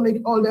 where they don't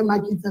make all their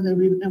markets and they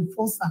will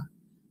enforce her.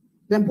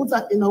 Then put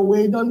her in a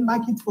way, don't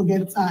make it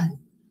forget time.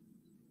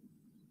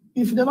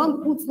 If they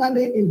don't put that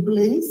in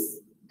place,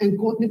 and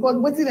because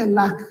what they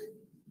lack,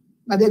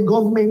 but the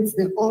government,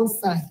 the all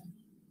side,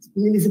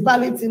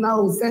 municipality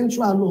now,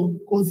 central law,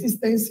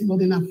 consistency,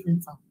 not enough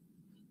filter.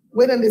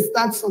 When they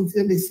start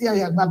something, they see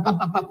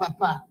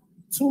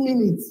 2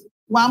 minutes,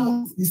 1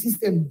 month, the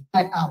system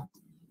die out.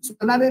 So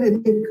another they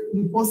make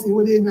the person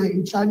when they're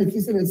in charge, they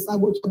say they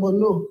sabotage, but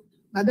no,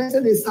 now they say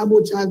they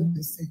sabotage,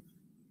 they say.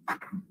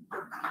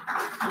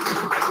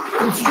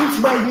 It's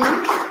street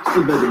begging.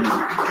 Street begging.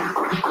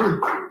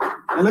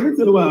 And let me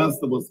tell you what I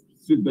asked about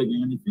street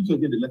begging, and if you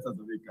get the letters of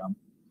the camp,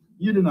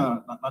 you didn't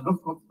know,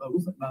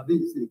 they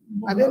say.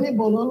 I didn't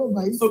all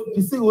over. So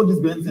you see all these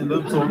bands and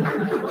them, so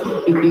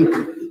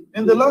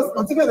in the last,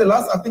 particularly the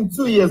last, I think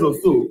 2 years or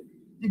so,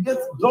 you get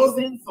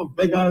dozens of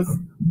beggars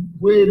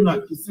waiting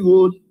at Kisi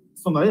Road,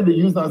 some of them they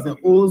use as an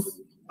hose,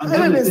 and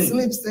then they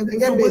sleep, they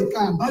get big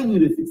camp. How do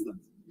you fix that?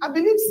 I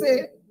believe,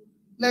 say,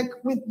 like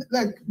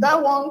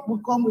that one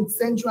will come with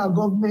central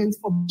government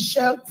for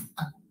shelter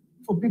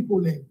for people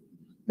there.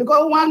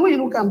 Because one way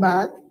you look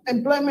back,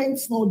 employment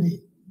no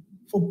day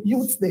for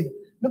youth day.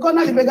 Because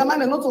now the beggar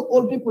man are not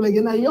old people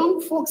again, now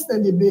young folks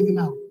then they beg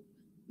now.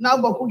 Now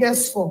but who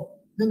gets for?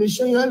 Then they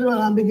show you everyone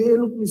and beg, hey,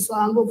 look, me so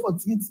and go for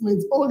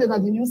treatment. All that are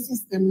the new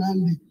system now.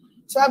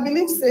 So I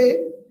believe say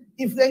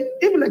if they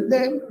even like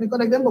them, because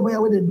like them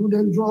where they do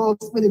them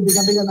drugs, where they beg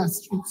on the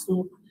street.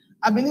 So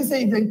I believe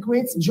say if they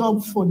create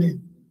job for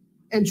them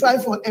and try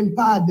for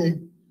empower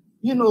them,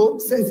 you know,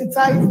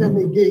 sensitize them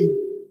again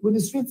with the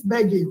street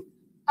begging.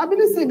 I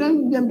believe say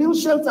then they build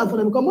shelter for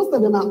them because most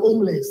of them are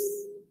homeless.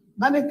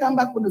 Now they come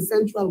back with the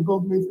central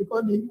government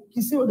because they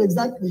Kisi Road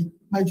exactly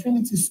by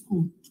Trinity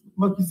School.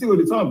 But Kisi Road,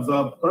 it's all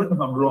observed, correct me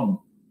if I'm wrong.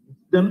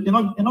 Then it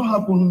not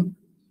happen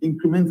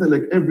incremental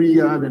like every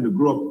year, then they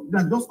grow up.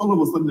 Like just all of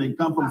a sudden they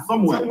come from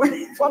somewhere.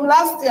 From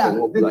last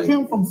year. They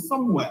came from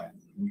somewhere.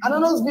 I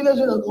don't know those villages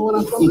that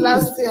from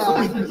last year.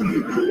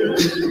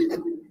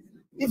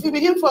 If you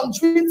begin from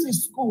Trinity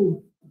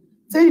School,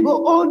 say you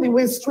go all the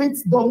way straight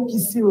down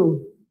Kisi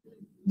Road.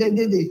 Then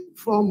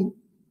from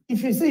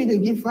if you say they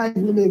give 5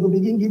 million, they go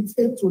begin get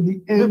to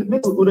the end.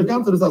 Will they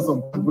come to this at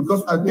some point?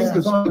 Because I think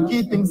it's one of the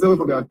key things that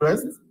will be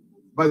addressed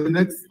by the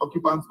next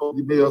occupant of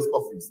the mayor's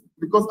office.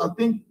 Because I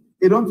think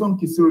it don't turn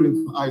Kisi Road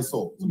into an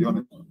eyesore, to be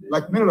honest.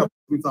 Like many of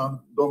the town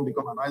don't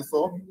become an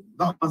eyesore.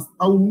 That's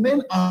our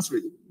main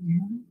artery.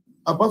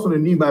 Apart from the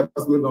new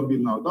bypass going on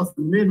build now, that's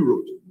the main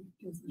road.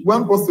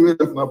 One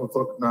possibility left now to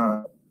talk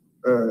now,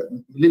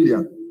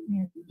 Lillian.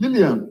 Yeah.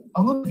 Lillian,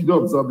 I don't know if you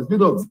don't observe this, you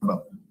don't observe.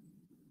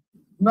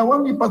 Now,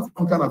 when we part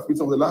some kind of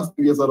feature of the last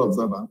 2 years out of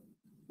observer,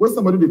 where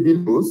somebody they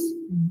build those,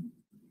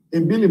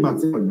 in building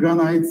material,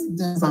 granite,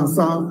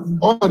 sansan,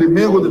 all the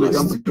main road in the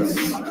campus.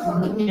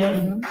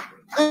 Yeah.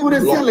 And when they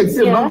say like,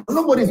 say,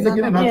 nobody's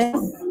taking an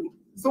action.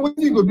 So what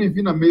do you go do if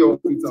you're a mayor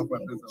of Freetown?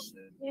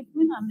 If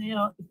you're a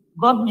mayor,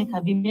 government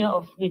can be mayor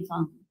of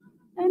Freetown.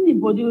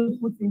 Anybody who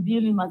puts in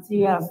building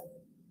materials,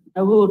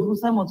 the road, who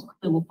say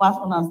they will pass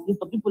on and street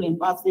for people in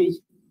passage,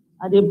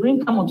 and they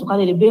bring come to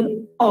they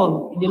build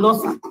all in the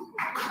loss.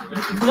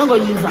 You're not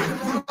going to use them.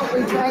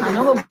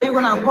 You're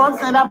going to call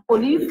send up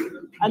police,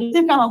 and you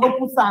take them and go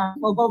put some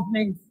for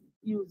government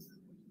use.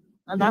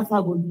 And that's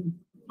how we do.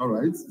 All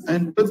right.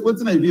 And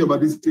what's an idea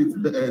about this street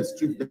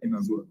begging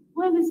as well?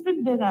 Well, the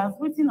street beggars,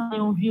 what's in our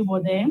own view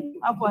for them,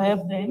 how to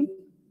help them?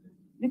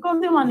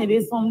 Because they want to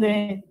do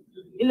something,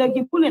 like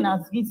you pull in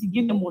a street, you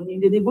give them money,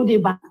 they go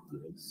back.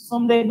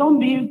 Some they don't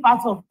be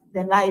part of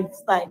their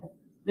lifestyle.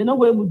 They're not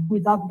going to do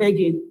without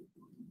begging.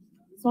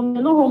 Some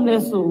they're not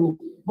homeless, so,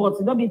 but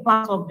they don't be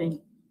part of them.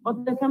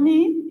 But for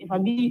me, if I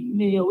be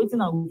mayor, what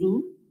I will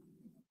do,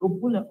 go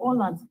pull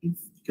all at it.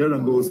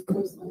 Karen goes.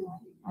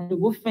 And they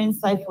go fence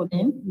side for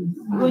them.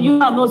 So you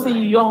have not say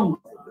you young,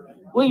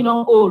 when you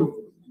not old.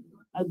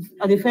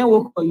 At the fair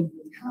work for you.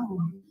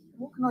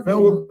 Fair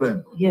work for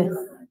them. Yes.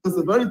 It's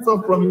a very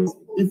tough promise.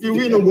 If you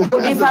win,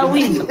 if I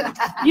win,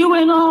 you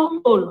will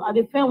not old at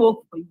the fair work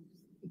for you.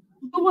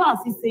 So as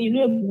he say, you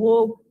know,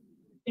 work,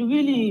 you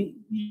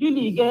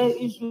really get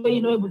issue where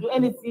you know able to do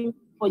anything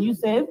for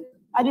yourself.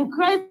 At the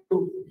cry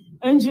to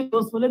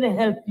NGOs for let them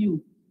help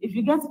you. If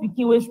you get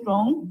speaking way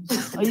strong,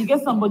 or you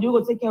get somebody who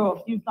will take care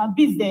of you, from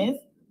business,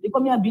 they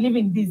come here and believe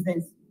in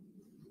business.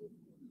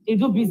 They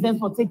do business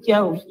for take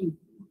care of you.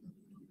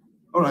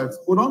 All right,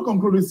 we don't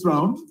conclude this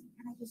round.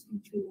 Can I just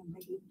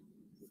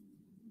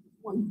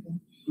one thing?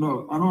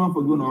 No, I don't want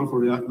to go now for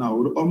react now.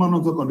 I'm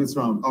not talk on this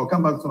round. I'll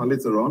come back to it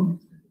later on,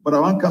 but I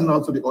want to come now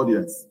to the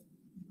audience.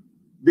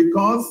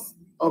 Because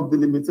of the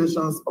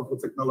limitations of the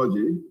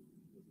technology,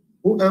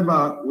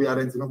 whoever we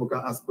identify who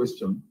can ask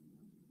question,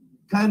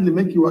 kindly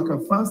make you work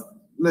fast,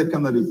 like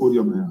come at the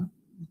podium here,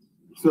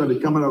 so that the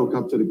camera will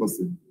capture the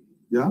person.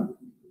 Yeah?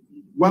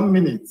 1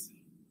 minute.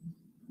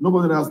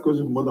 Nobody asks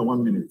questions for more than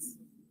 1 minute.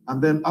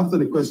 And then after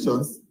the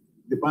questions,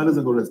 the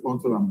panelists will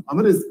respond to them. And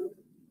that is,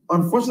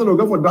 unfortunately, we'll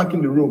go for dark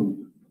in the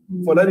room,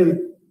 for that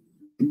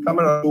the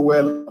camera go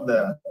well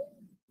there.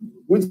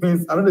 Which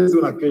means, I don't know if it's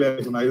going to clear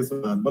it when I use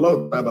one, but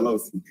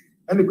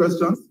any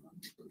questions?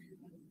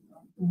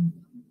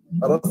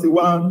 I don't see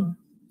 1,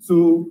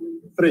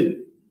 2,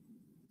 3.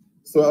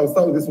 So I'll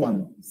start with this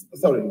one.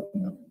 Sorry.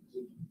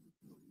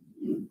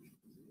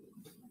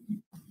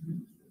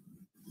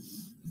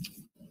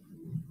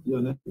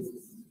 You're next.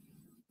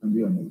 And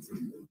you're next.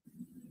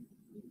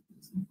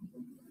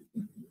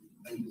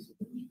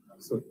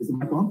 So is it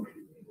my on?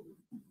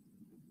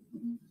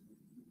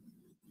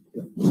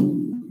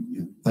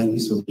 Yeah. Thank you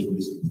so much for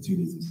this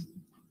opportunity.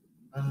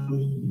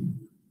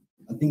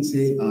 I think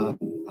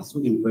I'm so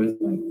impressed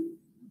by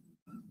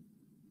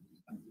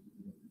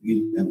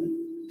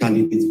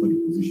candidates for the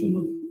position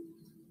of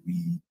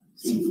the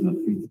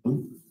citizen freedom.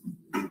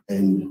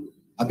 And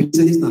I've been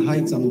saying this in a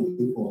high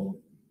time for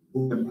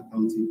whoever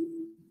accounting,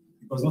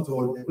 because not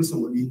all every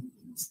somebody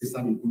says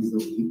something who is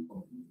looking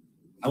for.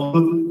 I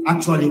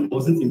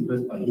wasn't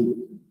impressed by him.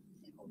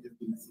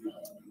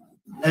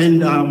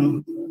 And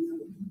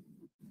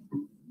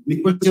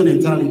the question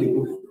entirely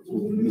goes to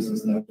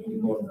Mrs.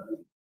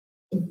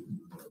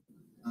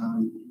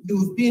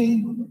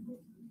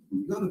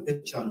 You've got a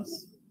better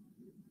chance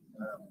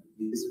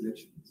in these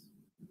elections.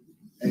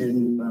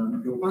 And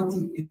your party,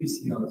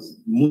 APC, has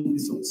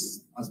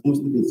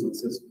mostly been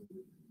successful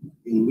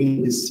in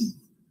winning this seat.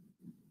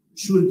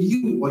 Should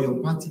you or your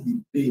party be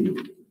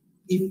blamed,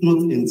 if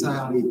not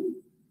entirely,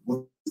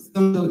 but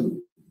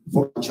essentially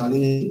for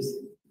challenges?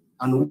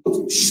 And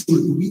what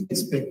should we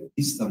expect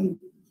this time?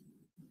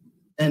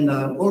 And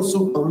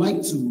also, I would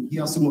like to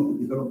hear some of the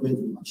development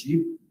we've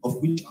achieved, of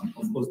which I'm,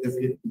 of course,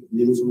 definitely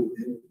name some of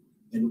them,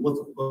 and what,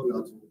 of course, we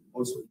have to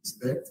also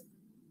expect.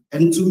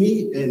 And to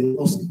me, and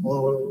also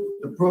all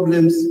the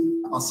problems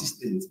are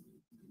persistent.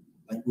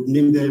 Like we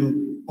name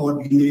them poor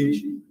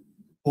drainage,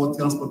 poor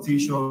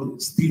transportation,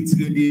 street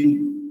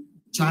trading,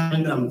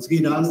 child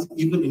traders,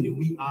 even in the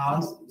wee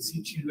hours, we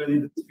see children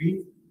in the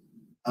street,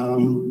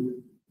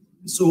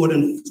 so on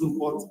and so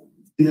forth.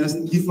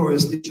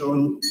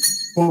 Deforestation,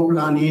 poor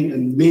planning,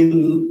 and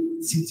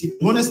main city.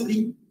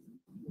 Honestly,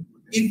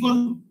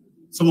 even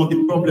some of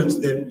the problems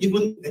there,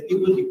 even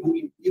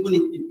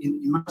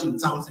in imagine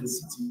towns and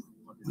cities,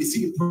 we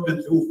see the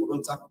problems for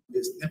don't tackle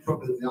this. The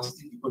problems they are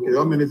still. Okay,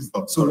 1 minute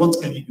stop. So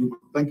what can you do?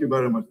 Thank you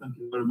very much. Thank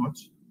you very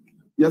much.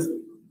 Yes,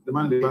 the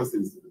man in the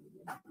glasses.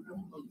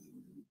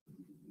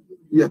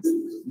 Yes,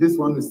 this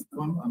one is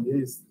one, and he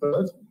is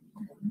third.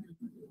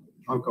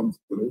 I'll come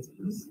to it,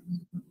 please.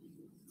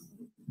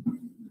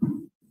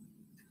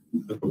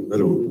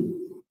 Hello.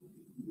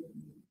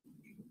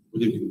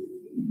 Good evening.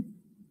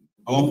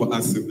 I want to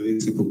ask a very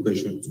simple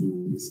question to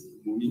Ms.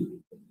 Moni,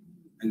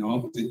 and I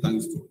want to say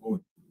thanks to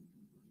all.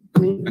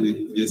 And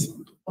yes,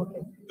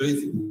 Okay. very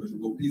simple question,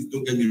 but please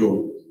don't get me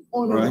wrong.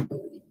 Oh, no. Right?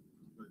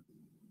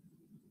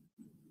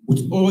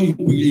 With all your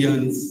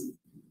brilliance,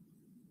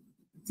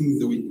 things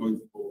that we call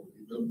for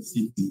develop the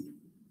city,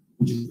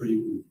 which is very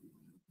good,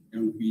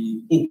 and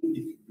we hope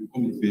if you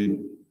come in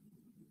favor,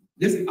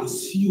 let's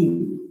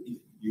assume if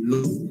you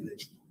lost the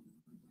election,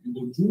 you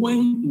will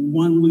join the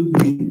one way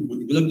we will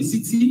develop the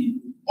city,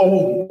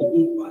 or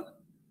go back.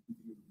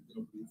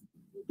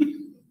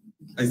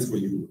 That's for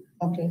you.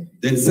 Okay.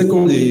 Then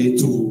secondly,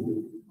 to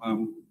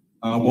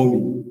our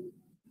mommy,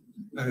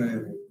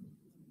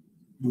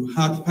 you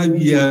had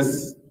 5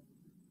 years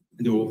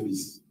in the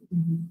office.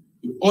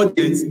 The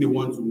audience may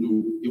want to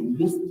know the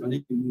most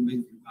challenging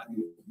moment you had in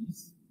the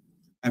office,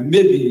 and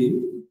maybe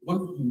what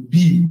will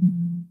be,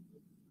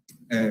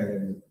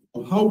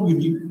 or how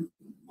will you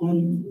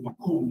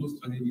overcome those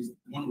challenges? You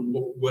want to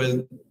work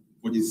well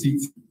for the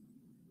city,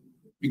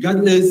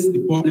 regardless the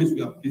problems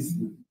we are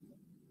facing,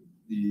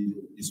 the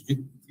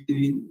street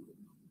cleaning,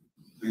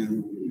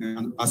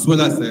 and as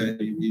well as the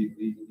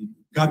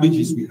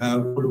garbages we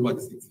have all over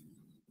the city.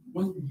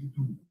 What do you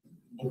do?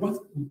 Or what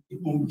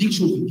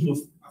conviction to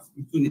just as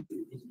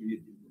opportunity?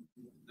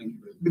 Thank you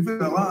very much.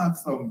 Before I want to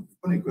ask some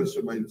funny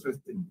question, but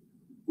interesting.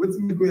 What's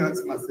me going to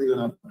ask my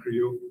second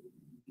Creole?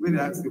 When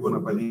they ask you on a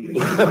panini.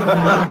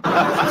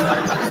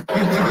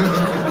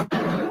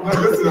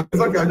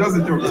 It's okay, I just a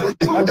joke.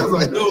 I just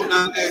like no,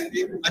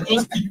 I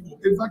just people.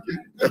 It's okay.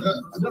 I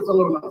just a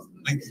lot of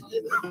Thank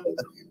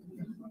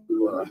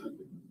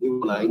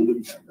You are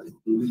English.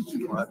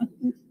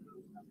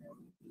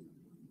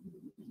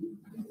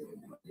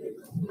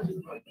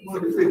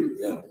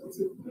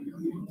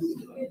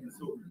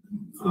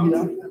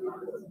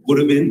 Good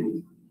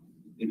evening,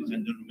 ladies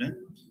and gentlemen.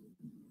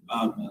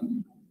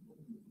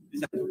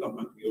 This is a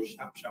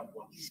sharp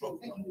one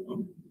short.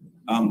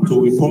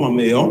 To inform a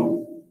mayor,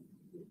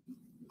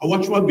 I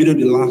watched one video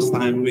the last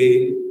time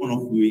where one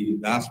of the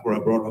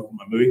diaspora brought up from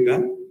America,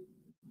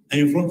 and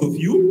in front of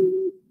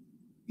you,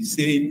 he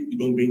said you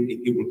don't bring a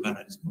cable car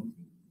at this country.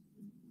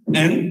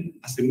 And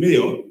as a mayor,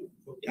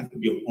 you have to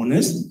be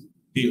honest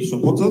to your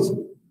supporters,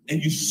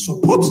 and you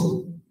support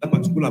that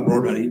particular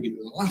brother. You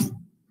laugh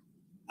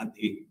at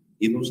the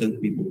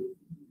innocent people.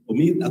 For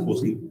me, that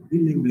was a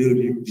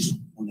really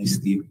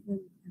dishonesty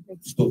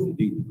stuff.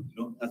 You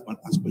know, that's my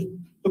last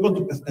question. Talking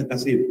to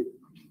Kassim,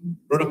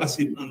 brother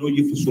Kassim, I know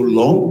you for so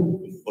long.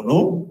 For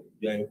now,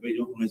 you are a very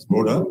honest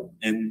brother,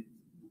 and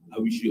I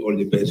wish you all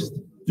the best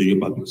to your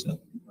public self.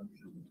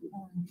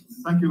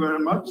 Thank you very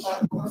much.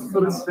 So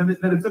let me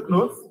take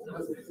notes.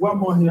 One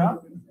more here.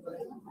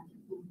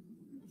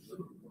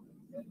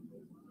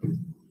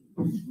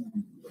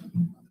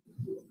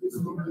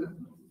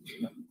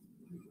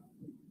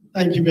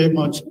 Thank you very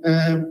much.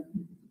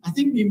 I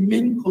think the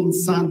main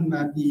concern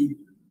that the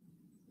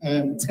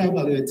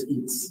tribal health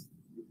is,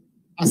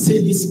 I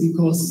say this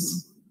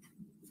because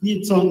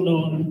we turned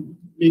on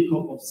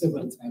makeup of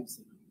several times.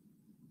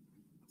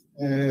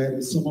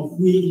 Some of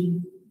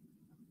we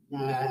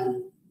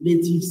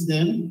natives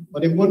then,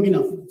 but they want me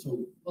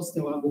to because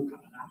they want to go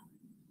Canada.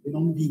 They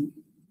don't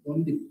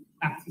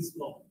practice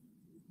law.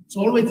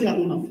 So always they are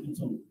on a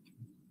freedom.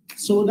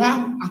 So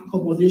that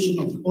accommodation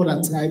of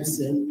other tribes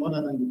and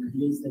other than the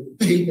Canadians,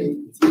 very, very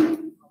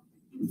important,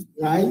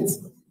 right?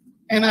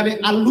 And I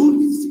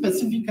allude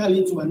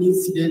specifically to an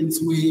incident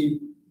where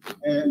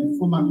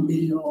former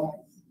mayor,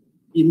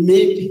 he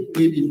made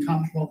in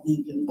camp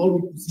public and all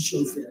the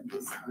positions there.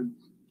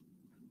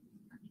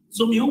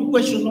 So my own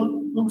question,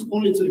 not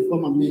only to the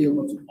former mayor,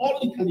 but to all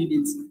the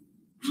candidates,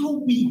 how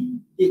we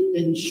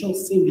ensure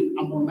say we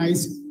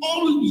harmonize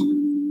all the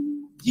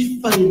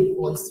different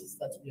voices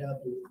that we have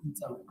in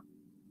town.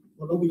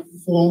 But we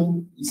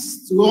form a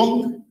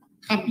strong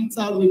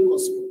capital way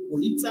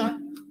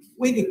cosmopolitan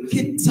where they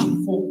cater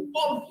for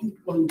all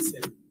viewpoints.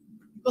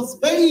 Because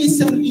very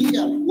recently,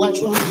 watch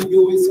one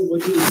video where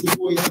somebody is saying,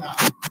 oh yeah,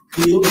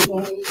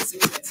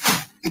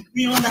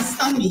 we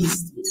understand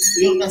this,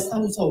 we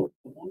understand what's our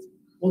purpose,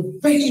 but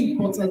very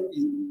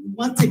importantly, we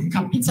want a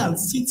capital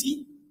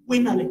city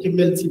when like a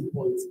melting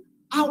point.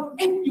 How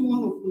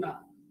everyone of us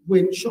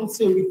when short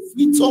say we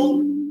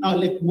freedom are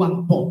like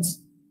one pot.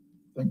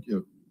 Thank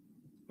you.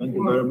 Thank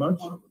you very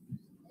much.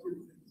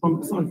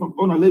 From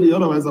Ona lady,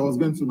 otherwise I was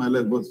going to my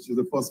left, but she's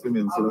the first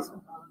female. So that's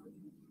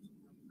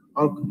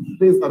I'll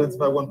please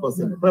identify one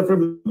person,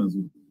 preferably.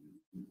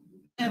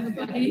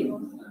 Everybody.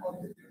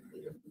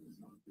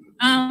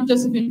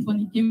 Josephine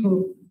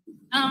Fonikimbo.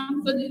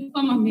 For the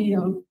former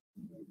mayor,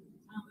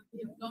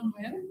 you've done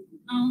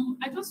well.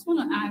 I just want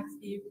to ask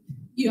if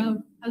you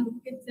have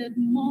allocated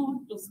more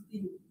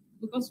dustbin,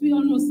 because we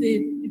all know say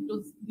it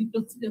was the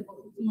dustbin for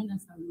Utumana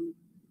Salon.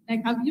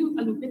 Like, have you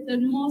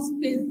allocated more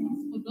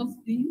spaces for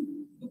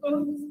dustbin?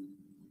 Because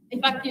if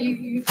I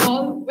can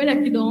recall, when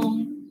I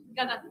don't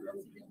gather the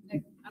dustbin,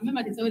 like I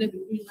remember they said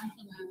between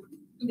national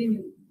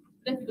cleaning,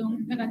 if you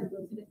don't gather the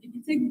dustbin, it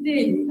will take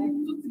days, like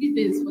 2-3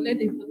 days for let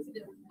the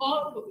dustbin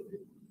all go.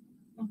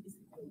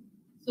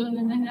 So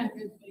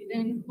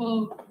then for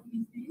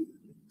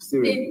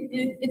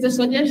it's a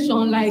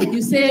suggestion, like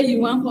you say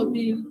you want to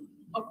be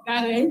of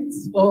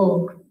carrots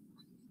or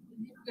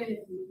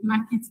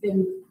market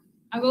them.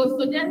 I will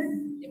suggest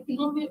if you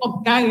not be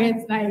of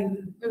carrots, like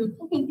a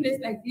open place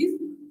like this,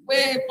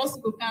 where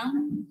possible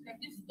can, like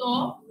this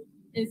store,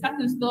 a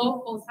certain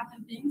store for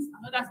certain things,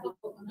 another store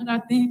for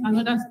another thing,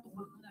 another store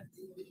for another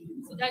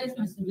thing. So that is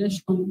my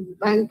suggestion.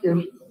 Thank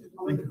you.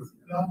 Thank you.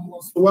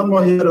 So one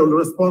more here, I will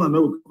respond and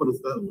then we'll come for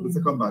the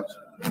second batch.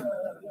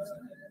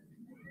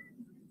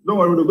 Don't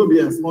worry, we'll go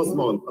behind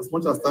small, as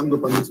much as time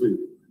goes on this way.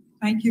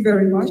 Thank you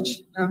very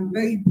much.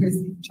 Very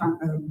impressive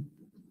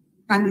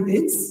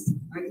candidates.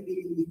 I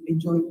really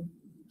enjoyed it.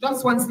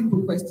 Just one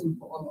simple question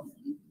for all of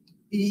you.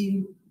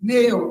 The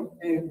mayor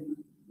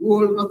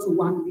role not to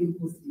one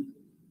impossible.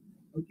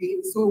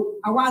 Okay, so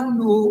I want to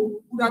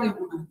know who are they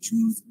going to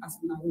choose as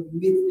now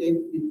make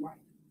them in white.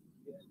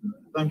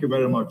 Thank you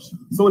very much.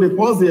 So they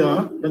pause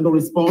here, then they'll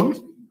respond.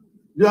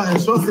 Yeah,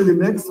 ensure that the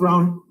next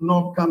round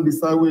no can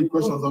decide where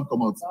questions don't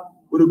come out.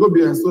 We'll go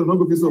behind, so not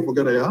go so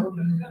forget it, yeah?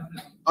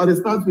 I'll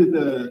start with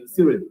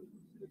Cyril.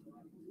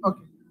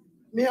 Okay.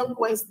 Mayor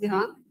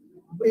question.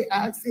 We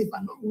ask if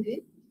I'm not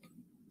winning.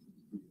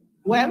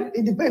 Well,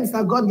 it depends.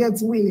 Now God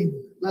gets winning.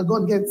 Now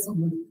God gets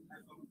somebody.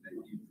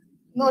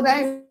 No,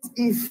 that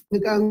is if we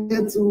can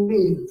get to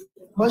win.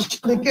 But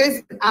the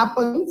case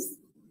happens,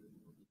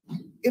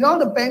 it all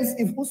depends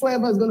if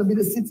whosoever is going to be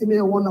the city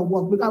mayor want to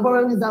work. Because I've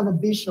already have a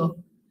bishop.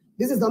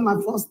 This is not my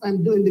first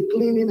time doing the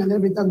cleaning and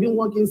everything. I've been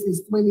working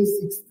since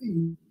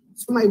 2016.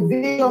 So my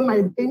vision,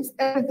 my dreams,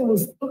 everything will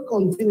still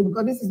continue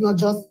because this is not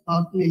just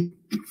about me.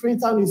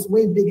 Freetown is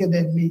way bigger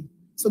than me.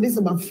 So this is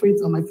about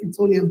Freetown, my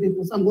Freetonian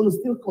people. So I'm going to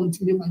still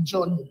continue my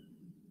journey.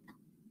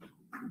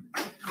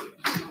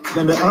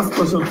 Then the ask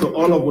question to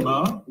all of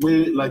Una,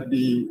 we like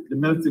the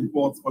melting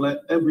pot for like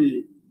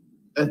every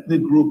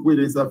ethnic group where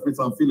there's a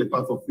Freetown, feel a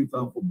part of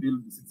Freetown for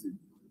build the city.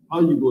 How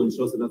you go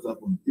ensure that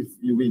happens if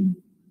you win?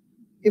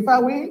 If I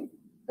win,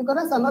 because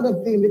that's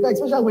another thing, because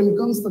especially when it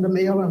comes to the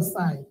mayoral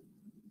side,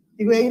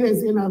 you go here and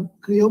say, a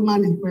Creole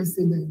man in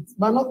president,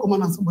 but not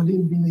common as somebody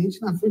in village,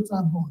 not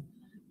Freetown born.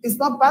 It's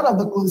not part of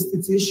the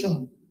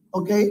constitution,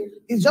 okay?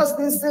 It's just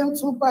the same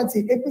two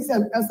party, APC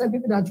and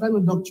SNP that are trying to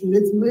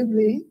indoctrinate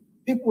maybe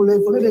people, they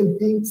follow them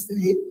think,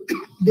 say,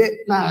 they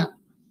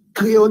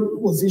Creole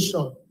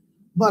position.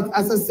 But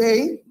as I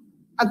say,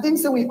 I think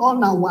so we all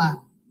know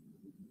one.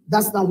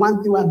 That's the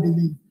one thing I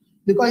believe.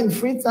 Because in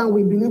Freetown,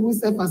 we believe we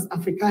serve as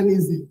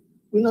Africanism.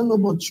 We don't know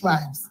about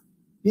tribes.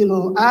 You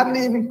know, I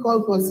hardly even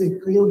call for say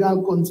Creole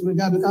country. We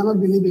cannot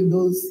believe in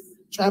those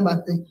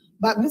tribal things.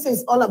 But this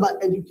is all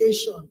about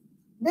education.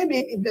 Maybe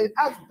if they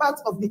have part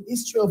of the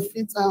history of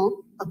Freetown,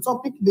 a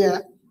topic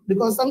there,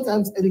 because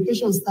sometimes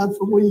education starts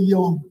from when you're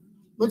young.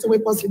 Not a way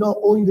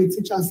possible, only they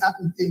teach us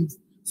certain things.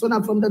 So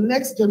now from the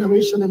next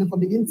generation, and if I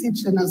begin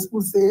teaching and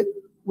school say,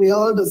 we're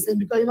all the same,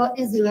 because you know,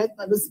 easy, right?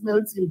 But the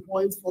melting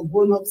points for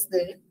grown-ups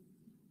there,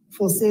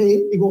 for say,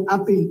 it will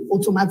happen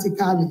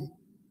automatically.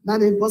 Now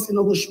they person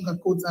over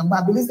sugarcoat them.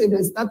 But I believe if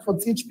they start for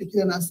teach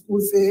people in our school,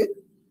 say,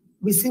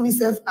 we see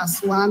ourselves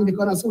as one,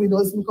 because that's what we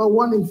do. Because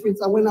one in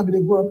Freetown, when I be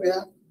grow up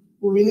here,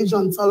 with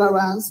religion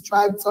tolerance,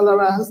 tribe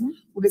tolerance,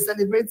 we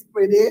celebrate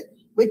Friday,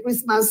 with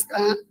Christmas,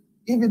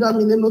 if you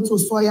don't mean not to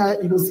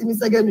soya, you know, see me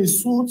again with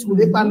suit, with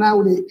the panna,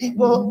 with the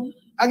eagle.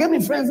 I get my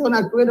friends when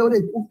I create all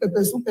they cook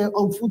pepper soup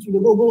on food, they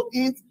go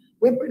eat,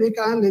 wait for they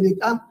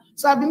come.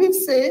 So I believe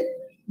say,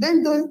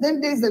 then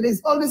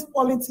there's all this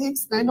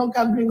politics, and I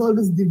can bring all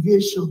this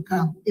deviation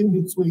come in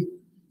between.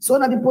 So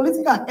now the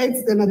political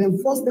aids them and then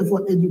force them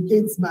for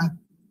educates back.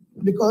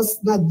 Because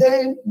now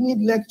they need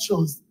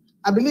lectures.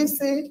 I believe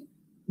say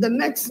the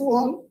next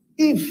one,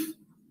 if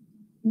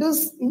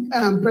this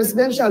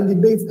presidential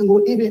debates and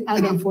go even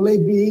add and for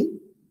like being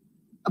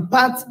a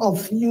part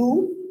of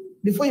you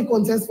before you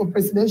contest for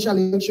presidential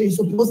election, you're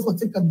supposed to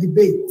take a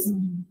debate.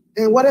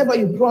 And whatever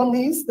you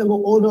promise, they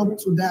will hold up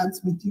to that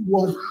with your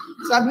word.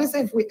 So I believe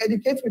if we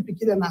educate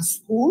people in our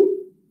school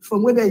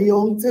from when they're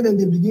young till then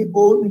they begin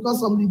old, because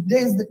from the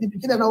days that the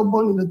people that are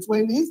born in the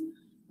 20s,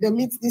 they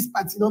meet this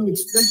patriotic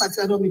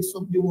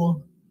of the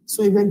world.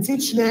 So you can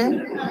teach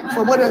them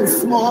from when they're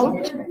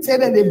small till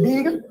then they're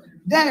big.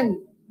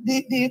 Then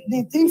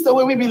the things the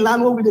way we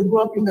learn when we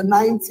grew up in the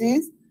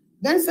 90s,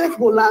 then say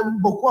go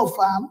learn Boko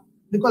farm,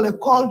 because the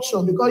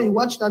culture, because you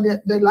watch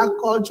that they lack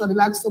culture, they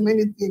lack so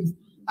many things.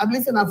 I'm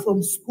listening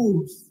from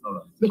schools.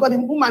 Right. Because the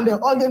women,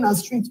 they're all day in the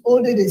street,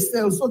 all day they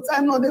sell. So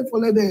time now they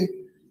follow the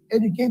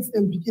educate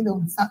them picking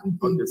on certain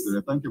things. Okay,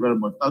 sir. Thank you very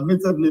much.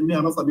 Admittedly, me,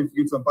 I'm not a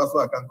free some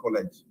password I can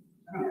college.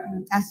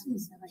 That's me,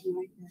 sir.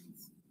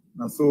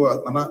 Now, so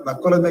I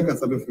college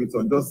can be free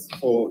just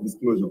for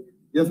disclosure.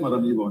 Yes,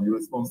 Madam Yvonne, your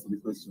response to the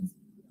questions.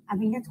 I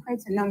mean, get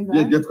quite a number.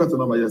 Yeah, get quite a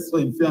number, yes. So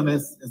in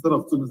fairness, instead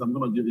of 2 minutes, I'm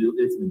going to give you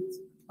 8 minutes.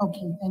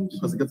 Okay, thank you.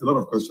 Because you get a lot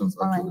of questions.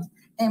 All right.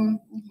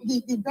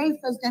 The very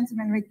first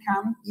gentleman we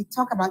come, he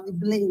talk about the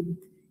blame.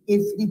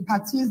 If the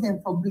parties them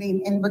for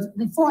blame, but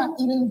before I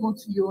even go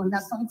to you, and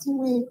that's something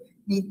where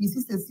the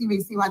sister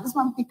Siri say, well, I just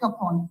want to pick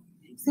up on.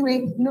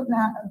 Siri, look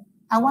now,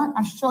 I want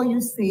to assure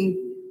you, say,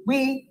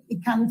 where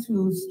it comes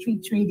to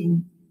street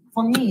trading.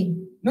 For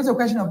me, not a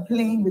question of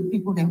playing with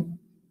people then.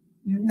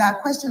 The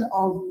question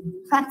of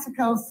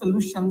practical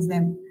solutions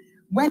then.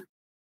 When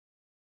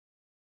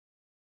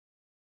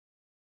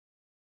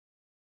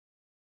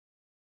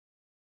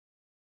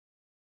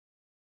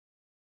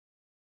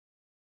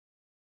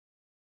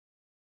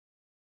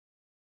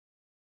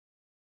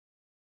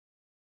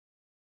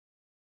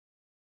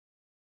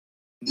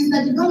is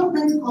the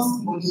development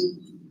cost money.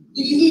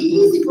 It is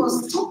easy for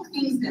us to talk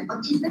things there, but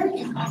it's very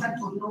important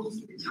to know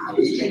how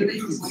we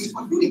generate this money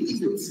for doing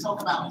things we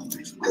talk about.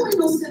 When we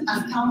don't set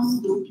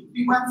accounts to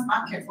we want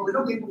market for we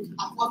don't be able to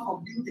afford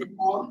for building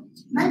all,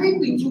 maybe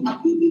we do a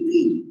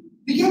PPP.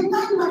 We get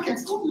 9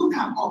 markets, don't look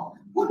at all.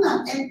 Put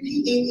an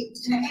NPPA,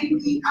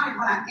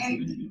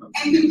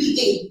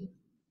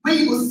 where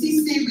you will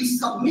see say we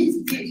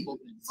submit bid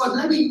for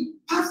letting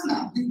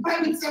partner with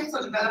private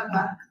sector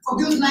developer for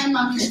build 9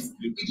 markets.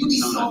 We do the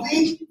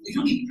survey, we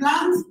do the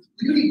plans,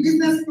 we do the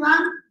business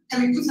plan,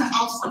 and we put it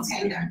out for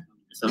tender.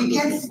 We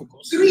get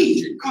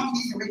 3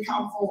 companies that we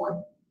come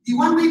forward. The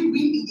one we win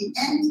in the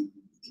end,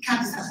 it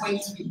can't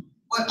disappoint me.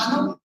 But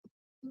another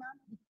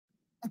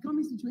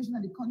economic situation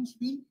of the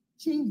country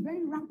changed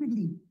very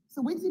rapidly.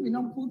 So wait till we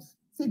not put,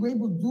 say we're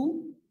able to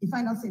do, if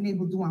I not say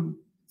able to do them.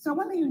 So I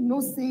want you to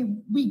know, say,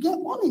 we get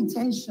all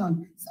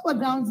intention. Sour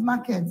grounds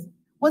market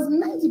was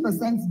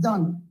 90%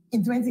 done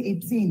in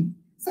 2018.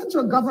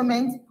 Central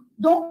government,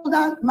 don't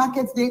that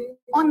market they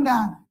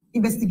under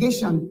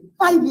investigation.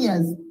 5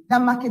 years,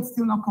 that market's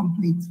still not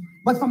complete.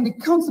 But from the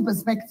council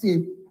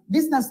perspective,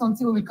 this is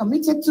something we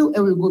committed to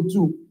and we will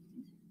do.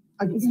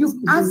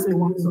 You ask,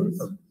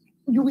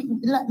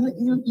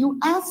 you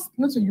ask,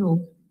 not to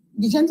you,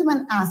 the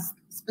gentleman asked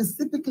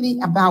specifically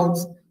about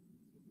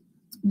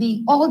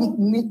all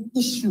the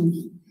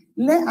issues.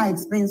 Let I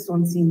explain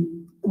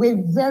something.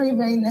 We're very,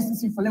 very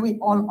necessary for let we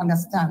all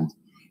understand.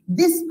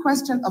 This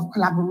question of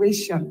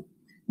collaboration,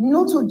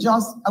 not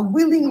just a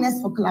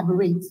willingness for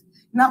collaborate,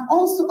 now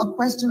also a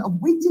question of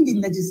waiting the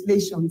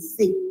legislation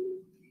say.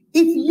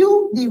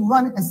 If they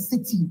run a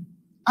city,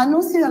 I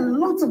know say a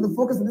lot of the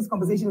focus of this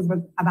conversation is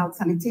about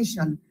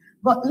sanitation,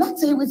 but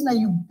let's say which is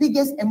your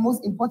biggest and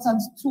most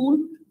important tool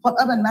for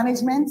urban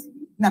management,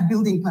 now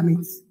building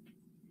permits.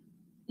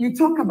 You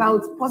talk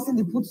about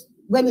possibly put,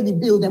 when they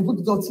build, and put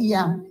the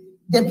tortilla,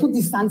 they put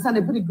the sand,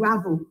 they put the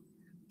gravel.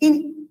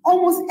 In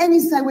almost any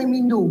side where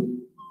we know,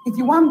 if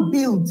you want to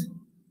build,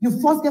 you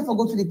first therefore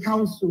go to the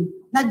council.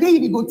 Now there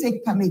you go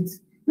take permits.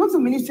 Not the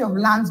Ministry of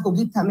Lands go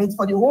give permits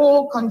for the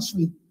whole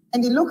country.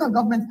 And the Local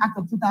Government Act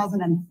of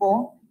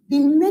 2004, they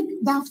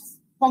make that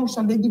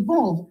function, they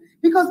devolve.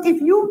 Because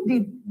if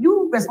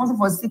you responsible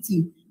for a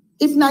city,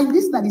 if now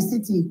this is the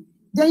city,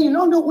 then you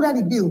don't know who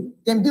they build.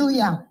 Then build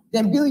here,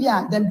 then build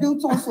here, then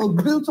build also,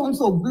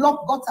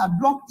 block gutter,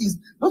 block this.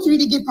 Not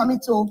really give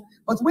permit to,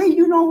 but where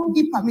you don't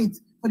give permit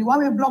for the one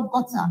way block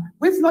gutter,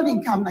 where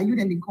flooding come, now you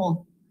then they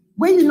call.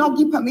 Where you not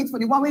give permit for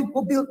the one way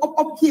go build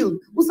uphill,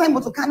 who side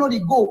motocano they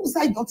go, who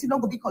side dirty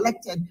not go be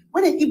collected.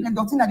 When they give them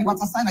dirty na the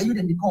water sign, now you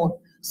then they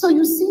call. So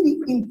you see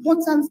the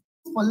importance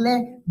for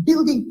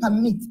building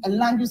permits and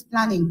land use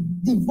planning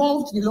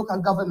devolved to the local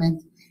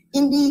government.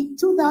 In the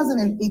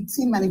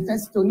 2018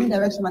 manifesto, New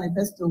Direction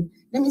Manifesto,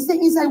 let me say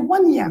inside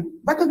 1 year,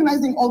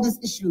 recognizing all these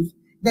issues,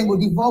 then will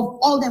devolve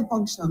all them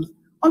functions.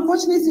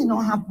 Unfortunately, it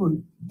not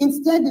happen.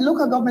 Instead, the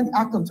Local Government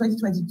Act of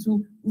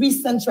 2022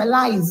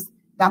 re-centralized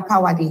that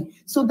power there.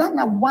 So that's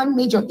one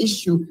major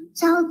issue.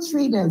 Child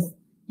traders,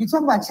 you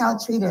talk about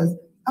child traders.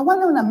 I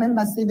want to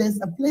remember, say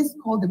there's a place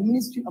called the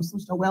Ministry of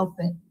Social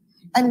Welfare.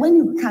 And when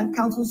you can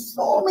counsel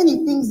so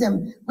many things,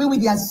 where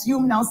we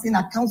assume now saying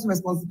a council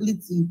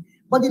responsibility,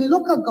 but the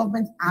Local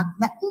Government Act,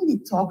 that in the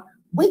talk,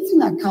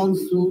 waiting at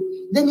council,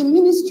 then the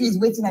ministry is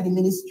waiting at the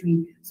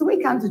ministry. So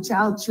we come to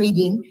child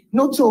trading,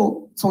 not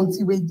to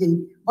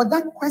waiting, but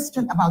that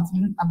question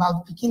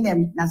about picking them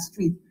in the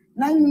street.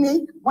 Now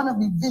make one of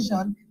the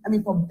vision,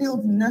 for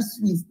building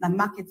nurseries in the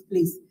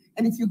marketplace.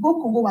 And if you go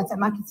Congo Water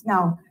Market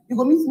now, you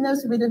go meet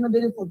nursery they're not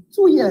there for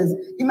 2 years.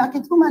 The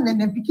market woman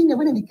and then picking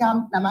when they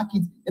come the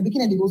market, they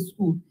begin and they go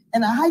school.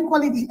 And a high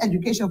quality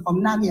education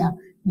from Namia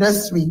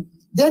nursery.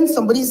 Then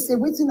somebody say,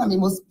 waiting on the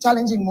most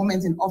challenging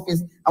moment in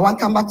office. I want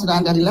to come back to that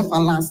under the left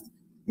and last.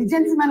 The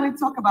gentleman will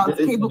talk about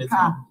cable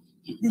car.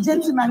 The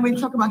gentleman will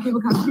talk about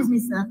cable car. Excuse me,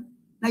 sir.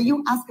 Now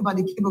you ask about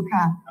the cable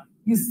car.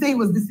 You say it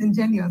was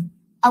disingenuous.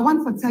 I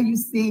want to tell you,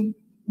 say,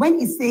 when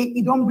he say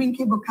he don't bring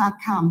cable car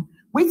come,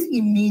 what it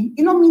mean?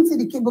 It don't mean say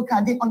the cable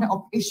car they under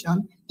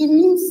operation. It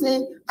means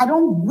say I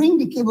don't bring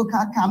the cable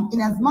car come in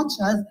as much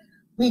as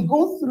we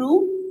go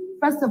through,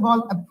 first of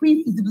all, a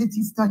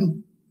pre-feasibility study.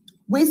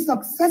 We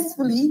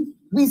successfully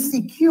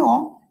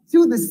secure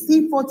through the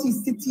C40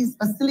 Cities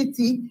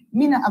facility,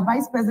 Mina, a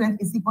vice president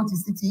in C40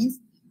 Cities,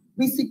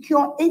 we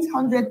secure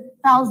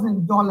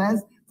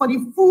 $800,000 for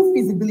the full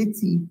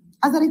feasibility.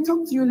 As I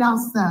talk to you now,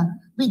 sir,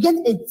 we get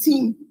a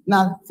team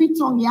now,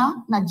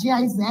 Fitonia, now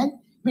GIZ,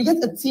 we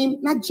get a team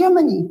now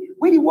Germany,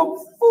 where they work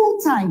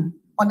full-time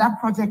on that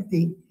project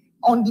day,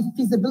 on the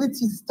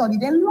feasibility study.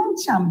 They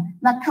launch them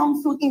now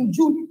council in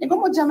June. They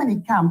go to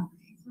Germany camp.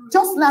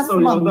 Just last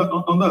month.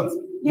 On that,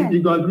 yeah.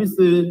 You agree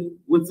say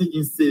what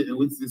he say and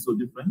what is so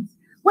different?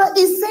 Well,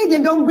 he say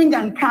they don't bring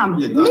and come.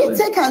 Yeah, me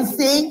take and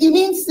say, it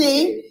means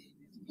say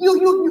you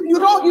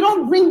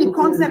don't bring the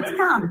concept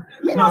come.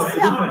 You know,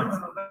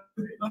 sir.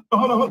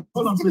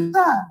 Hold on, please.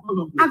 Sir,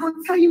 I'm going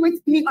to tell you what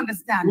me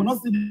understand. We'll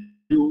not see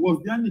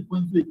was there any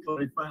point to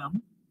clarify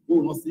them? No,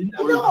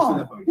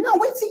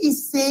 what he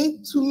say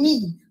to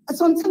me,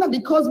 something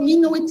because me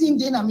know it in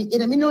there, me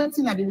know it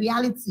in the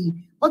reality.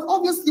 But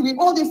obviously, with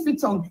all this free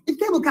tongue, if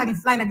cable car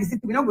is flying at the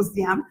city, we don't go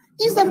see him.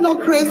 He's no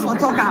craze for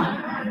talking.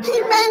 He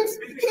meant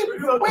he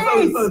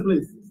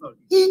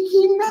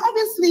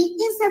obviously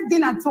instead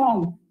din at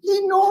all.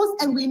 He knows,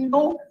 and we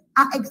know.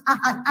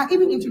 I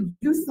even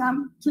introduced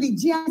him to the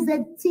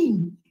GIZ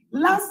team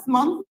last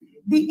month.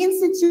 The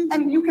institute,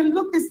 and you can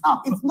look this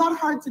up. It's not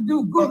hard to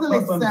do. Google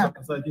it, sir.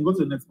 So I can go to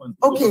the next point.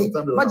 Okay,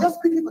 but just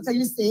quickly, what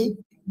you say?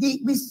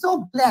 We're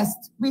so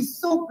blessed. We're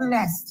so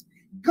blessed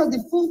because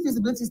the full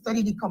feasibility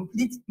study will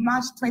complete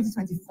March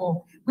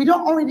 2024. We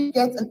don't already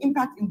get an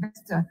impact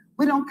investor.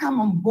 We don't come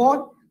on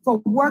board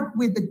for work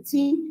with the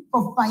team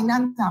for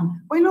finance.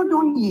 But you know,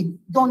 don't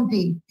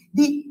they?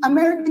 The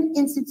American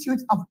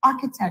Institute of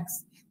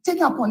Architects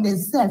take upon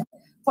themselves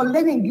for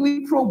letting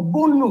you pro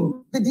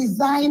bono the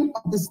design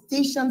of the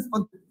stations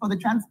for the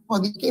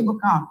cable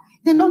car.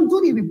 They don't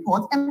do the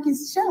report, and I can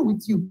share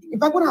with you. In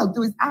fact, what I'll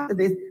do is after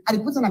this, I'll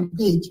put on a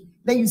page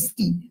that you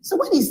see. So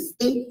when he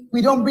say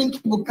we don't bring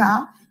cable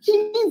car, he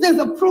means there's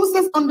a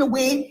process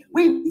underway.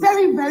 We're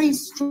very, very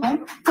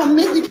strong to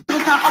make the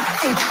cable car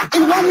update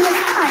in 1 year's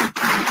time.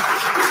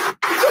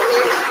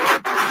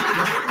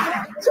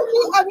 To me,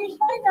 I will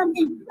find them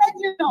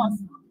incredulous.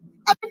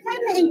 I will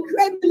find them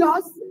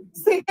incredulous.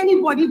 Say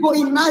anybody go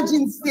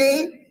imagine,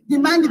 say, the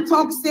man the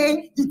talk,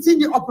 say, the thing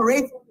you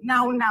operate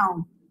now,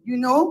 you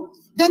know?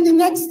 Then the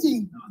next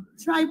thing,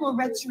 tribal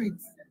rhetoric.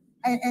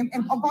 And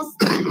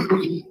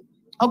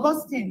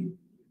Augustine,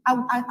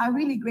 I'm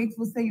really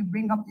grateful, say, you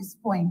bring up this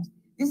point.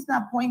 This is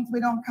a point we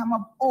don't come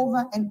up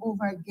over and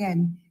over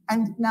again.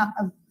 And now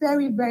a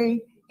very,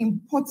 very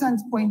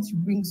important point you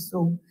bring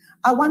so.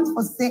 I want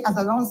to say, as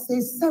I don't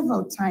say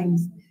several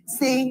times,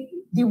 say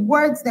the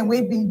words that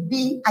we've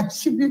been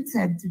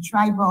attributed to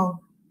tribal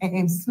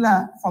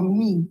slur from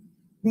me,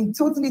 being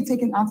totally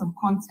taken out of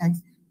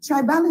context.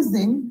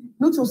 Tribalism,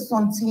 not just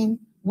something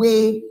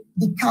where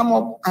they come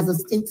up as a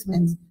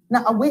statement,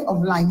 now a way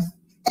of life.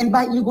 And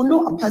by you go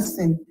know a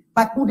person,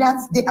 but who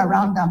that's they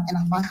around them and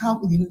about how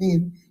they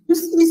live. You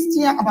see this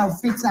here about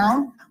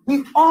Freetown,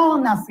 we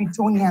all are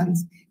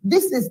Freetonians.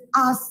 This is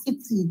our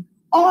city,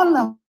 all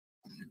of,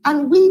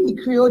 and we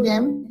create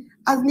them.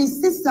 As my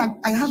sister,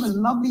 I have a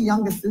lovely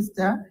younger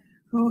sister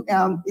who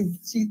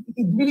is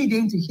really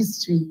into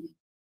history.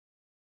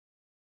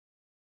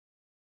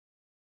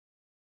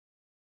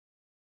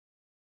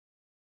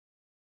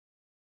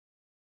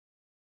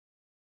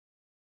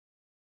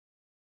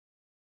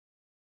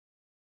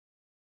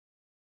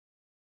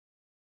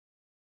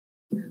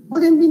 But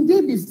they've been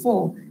there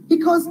before,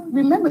 because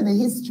remember the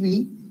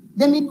history,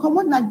 then we come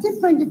on at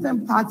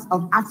different parts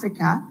of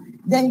Africa,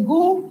 then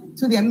go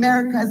to the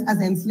Americas as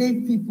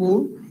enslaved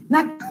people,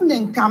 now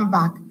then come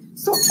back.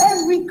 So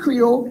every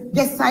Creole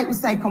gets side to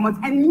side come out,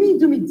 and me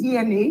do my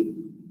DNA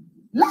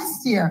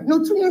last year,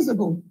 no, 2 years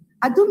ago.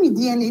 I do my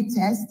DNA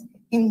test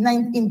in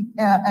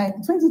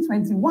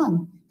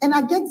 2021, and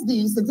I get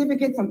the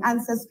certificate from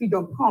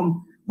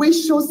Ancestry.com, which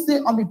shows say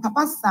on my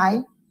papa's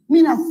side,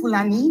 Mina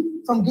Fulani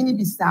from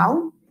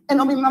Guinea-Bissau, and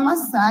on my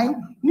mama's side,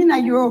 Mina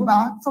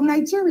Yoruba from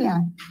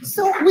Nigeria.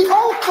 So we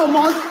all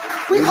promote,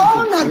 we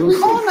all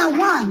are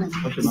one.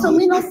 So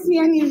we don't see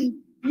any,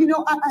 you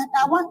know, I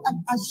want to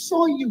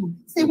assure you,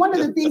 say one of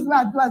the things we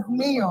do as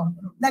mayor,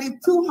 that in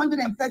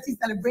 230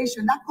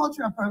 celebration, that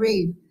cultural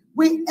parade,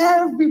 where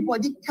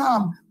everybody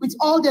come with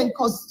all their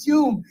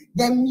costume,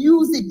 their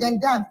music, their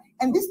dance.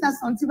 And this is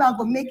something we are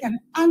going to make an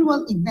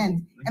annual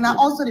event. And I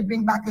also to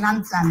bring back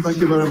lanterns. Thank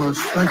you very much.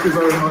 Thank you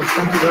very much.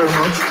 Thank you very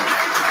much.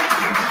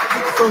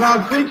 So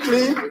now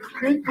quickly,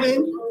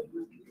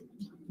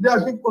 yeah,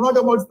 I think we'll not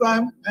get much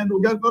time, and we'll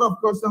get a lot of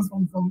questions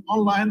from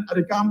online at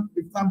the camp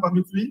if time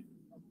permits me.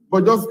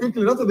 But just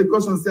quickly, lots of the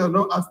questions here, I've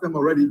not asked them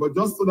already, but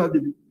just so that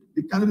the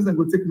candidates can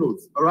go take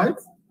notes, all right?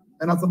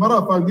 And as a matter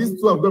of fact, these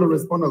two have got to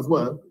respond as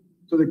well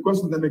to the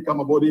questions that may come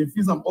about. They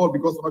infuse them all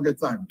because we don't get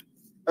time.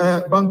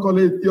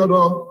 Bankole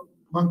Theodore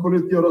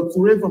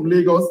Toure from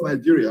Lagos,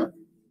 Nigeria.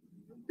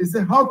 He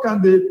said, how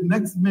can the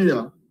next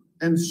mayor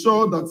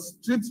ensure that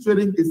street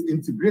trading is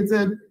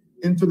integrated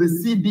into the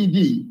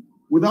CBD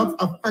without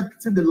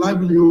affecting the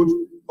livelihood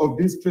of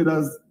these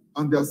traders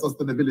and their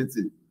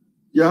sustainability?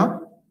 Yeah.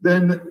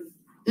 Then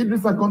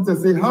Idris Akonte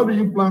say, how do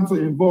you plan to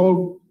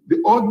involve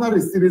the ordinary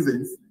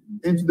citizens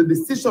into the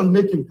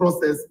decision-making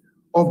process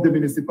of the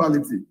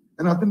municipality?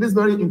 And I think this is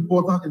very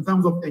important in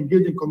terms of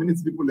engaging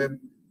community people and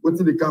what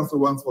the council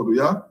wants for do,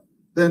 yeah?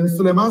 Then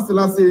Suleiman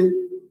Selassie,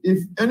 if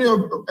to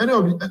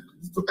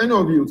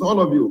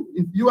all of you,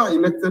 if you are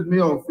elected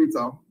mayor of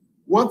Freetown,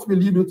 what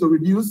will you do to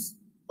reduce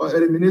or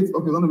eliminate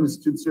occasional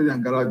street trading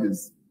and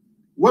garages?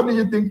 What do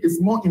you think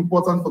is more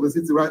important for the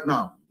city right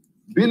now?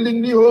 Building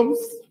new homes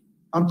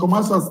and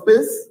commercial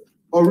space,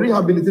 or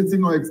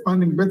rehabilitating or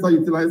expanding, better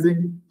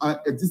utilizing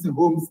existing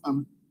homes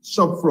and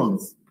shop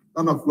fronts?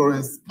 Anna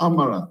Florence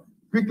Amara.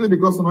 Quickly,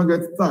 because we don't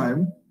get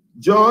time,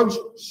 George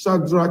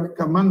Shadrach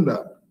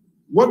Kamanda.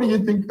 What do you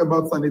think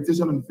about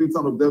sanitation and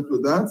Freetown of dealt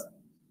with that?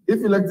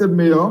 If elected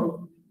mayor,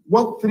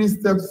 what 3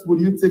 steps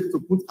will you take to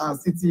put our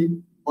city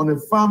on a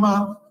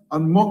firmer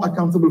and more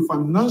accountable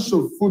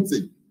financial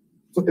footing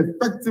to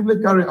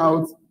effectively carry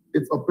out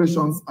its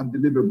operations and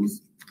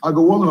deliverables? I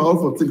go one and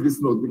also take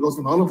this note, because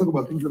when I all talk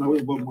about things that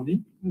involve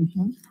money,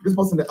 this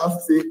person they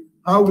ask say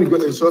how we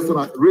going to ensure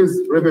to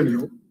raise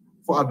revenue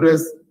for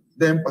address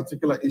them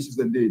particular issues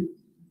indeed.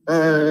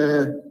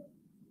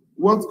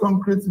 What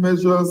concrete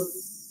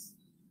measures?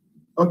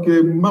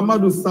 Okay,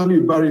 Mamadou Sani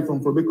Barry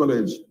from Frobe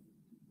College.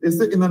 They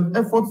say in an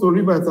effort to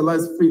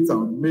revitalize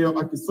Freetown, Mayor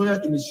Aki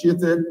Sawyer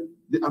initiated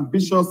the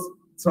ambitious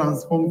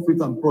Transform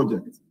Freetown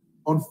project.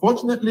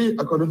 Unfortunately,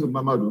 according to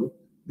Mamadou,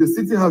 the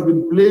city has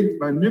been plagued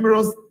by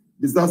numerous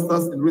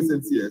disasters in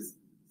recent years,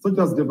 such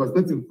as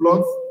devastating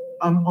floods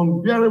and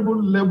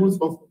unbearable levels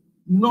of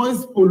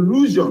noise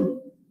pollution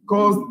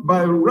caused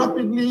by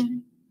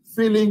rapidly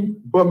filling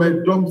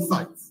bomb dump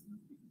sites.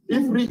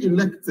 If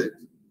re-elected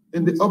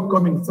in the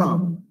upcoming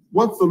term,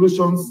 what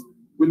solutions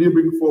will you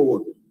bring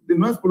forward? The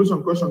noise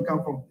pollution question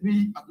comes from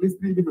at least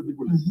three different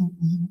people.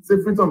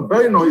 Say Freetown,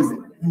 very noisy.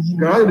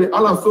 They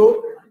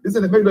also, this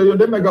is the fact that you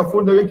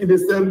megaphone, they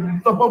sell,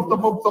 top up.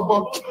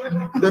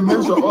 They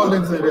mention all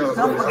them in there.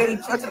 Don't forget the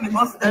church and the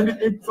mosque. And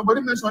if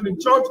somebody mentioned the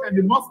church and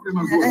the mosque, they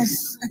must go.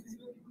 Yes.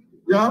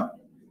 Yeah?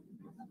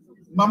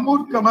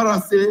 Mohamed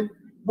Kamara say,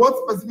 what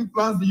specific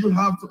plans do you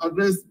have to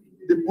address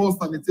the poor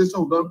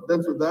sanitation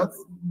with that?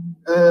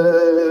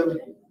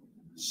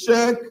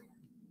 Sheikh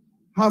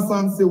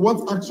Hassan say,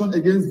 what action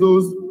against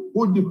those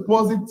who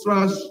deposit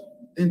trash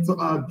into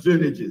our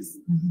drainages?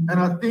 And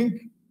I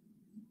think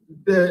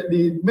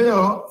the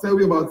mayor tell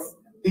you about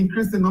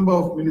increasing number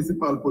of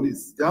municipal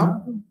police. Yeah.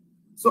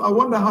 So I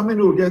wonder how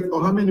many we'll get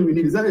or how many we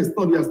need. Is that a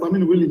study as to how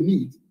many we really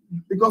need?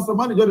 Because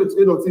somebody just to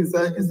trade or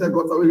inside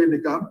got away in the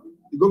camp,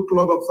 you go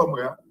clog up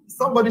somewhere.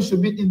 Somebody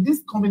should be in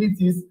these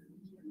communities.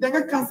 They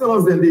get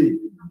counselors and they.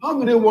 How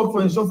do they work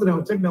for insurance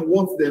and check them,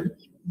 watch them?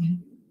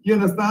 You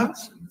understand?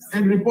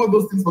 And report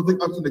those things for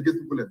take action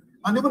against people.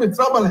 And even the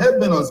tribal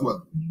headmen as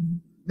well.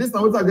 This is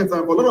what I get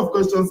time for. A lot of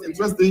questions,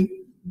 interesting,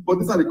 but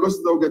these are the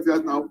questions that we'll get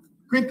right now.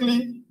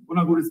 Quickly, when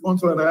I go respond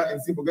to that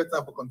and see if we get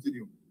time for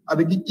continue. I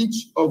will give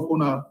each of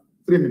Una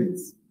 3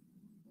 minutes.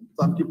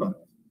 Timekeeper.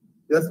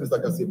 Yes, Mr.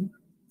 Kasim.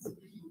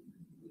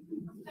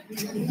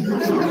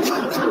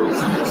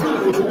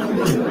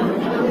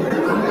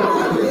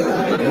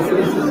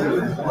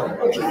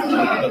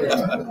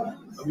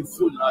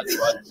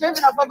 Maybe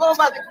I forgot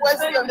about the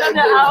question. The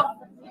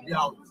house. The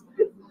house.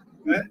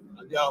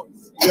 Yeah.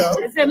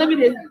 Let me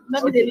listen.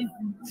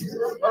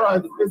 All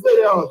right, they say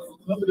the house.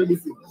 Let me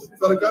listen.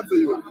 So I come to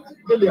you.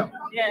 Lillian.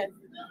 Yes.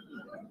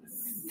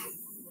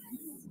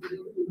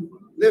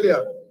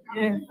 Lillian.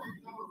 Yes.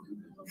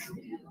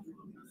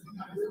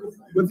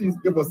 What do you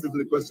give us to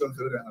the questions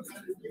that they ask?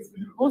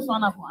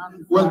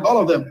 Well,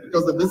 all of them,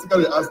 because they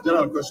basically ask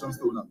general questions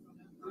to them.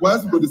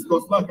 Once we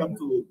discuss, now come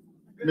to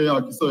Mayor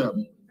Aki Sawyer.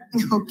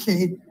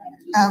 Okay.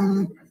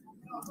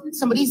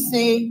 Somebody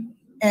say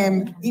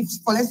if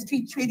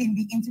forestry trading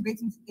be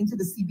integrated into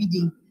the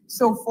CBD.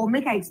 So for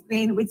make I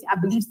explain, which I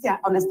believe I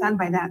understand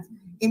by that.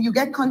 If you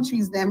get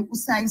countries them who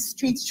sign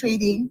street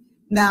trading,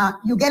 now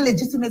you get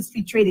legitimate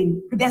street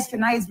trading,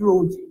 pedestrianized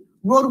road,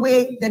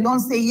 roadway, they don't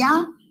say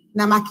yeah,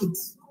 na market,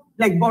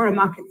 like Borough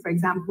Market, for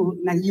example,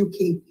 in the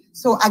UK.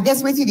 So I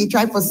guess what they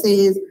try for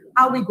say is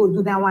how we go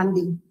do that one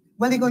day.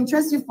 Well, they're going to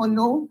trust you for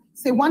no.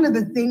 Say one of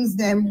the things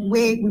them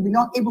where we were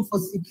not able to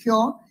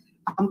secure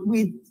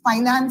with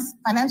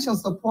financial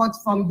support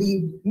from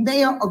the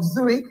mayor of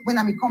Zurich when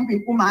I'm a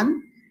company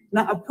woman,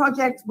 now a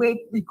project where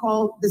we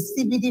call the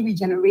CBD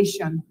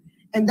regeneration.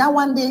 And that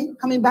one day,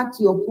 coming back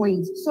to your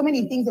point, so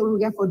many things that we'll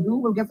get to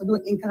do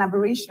in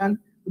collaboration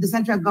with the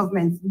central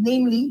government,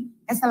 namely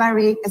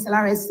SLRA,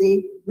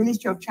 SLRSA,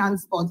 Ministry of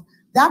Transport.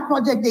 That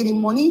project, they need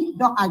money,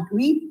 don't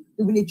agree.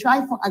 We will try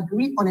to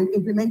agree on an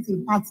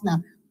implementing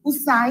partner who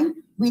side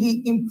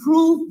we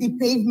improve the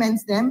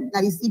pavements them,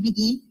 that is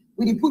CBD,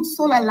 we put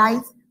solar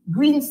lights,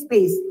 green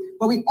space,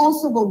 but we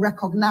also will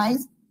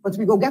recognize, but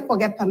we go get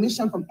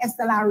permission from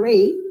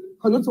SLRA,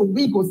 because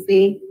we go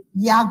say,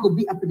 yeah, go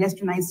be a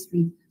pedestrianized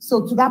street.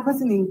 So to that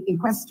person in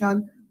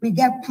question, we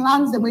get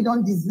plans that we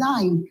don't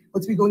design,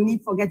 but we don't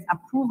need to get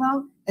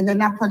approval, and then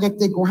that project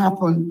they go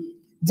happen.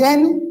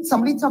 Then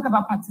somebody talk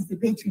about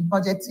participatory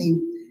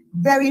budgeting.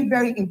 Very,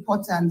 very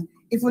important.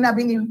 If we have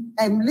been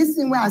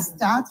listening where I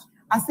start,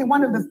 I say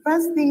one of the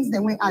first things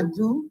that we I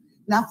do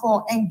now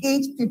for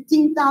engage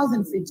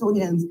 15,000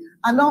 Freetonians.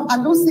 I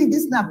don't say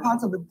this is not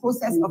part of the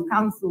process of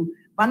council,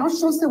 but I'm not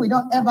sure say we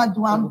don't ever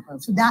do them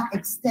to that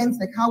extent,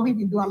 like how we've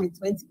been doing them in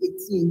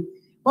 2018.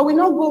 But we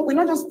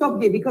not just stop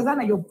there because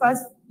that's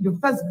your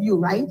first view,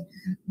 right?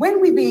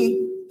 When we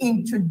be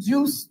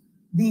introduce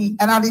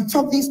and I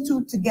talk these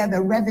two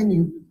together,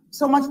 revenue.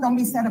 So much don't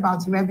be said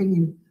about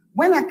revenue.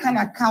 When I can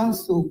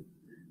council,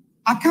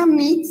 I can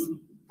meet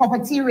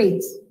property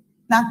rates.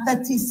 Now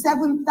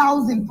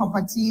 37,000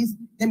 properties,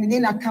 then we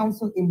a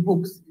council in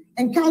books.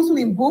 And council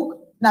in book,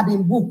 now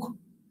in book,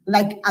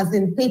 like as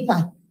in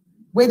paper,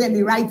 where then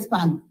the right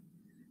span.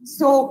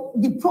 So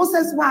the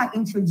process where I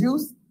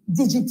introduce,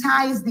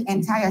 digitize the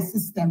entire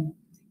system.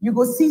 You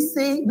go see,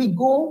 say, we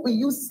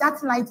use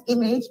satellite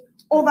image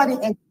over the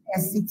entire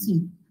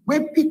city.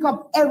 We pick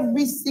up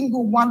every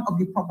single one of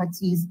the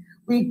properties.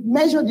 We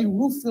measure the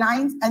roof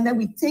lines and then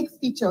we take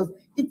features.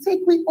 It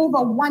takes me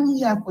over 1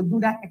 year to do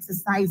that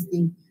exercise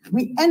thing.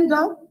 We end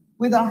up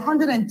with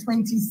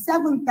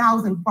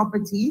 127,000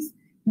 properties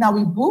now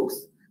in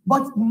books,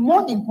 but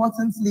more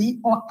importantly,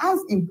 or as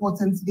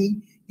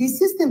importantly, the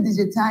system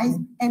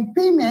digitized and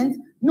payment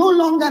no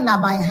longer now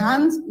by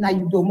hand, now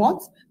you do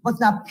not, but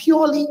now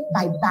purely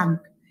by bank.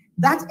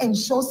 That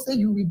ensures that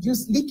you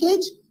reduce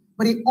leakage,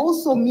 but it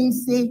also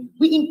means, say,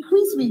 we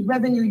increase the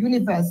revenue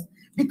universe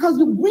because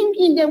we bring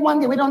in the one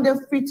day, we don't have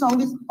free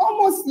tongue, it's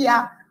almost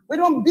here, we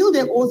don't build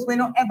a house, we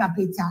don't ever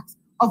pay tax.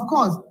 Of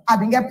course, I've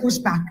been get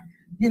pushback.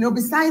 You know,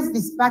 besides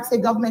this fact, say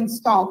government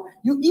stop,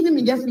 you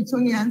even get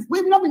Fritonians,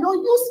 we've not been no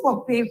use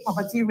for pay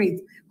poverty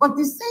rate. But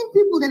the same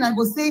people then I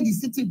go say the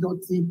city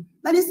dirty.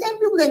 Now the same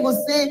people then go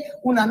say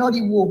una not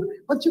the work.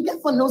 But you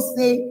get for no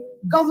say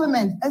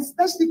government,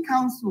 especially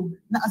council,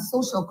 na a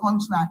social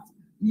contract.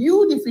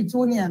 You the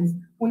Fritonians,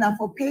 una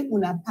for pay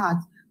una part.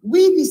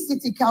 We the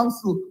city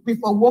council, we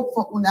for work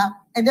for una,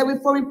 and then we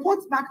for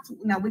report back to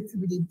una what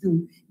we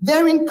do.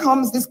 Therein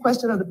comes this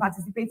question of the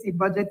participative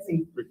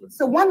budgeting.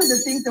 So one of the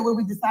things that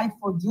we decide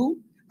for do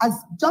as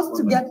just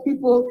to get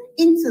people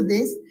into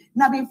this.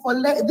 Now before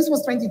this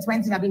was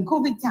 2020, now in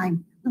COVID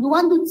time, we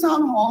want to do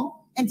town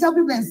hall and tell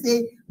people and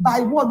say by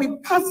what we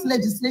pass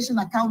legislation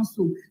at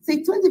council,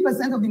 say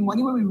 20% of the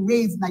money when we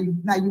raise now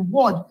you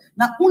ward.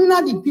 Now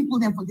only the people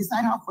then for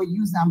decide how for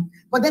use them.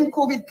 But then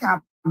COVID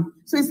came.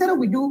 So instead of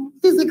we do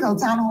physical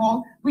town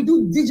hall, we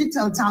do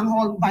digital town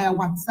hall via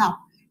WhatsApp.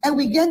 And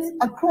we get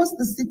across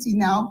the city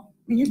now,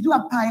 we do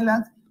a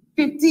pilot,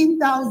 15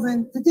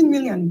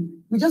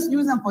 million. We just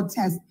use them for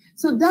tests.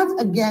 So that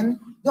again,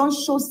 don't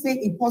show say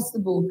it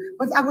possible.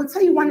 But I will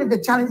tell you one of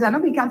the challenges. I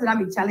don't think counted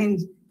on a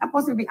challenge. I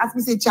possibly ask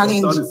me say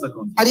challenge.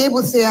 Are they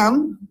able to say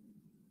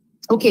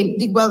okay,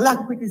 well,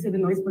 let's quickly say the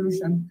noise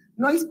pollution.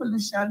 Noise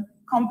pollution,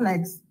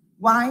 complex.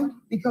 Why?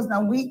 Because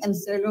now we and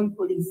Sierra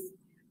police.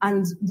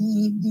 And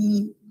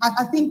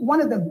I think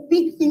one of the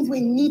big things we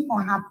need to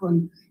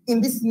happen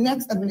in this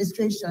next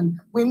administration,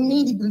 we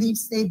need to believe,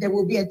 say, there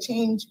will be a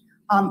change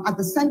at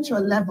the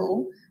central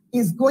level,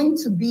 is going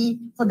to be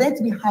for there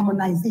to be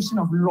harmonization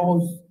of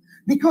laws.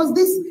 Because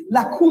this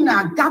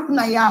lacuna, gap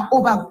naya,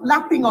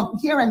 overlapping of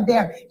here and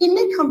there, it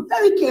may become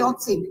very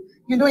chaotic,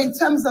 you know, in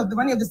terms of the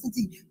money of the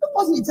city. Don't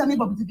possibly tell me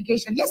about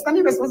beautification. Yes, I'm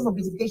responsible for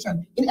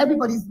beautification in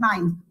everybody's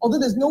mind, although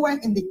there's nowhere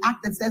in the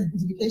act that says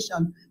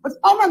beautification. But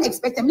all I'm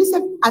expecting,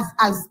 listen,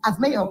 as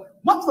mayor,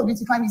 what for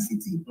beautifying the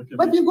city? Okay,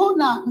 but you go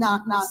now,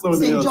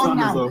 St. John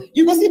now,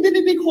 you can see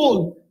big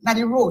hole na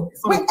the road.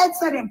 So, when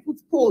outside and put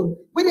pole,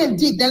 when they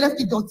dig, they left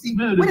it dirty.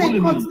 When they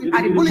cut it,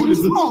 and they bully you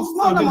small.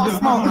 All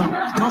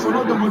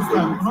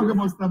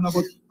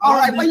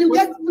right, when you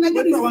get when I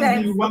get this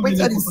sense, what are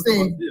you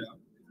saying?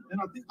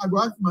 And I think I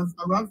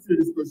will ask you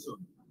this question.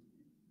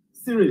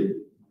 Siri,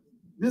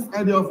 this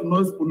idea of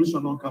noise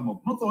pollution don't come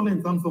up, not only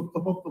in terms of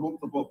top up,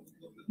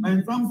 and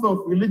in terms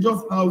of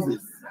religious houses.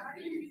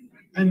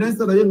 And then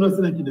said that you're not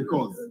saying the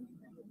cause.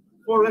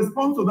 For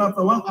response to that,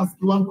 I want to ask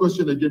you one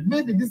question again.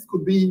 Maybe this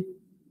could be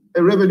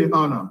a revenue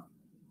earner.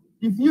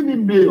 If you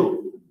need mayor,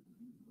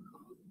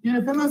 in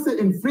a say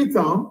in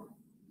Freetown,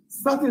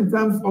 certain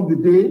times of the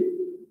day,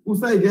 we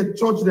say you get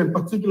church them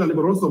particularly,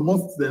 but also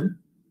mosques them,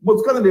 but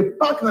kind of they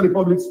park in the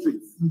public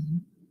streets.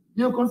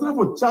 You consider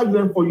for charge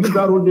them for use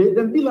that road day,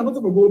 then bill are not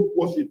for go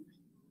worship.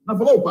 Now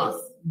for go pass.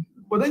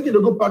 But then you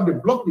go park the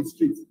block the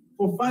street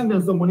for find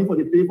them some money for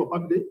the pay for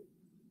park day.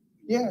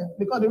 Yeah,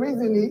 because the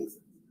reason is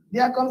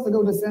there comes to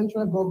go the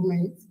central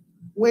government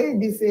where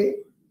they say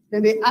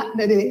that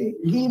they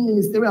give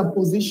ministerial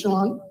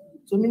position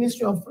to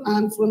Ministry of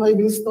Lands when not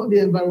even study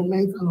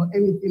environmental or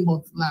anything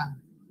but land.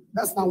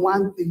 That's not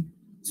one thing.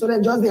 So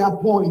then just they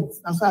appoint.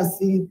 That's why I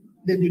see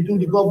that they do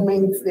the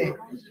government there.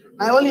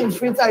 And only in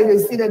Freetown they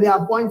see that they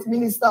appoint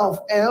Minister of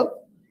Health.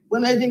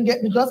 When I didn't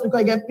get, just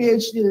because I get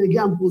PhD, they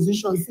get in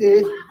position,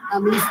 say,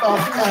 I'm Minister of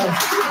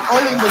Health,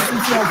 only in the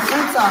city of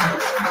Freetown.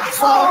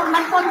 So,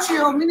 my country,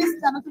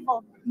 Minister, not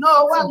about.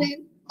 No, well, I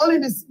mean,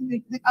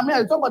 only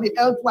I talk about the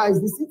health-wise,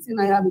 the city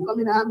I have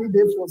becoming an army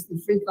day force in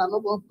Freetown, not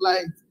about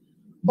flight.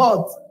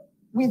 But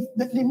with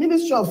the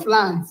Ministry of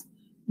Lands,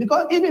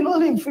 because even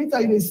only in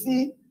Freetown, you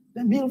see,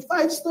 they build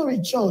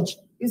 5-story church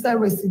inside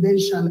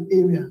residential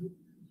area.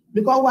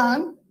 Because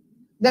one,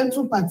 then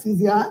 2 parties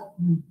here,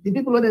 the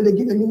people when they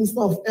give the Minister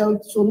of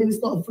Health, so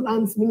Minister of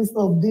Lands, Minister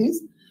of this,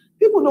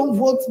 people don't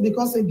vote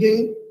because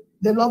again,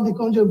 they love the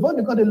country, vote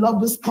because they love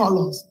the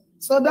scholars.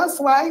 So that's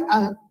why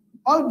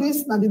all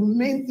this now the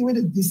main thing with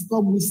the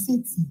disturb with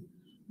city.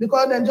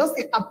 Because then just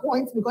they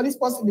appoint, because this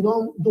person they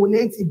don't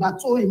donate it,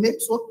 but so it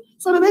makes so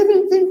they don't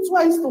even think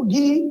twice to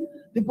give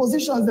the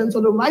positions then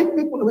to the right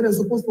people where they're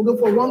supposed to go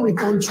for one we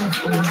country.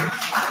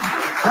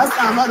 That's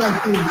another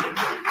thing.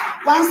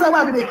 Once I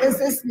will be the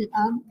SSC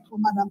for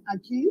Madam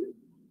Aki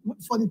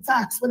for the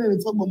tax when they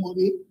talk about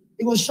money,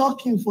 it was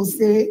shocking for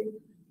say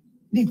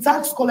the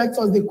tax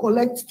collectors they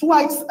collect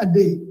twice a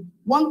day,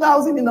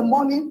 1,000 in the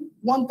morning,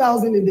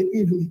 1,000 in the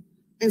evening.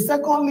 And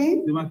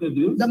secondly,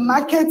 the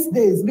market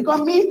days.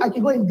 Because me, I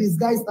can go in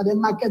disguise at the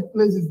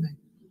marketplaces there.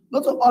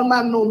 Not all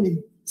man know me.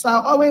 So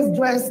I always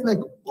dress like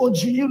OG,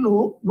 you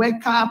know,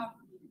 wake up,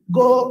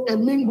 go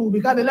and mingle,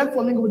 because they like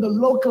for mingle with the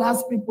low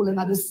class people and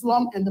at the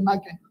slum and the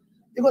market.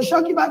 They go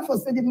shock you back for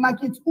say the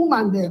market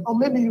woman there, or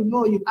maybe you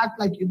know, you act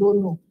like you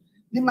don't know.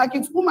 The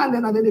market woman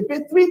then, and then they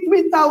pay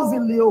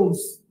 3,000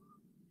 leos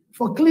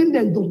for clean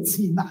and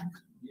dirty back.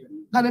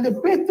 And then they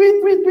pay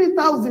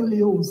 3,000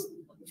 leos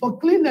for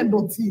clean and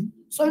dirty.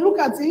 So you look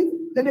at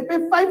it, then they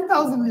pay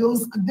 5,000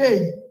 euros a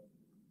day.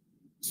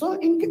 So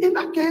in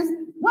that case,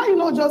 why you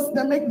not just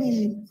they make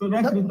the... So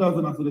that's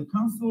 3,000 after the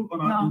council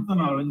on our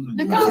internal arrangement?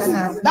 The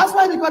council, that's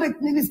why because the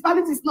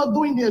municipality is not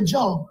doing their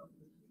job.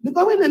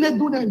 Because when they don't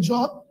do their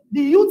job,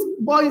 the youth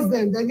boys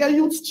then, they get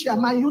youth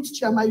chairman.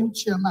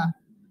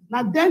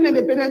 Now then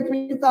they pay them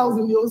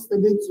 3,000 euros a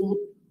day too.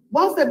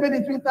 Once they pay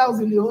the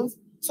 3,000 euros,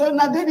 so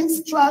now then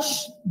it's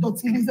trash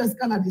dirty business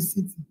kind of the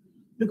city.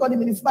 Because the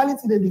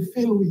municipality they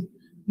fail with.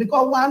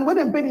 Because when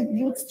they pay the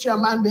youth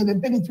chairman, then they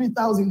pay the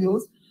 3,000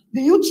 euros.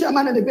 The youth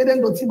chairman and they pay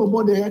them dirty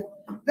bobo there.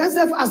 Then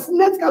say as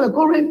net can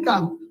current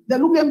camp, they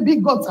look at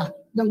big gutter,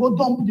 then go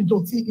dump the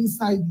dirty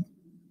inside.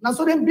 Now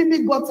so them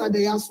big gutter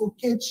they are so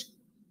catch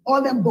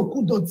all them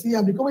boku dirty,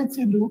 and because what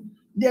you do,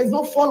 there is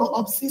no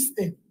follow-up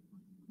system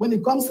when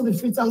it comes to the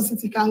Freetown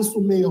City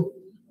Council mayor.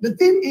 The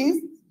thing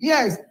is,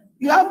 yes,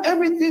 you have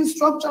everything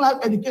structural,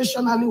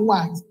 educationally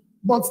wise,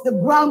 but the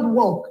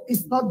groundwork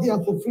is not there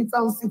for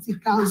Freetown City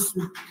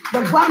Council.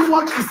 The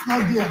groundwork is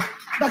not there.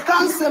 The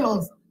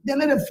councillors, they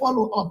need to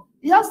follow up.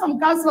 You have some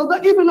councillors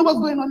don't even know what's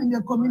going on in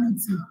their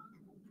community.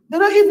 They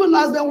don't even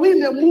know as they win,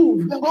 they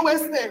move, they go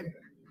west end.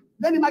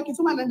 Then the market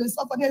woman and they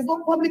suffer. There's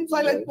no public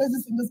toilet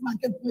places in these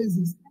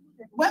marketplaces.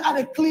 Where are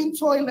the clean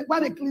toilet? Where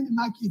are they clean the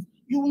market?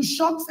 You will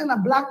shop send a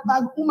black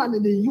bag woman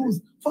that they use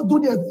for do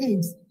their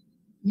things.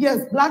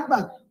 Yes, black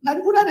bag. Now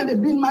the woman that they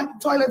build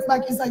toilets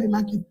back inside the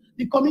market,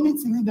 the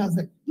community leaders,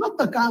 not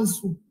the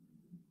council.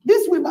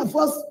 This will be the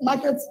first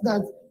market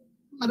that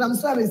Madam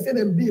Sally said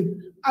and build.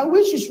 I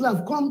wish she should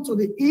have come to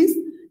the east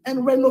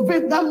and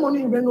renovate that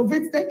money,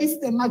 renovate the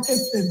eastern market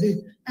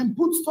today and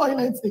put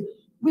toilets there.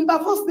 When the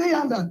first day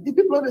under, the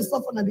people that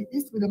suffer at the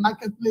east with the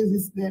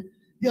marketplaces there,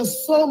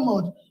 there's so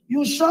much.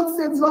 You short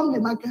sales on the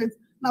market,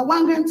 now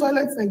one green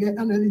toilets again,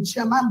 and then the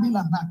chairman bill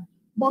back.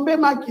 Bombay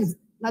markets,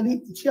 now the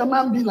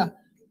chairman bill.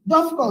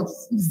 Dove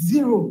Courts,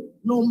 zero,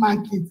 no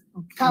market.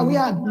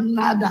 Kawia,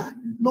 nada,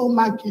 no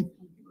market.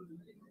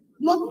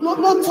 No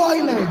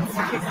toilets.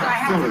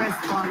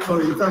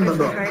 Sorry, it's under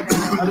the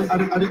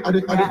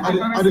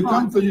I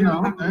come to you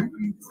now.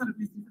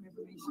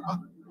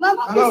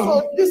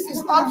 So this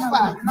is not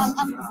fact.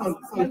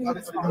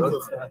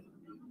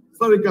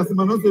 Sorry,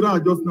 Kasima, not to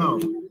that just now.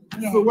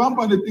 Yeah. So one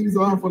of the things I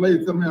want for you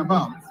to tell me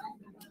about.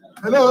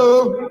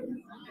 Hello.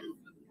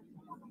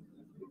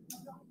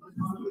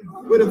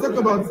 We'll talk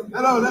about.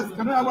 Hello,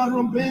 can I have one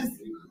room, please?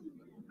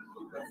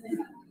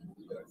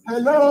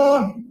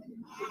 Hello.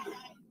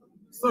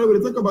 Sorry,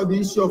 we'll talk about the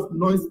issue of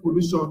noise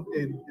pollution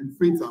in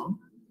Freetown.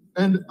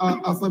 And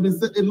as I've been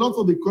saying, a lot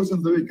of the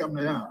questions that we come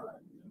here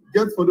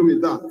get to do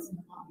with that.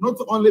 Not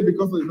only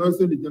because of the noise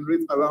they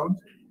generate around,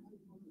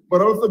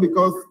 but also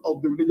because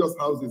of the religious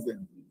houses there.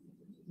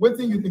 What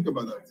do you think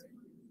about that?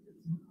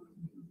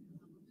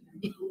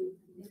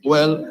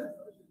 Well,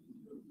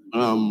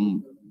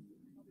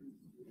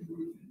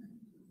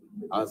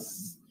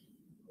 as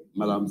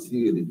Madam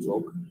Siri they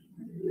talk,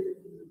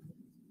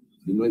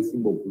 the noise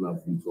symbol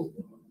can talk.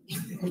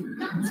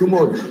 Too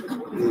much.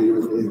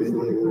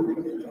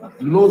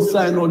 No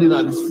sign on it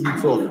at the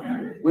street talk.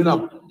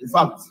 In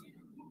fact,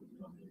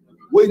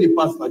 when they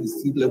pass by the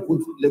street, they put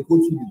to the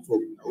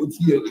talk. What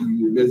here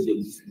you measure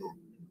this now?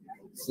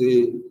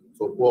 Say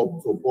top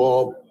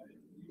up.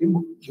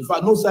 In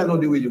fact, no sign on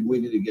the way you go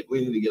in to get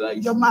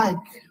your mic.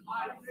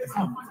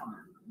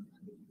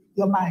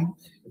 Your mic.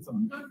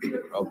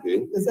 Okay.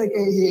 It's like I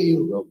can hear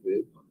you.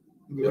 Okay.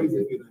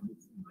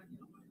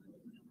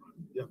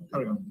 Yeah,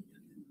 carry on.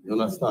 You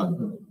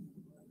understand?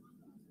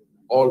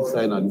 All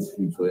sign at the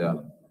street, so yeah,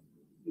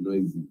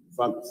 easy. In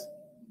fact,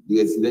 the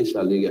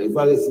residential area,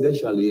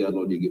 residential area,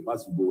 no, they get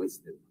past to go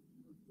western.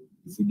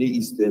 If you do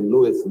eastern,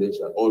 no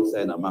residential, all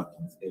sign are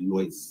markets and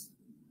noise.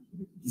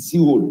 You see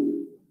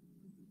road,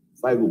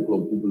 5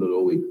 o'clock, people are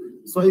awake.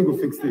 So how you go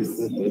fix this?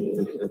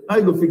 How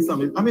you go fix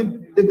something? I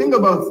mean, the thing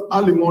about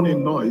early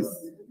morning noise,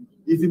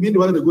 if you mean the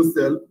one that go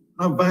sell,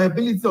 now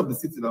viability of the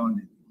city around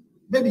it.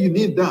 Maybe you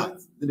need that.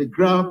 Then they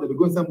grab, then they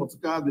go inside motor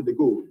car, then they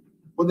go.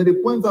 But then they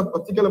point out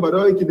particular about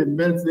how you can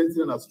melt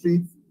in the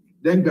street,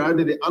 then guard,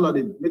 then they allow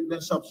them, make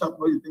them sharp,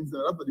 all the things that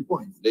are the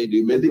point. They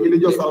measure the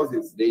religious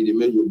houses. They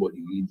measure about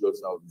the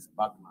religious houses,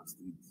 back in the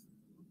streets.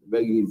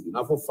 Very easy.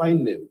 Now for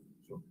find them.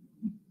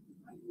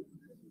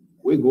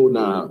 We go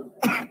now,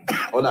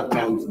 other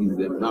counties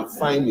them. Now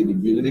find the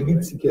bill. They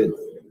give tickets.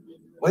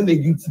 When they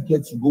give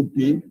tickets, you go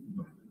pay.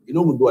 You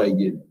know we do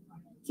again.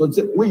 So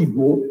where you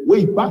go, where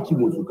you park your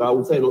motor car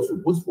outside also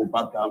post for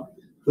park camp.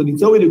 So the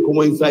time when they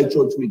come inside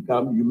church we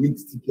come, you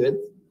mix ticket,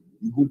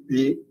 you go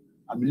pay.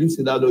 I believe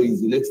say that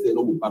is the next day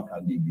no go park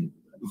again.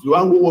 If you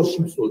want to go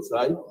worship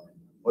outside,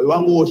 or you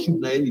want to go worship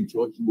na any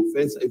church, you go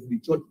fence. If the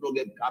church don't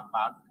get car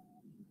park,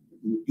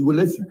 you will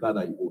let you car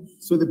that you own.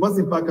 So the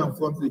person park in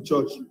front of the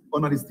church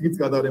on the street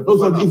gather them. No,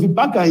 so if you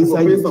park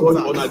inside the church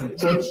on the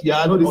church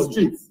yard, not the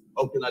street.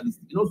 Okay, now the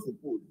you're not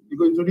supposed. You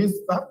go introduce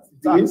tax.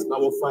 Now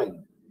we're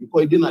fine.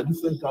 Because they're not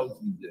different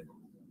counties there.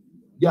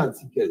 They are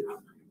tickets.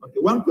 Okay,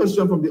 one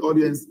question from the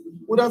audience.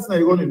 Who that's now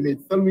you want to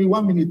meet? Tell me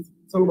 1 minute.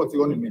 Tell me what you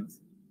want to meet.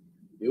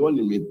 You want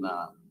to meet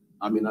now.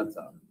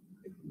 Aminata.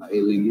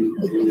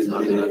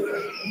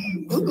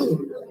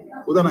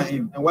 What are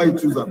him and why you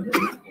choose them?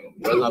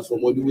 Well, as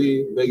somebody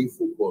way very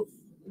focused,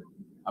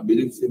 I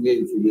believe same way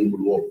it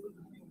will work.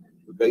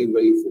 Very,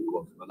 very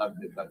focused. And that's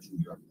better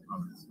choose them.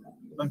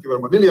 Thank you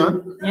very much.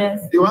 Lillian?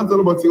 Yes. Do you want to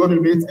tell about your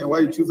own mates and why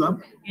you choose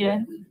them?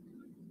 Yes.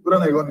 What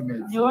are your own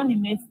mates? Your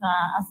own mates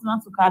are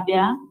Asma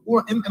Tukabia. Who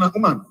in a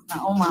woman?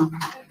 Naoma.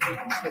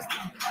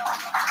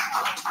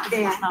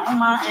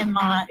 Naoma and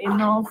my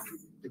enough.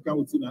 You come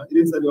with you now.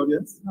 You inside the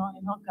audience? No, I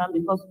don't come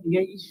because we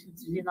get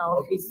issues in our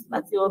office.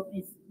 That's the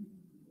office.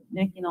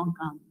 They don't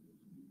come.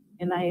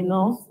 And I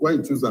know. Why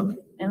you choose them?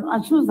 And I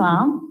choose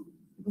them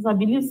because I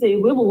believe say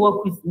we will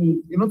work with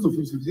me. You're not to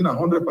 50,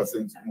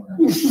 100%.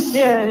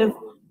 Yes.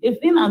 If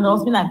in an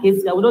hospital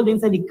case, I would not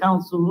inside the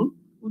council,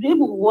 would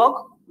able to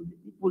work with the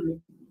people.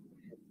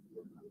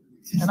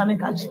 And I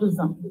make a choose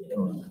them.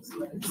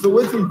 So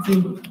what do you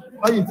think?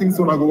 How do you think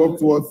someone will work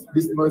towards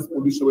this noise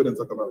pollution we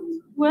talk about?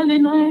 Well, the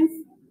noise.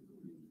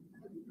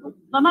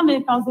 Not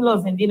many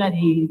councillors in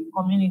the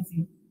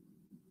community.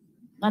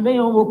 And they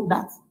don't work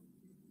that.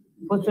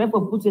 But try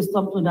to put a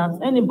stop to that.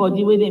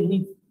 Anybody where they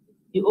meet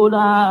the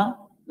older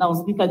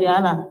loudspeaker, the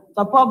other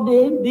top up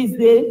day, this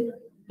day,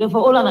 they for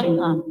all in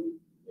hand.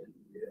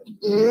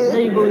 There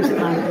you go.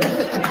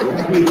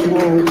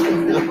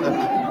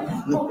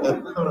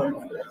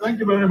 Thank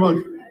you very much.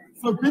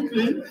 So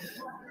quickly,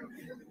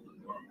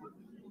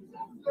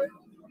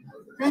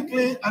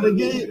 and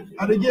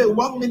again,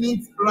 1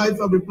 minute right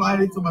of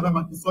reply to Madam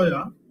Aki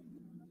Sawyer,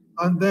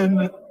 and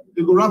then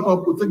we will wrap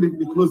up. We'll take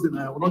the closing.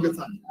 We'll not get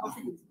time.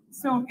 Okay.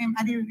 So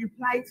I did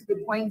reply to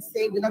the point,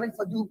 say we're not going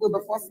to do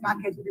the first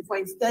market, before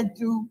instead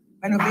do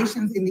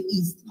renovations in the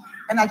east.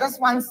 And I just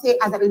want to say,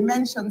 as I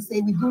mentioned,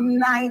 say we do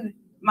 9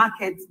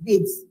 market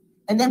bids,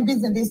 and then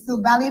bids and they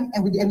still valid,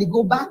 and they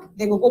go back,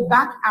 they will go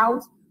back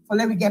out for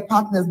let we get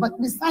partners. But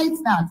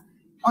besides that,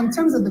 on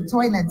terms of the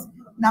toilets,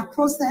 now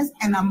process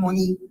and our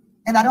money,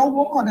 and I don't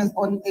work on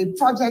a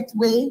project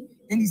way,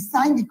 then you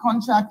sign the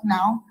contract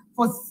now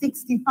for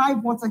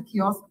 65 water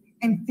kiosks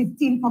and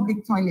 15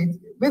 public toilets.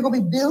 We're going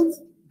to be built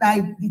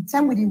by the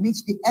time we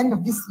reach the end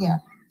of this year,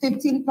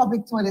 15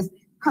 public toilets.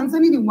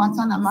 Concerning the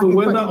water and market. So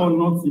whether or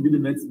not you be the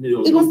next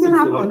mayor, it will still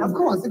happen, of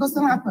course, it will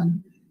still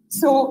happen.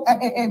 So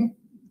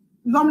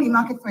Lumley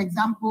Market, for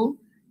example,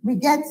 we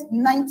get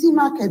 90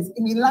 markets.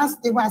 In the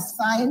last, they were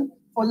assigned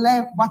for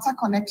water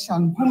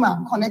connection.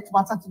 Guma connect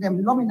water to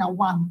them. Lumley now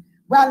one.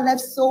 We are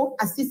left so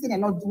assisting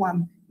and not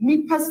doing.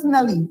 Me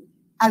personally,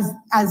 as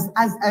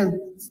a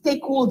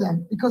stakeholder,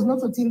 because not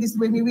to think this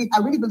way, I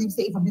really believe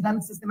say it will be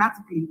done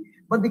systematically.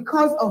 But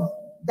because of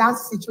that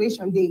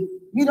situation,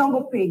 we don't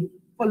go pay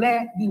for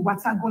let the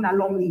water go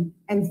along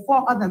and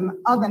 4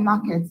 other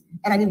markets,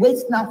 and I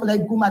wait now for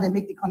let Guma to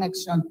make the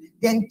connection.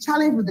 Then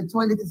challenge with the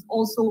toilet is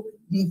also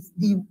the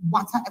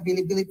water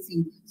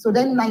availability. So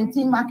then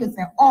 19 markets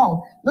and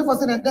all. No for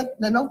saying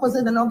they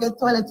don't get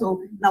toilet or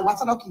now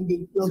water not can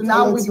be. So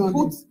now we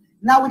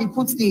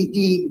put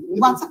the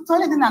water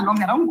toilet in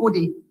along. I don't go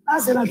there.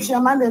 As a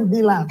chairman and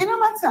dealer. It don't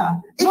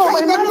matter. It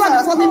doesn't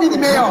matter. The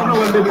mayor. I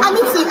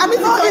mean, don't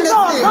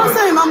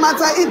say it don't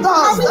matter. It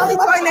does. I mean,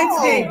 the toilet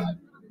day.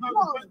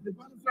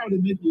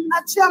 A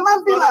chairman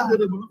dealer.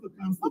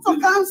 Not a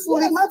council.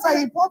 It matter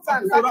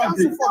important. A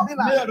council for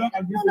dealer.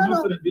 No.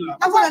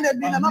 I want to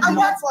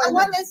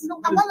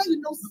let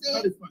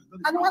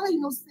you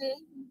know, say,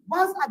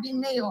 once I've been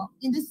mayor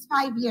in these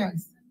 5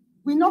 years,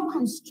 we not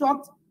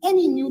construct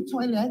any new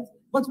toilet,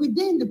 but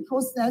within the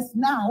process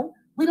now,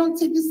 we don't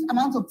take this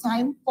amount of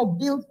time for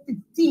build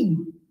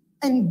 15.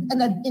 And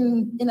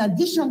in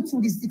addition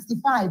to the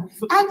 65,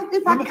 so, and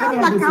if I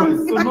can't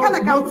account,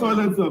 no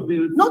toilets are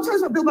built. No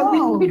toilets are built, but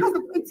because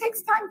it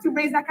takes time to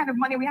raise that kind of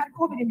money. We had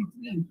COVID in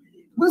between,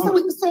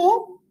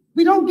 so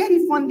we don't get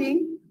the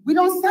funding, we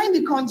don't sign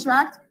the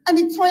contract, and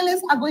the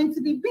toilets are going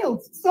to be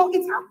built. So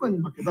it's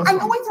happened. Okay,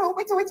 and wait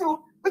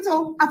till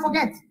I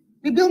forget.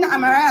 We built the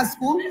Amaria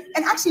school,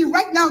 and actually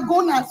right now,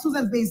 going at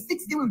Susan's Bay, 6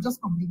 days will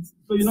just complete.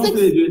 So you don't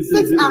say again?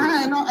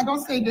 I don't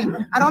say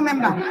again. I don't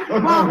remember.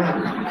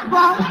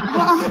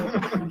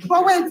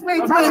 But wait.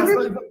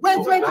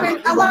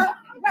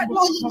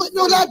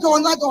 No,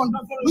 not on.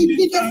 We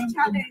biggest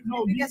challenge.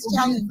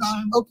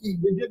 Okay.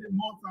 We give them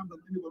more time than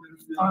anybody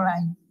else. All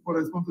right. For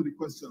respond to the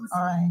questions.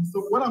 All right.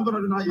 So what I'm going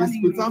to do now is,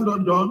 with time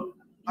done,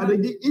 I will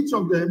give each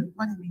of them.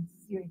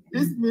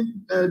 This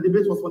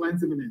debate was for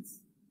 90 minutes.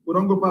 We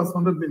don't go past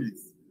 100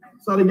 minutes.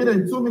 So I get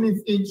them 2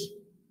 minutes each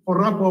for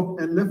wrap up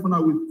and left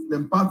now with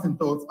them passing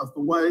thoughts as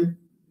to why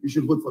you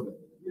should vote for them.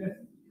 Yeah.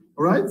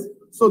 All right?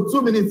 So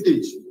 2 minutes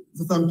each.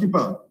 Mr.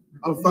 Timekeeper,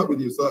 I'll start with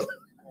you, sir.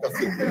 That's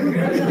it.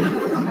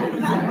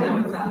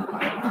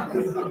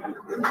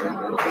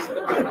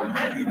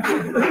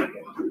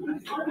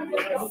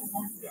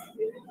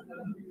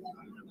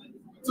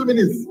 2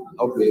 minutes.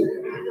 Okay.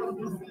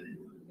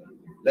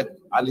 Like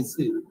Alice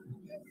say,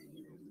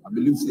 I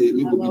believe say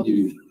we will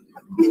be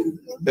the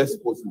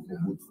best person to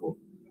vote for.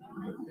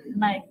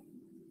 Mike.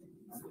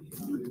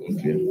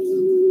 Okay.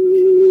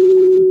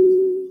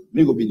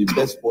 Me go be the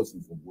best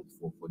person to vote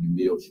for the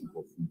mayorship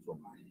of Freetown.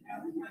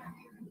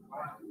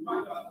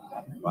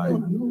 Right?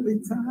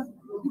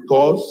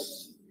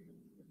 Because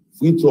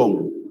freedom,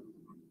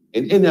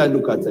 and any I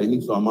look at it,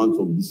 needs some amount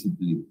of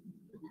discipline.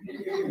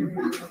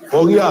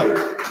 For real,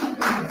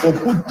 for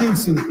put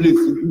things in place,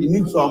 it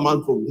needs some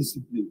amount of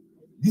discipline.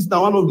 This is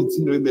now one of the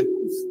things we met.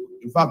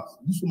 In fact,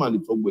 this woman they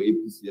talk about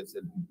APC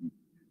SLPP.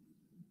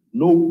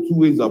 No two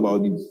ways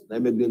about it. I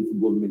made them to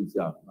government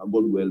here. I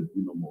got well help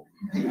you no more.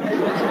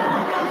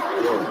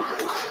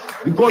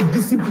 Because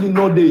discipline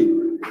no day.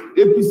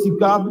 APC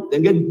come, they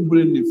get the people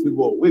in the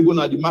favor. We're going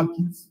to the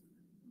markets.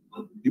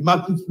 The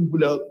markets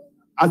people are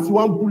as you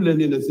want pull in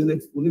the next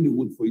only the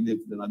vote for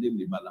next, then I them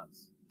the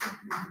balance.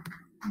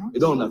 You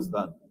don't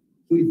understand.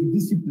 So if you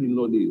discipline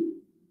no day,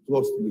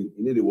 trust me,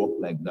 you need to work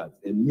like that.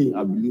 And me,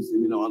 I believe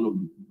in one of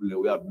the people that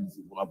we have been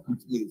when I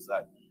put me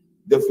inside.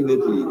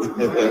 Definitely.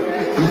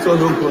 It's all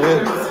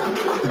correct.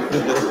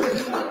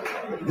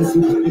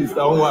 Discipline is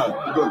the one.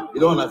 You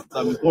don't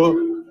understand because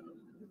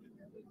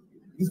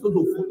it's not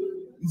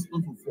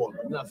for fun.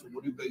 I mean, as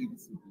somebody very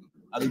disciplined.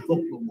 I don't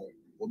talk no more.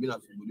 I mean,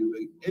 as somebody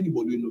very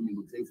anybody know me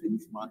will say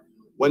this man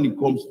when it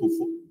comes to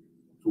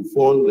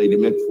fun, like they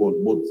make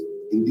fun, but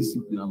in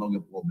discipline, I don't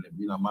get problem.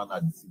 Being a man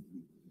of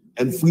discipline.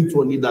 And free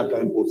to need that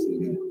kind of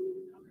person.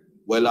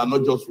 Well, I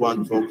not just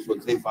one talk, so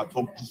say if I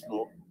talk this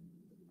now,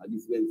 a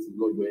difference is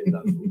not going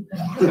that.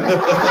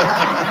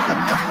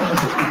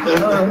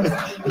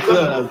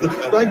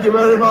 Thank you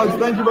very much.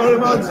 Thank you very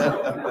much.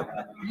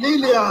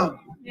 Lillian.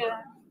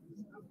 Yeah.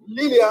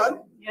 Lillian.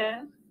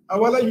 Yeah. I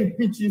want to let you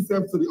pitch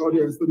yourself to the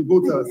audience, to the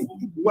voters.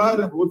 Why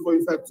they vote for you?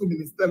 Inside 2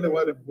 minutes, tell them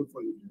why they vote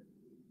for you.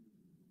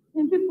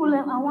 And people,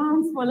 I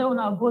want for them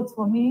to vote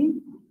for me.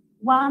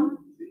 One,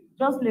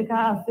 just like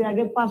I say, I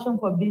get passion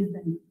for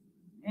business.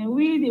 And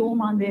we, the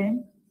woman,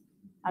 then,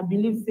 I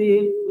believe,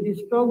 say, with the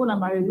struggle and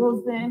marriage,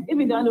 them,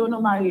 even though they are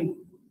not married,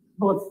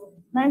 but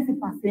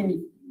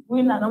 90%,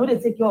 we know they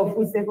take care of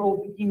food, safe or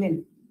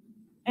beginning.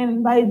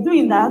 And by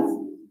doing that,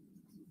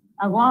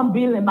 I go and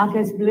build a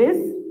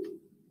marketplace.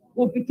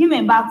 We'll picking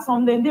them back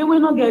from them, they will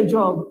not get a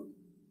job.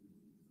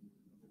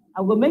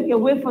 I will make a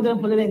way for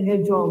them to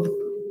get jobs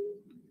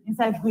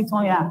inside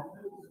Freetown, yeah.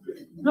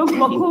 Look,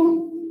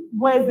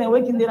 boys are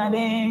working there and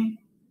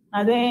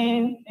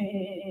then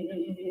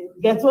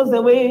get us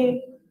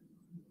away,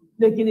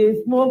 they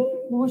can smoke,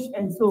 push,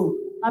 and so.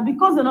 And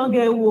because they don't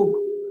get work.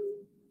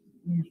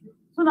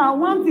 So now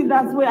one thing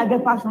that's where I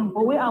get passion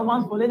for, where I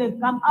want for them to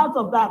come out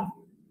of that.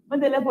 When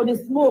they left for the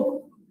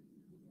smoke,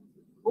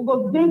 we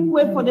go big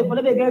way for them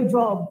to get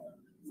job.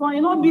 So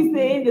you know, be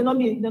saying they don't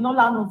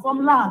land on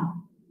some land,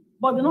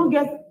 but they don't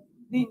get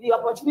the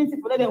opportunity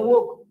for them to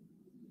work.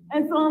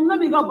 And so not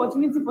big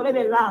opportunity for them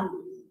to land.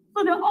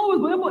 So they always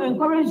go able to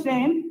encourage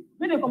them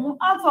when they come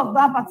out of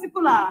that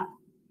particular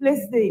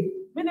place there.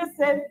 When they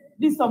say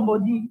this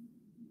somebody,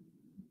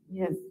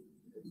 yes.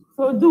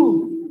 So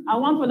I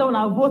want for them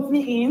to vote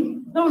me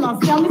in. They will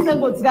not see me say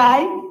good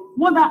guy,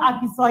 Yvone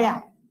Aki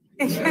Sawyer.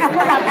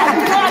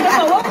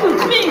 What to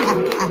me?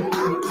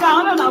 So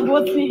I want to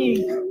vote me in.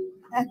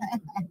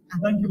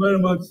 Thank you very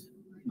much.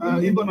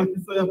 Yvone Aki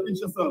Sawyer, pinch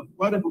yourself.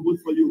 Why did we vote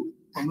for you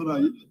for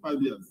another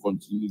 5 years?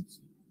 Continuity.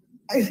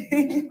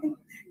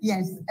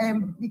 Yes,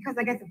 because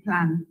I get a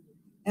plan.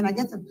 And I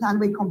get a plan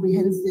very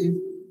comprehensive,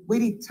 where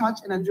they touch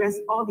and address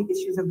all the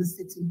issues of the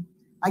city.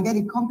 I get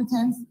the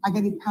competence, I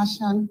get the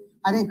passion,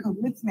 I get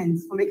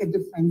commitments to make a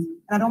difference,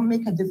 and I don't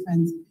make a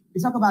difference.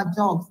 We talk about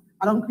jobs.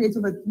 I don't create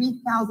over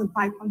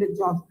 3,500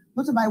 jobs.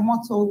 Not by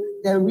motto,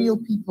 they're real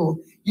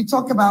people. You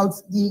talk about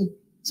the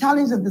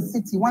challenge of the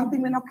city. One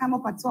thing may not come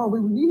up at all,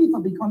 we really need to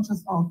be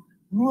conscious of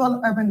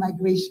rural-urban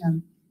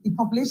migration. The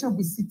population of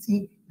the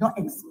city don't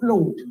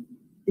explode.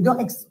 They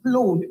don't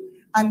explode.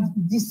 And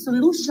the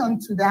solution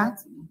to that,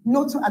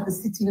 not at the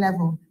city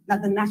level,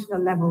 not the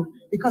national level,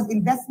 because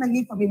investment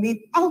needs to be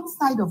made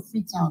outside of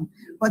Freetown.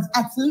 But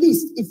at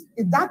least if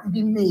that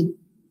be made,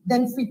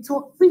 then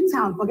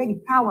Freetown will get the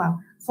power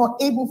for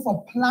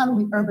plan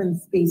with urban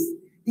space.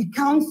 The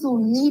council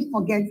need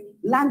to get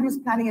land use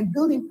planning and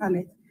building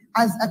permit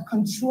as a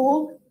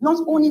control,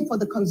 not only for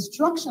the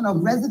construction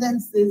of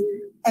residences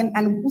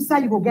and who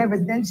say you go get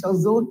residential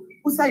zone,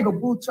 who say you go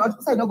pull church,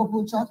 who say you don't go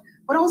pull church,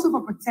 but also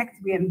for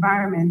protect the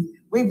environment.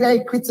 We're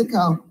very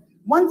critical.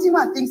 One thing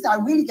I think that I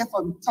really get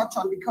to touch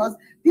on, because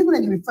people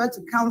then refer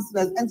to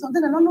councillors, and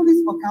something I don't know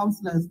this for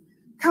councillors.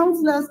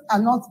 Councillors are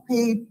not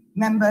paid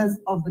members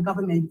of the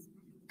government.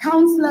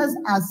 Councillors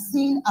are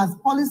seen as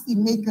policy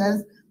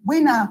makers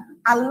when an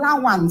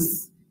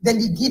allowance then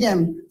they give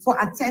them for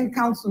attend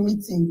council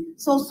meeting.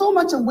 So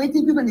much of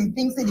waiting people, they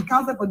think say the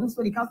council produce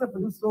so, the council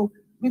produce so,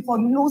 we for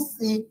no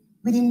say,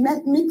 we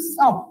didn't mix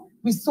up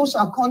with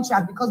social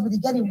contract because we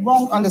did get it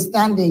wrong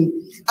understanding.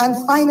 And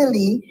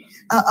finally,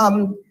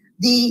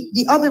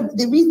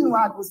 the reason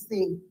why I was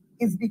saying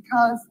is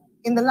because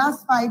in the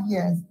last 5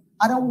 years,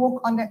 I don't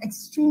work under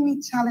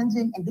extremely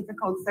challenging and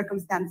difficult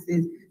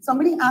circumstances.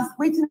 Somebody asked,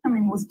 waiting at my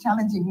most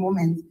challenging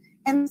moment,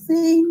 and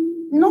say,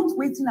 not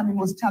waiting at my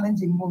most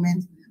challenging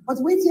moment, but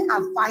waiting I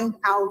find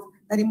out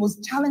that the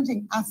most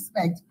challenging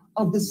aspect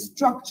of the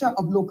structure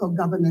of local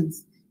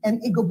governance,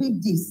 and it will be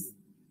this.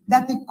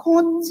 that the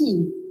core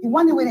team, the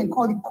one way they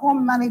call the core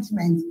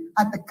management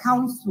at the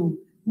council,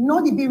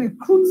 not to be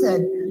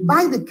recruited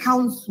by the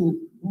council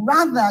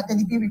rather than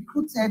to be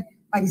recruited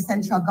by the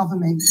central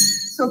government.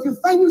 So if you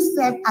find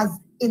yourself as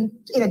in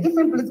a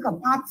different political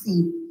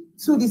party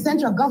to the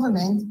central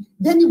government,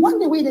 then the one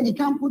way that they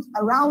can put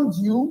around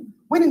you,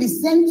 when it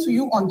is sent to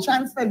you on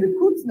transfer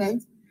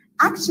recruitment,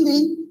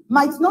 actually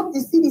might not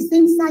see the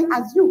same side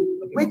as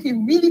you, where it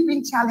can really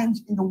bring challenge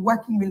in the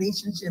working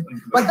relationship.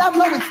 But that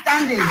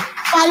notwithstanding,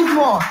 5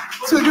 more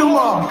to do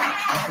more.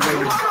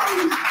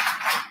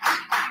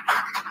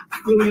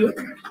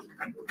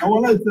 I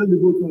want to tell the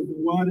voters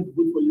why it's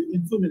good for you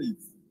in 2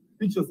 minutes.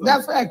 Pitch yourself.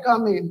 That's where I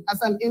come in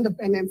as an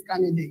independent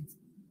candidate.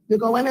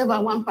 Because whenever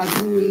one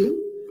party wins,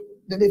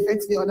 then they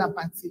fix the other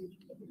party.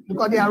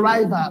 Because they are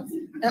rivals.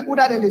 And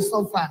other than they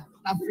suffer,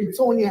 are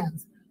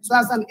Fritonians. So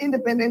as an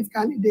independent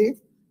candidate,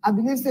 I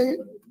believe say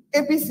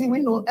APC we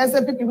know,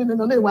 SFP we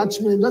know they watch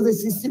me, just they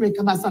see me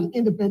come as an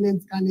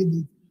independent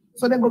candidate.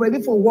 So they go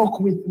ready for work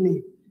with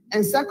me.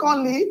 And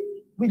secondly,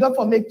 we go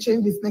for make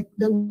changes, like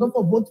then go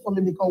for vote for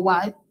me because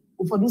why?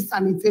 We for do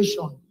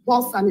sanitation,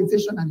 poor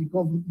sanitation at the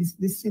government,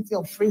 the city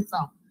of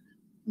Freetown.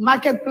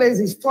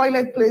 Marketplaces,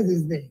 toilet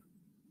places there.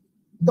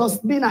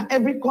 Dustbin at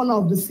every corner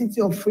of the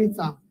city of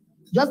Freetown.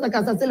 Just like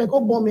as I said, like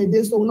oh bomb a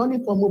day, so we don't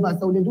need for mobile,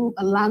 so they do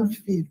a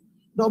landfill.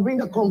 They'll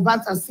bring a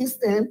converter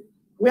system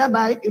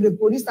whereby it will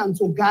produce them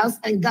to gas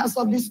and gas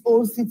up this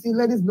whole city,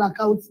 let these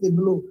blackouts they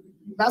blow.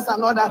 That's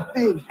another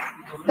thing.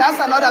 That's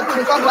another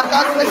thing because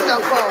blackout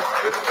question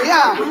for.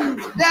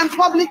 Yeah. Then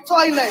public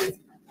toilets.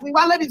 We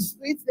want let the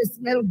streets they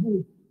smell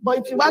good. But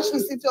if you watch the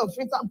city of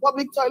Freetown,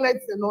 public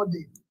toilets are not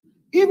there.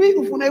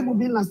 Even if we never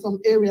been in some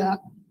area,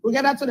 we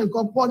get that to the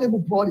call portable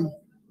body.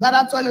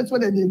 That toilets where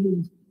they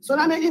move. So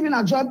now they even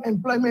a job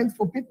employment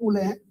for people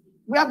there,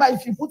 whereby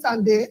if you put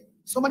on there,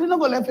 somebody not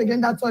go left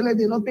again that toilet,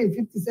 they not pay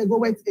 50 cents, go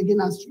wait again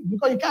as street.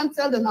 Because you can't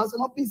tell them now, so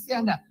not PC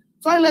and that.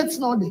 Toilets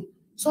not there.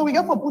 So we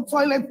get for put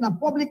toilets in the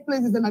public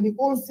places and at the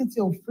whole city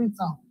of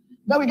Freetown.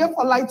 Then we get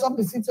for light up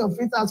the city of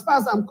Freetown. As far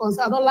as I'm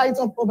concerned, I don't light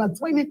up over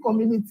 20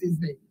 communities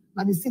there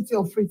in the city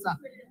of Freetown.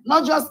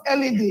 Not just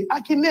LED.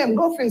 I can name,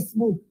 go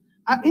Facebook.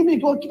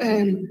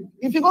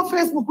 If you go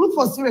Facebook, look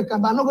for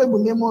Sirekaba. I'm not going to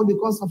name all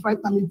because of right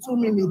now in 2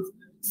 minutes.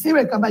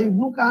 Sirekaba, you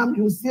look at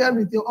you see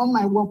everything on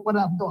my work, what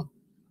I've done.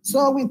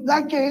 So with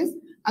that case,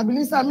 I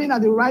believe I mean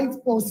at the right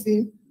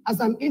person as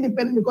an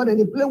independent because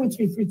they play with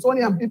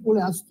Fritonian people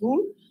at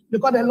school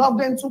because they love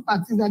them 2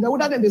 parties and they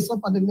would have they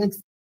suffer the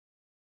next.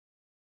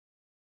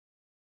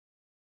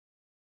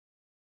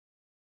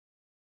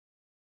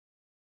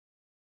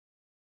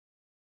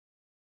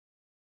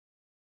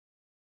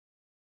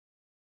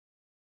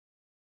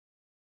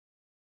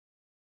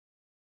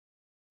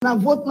 Now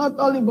vote not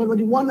only but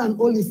the one and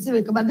only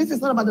Sirika, but this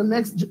is not about the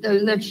next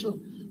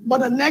election,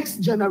 but the next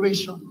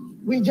generation.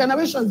 With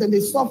generations, then they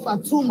suffer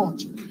too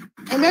much.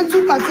 And then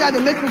 2 parties, they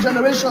make with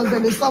generations,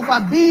 then they suffer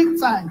big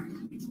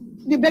time.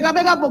 The beggar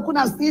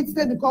Bokuna state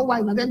say because why,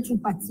 and then 2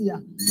 parties.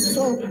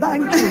 So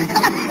thank you.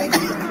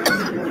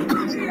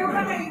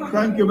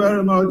 Thank you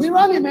very much. The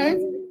running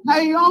mate,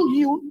 a young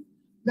youth,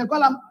 they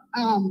call him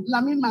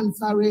Lamin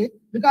Mansare,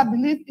 because I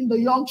believe in the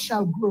young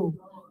shall grow.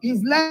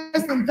 He's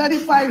less than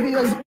 35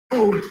 years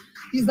old.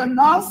 He's a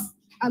nurse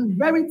and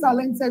very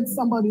talented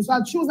somebody. So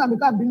I choose him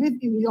because I believe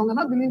in young, and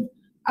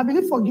I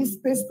believe for give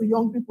space to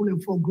young people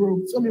and for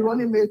growth. So me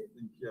running mate.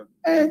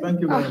 Thank you.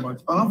 Thank you very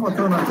much. Alan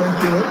Fortuna,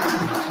 thank you.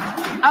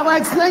 I will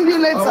explain you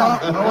later.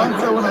 I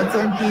want to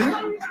thank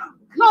you.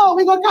 No,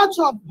 we go catch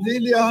up.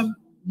 Lillian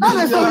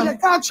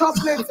catch up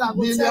later.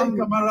 Yvone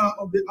Kamara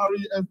of the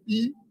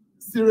REFP,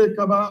 Sire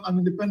Kaba, an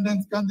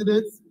independent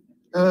candidate,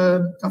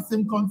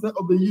 Kasim Conte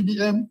of the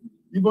UDM,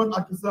 Yvone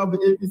Aki Sawyer of the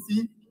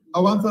APC. I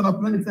want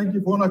to thank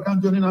you for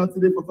joining us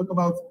today for talk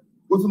about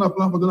what's on our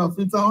plan for Donald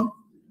Freetown.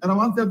 And I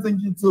want to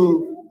thank you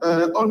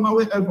to all my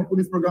way help for put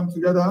this program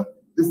together.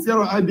 The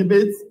CRI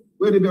debates,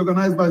 where they be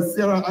organized by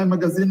CRI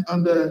Magazine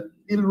and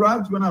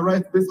ILRAJ, when I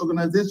write-based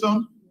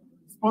organization,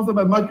 sponsored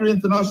by Mercury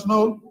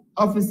International,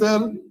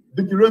 Africell,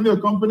 Vicky Romeo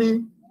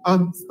Company,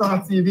 and Star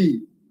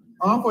TV.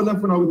 I want to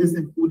left now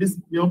with this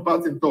young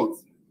part in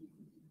thoughts.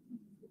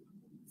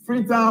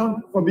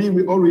 Freetown, for being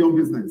with all your own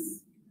business.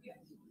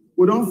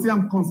 We don't see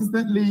them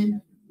consistently,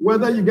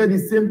 whether you get the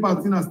same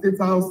party in a state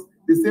house,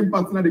 the same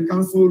party at the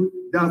council,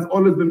 there has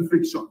always been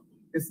friction.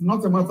 It's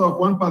not a matter of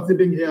one party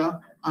being here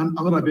and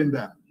another being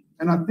there.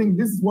 And I think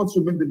this is what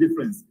should make the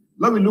difference.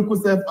 Let me look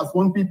ourselves as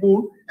one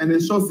people and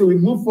ensure so we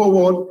move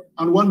forward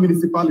and one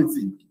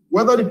municipality.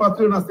 Whether the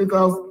party in a state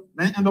house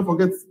may end up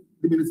forgets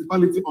the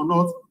municipality or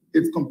not,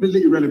 it's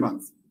completely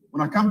irrelevant.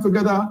 When I come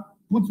together,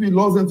 put we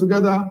laws them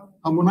together,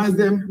 harmonize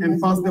them,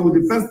 and pass them with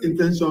the best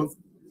intentions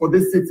for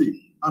this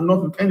city and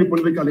not with any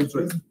political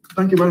interest.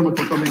 Thank you very much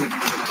for coming.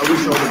 I wish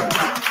you all the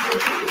best.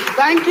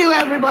 Thank you,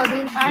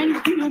 everybody.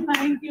 Thank you,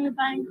 thank you,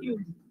 thank you.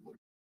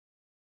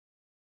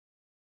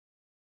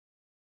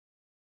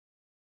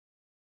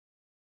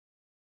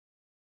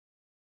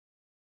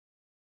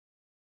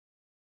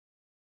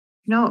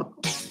 No,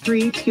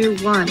 3, 2,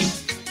 1.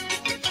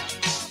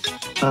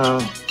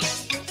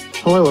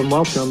 Hello and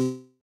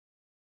welcome.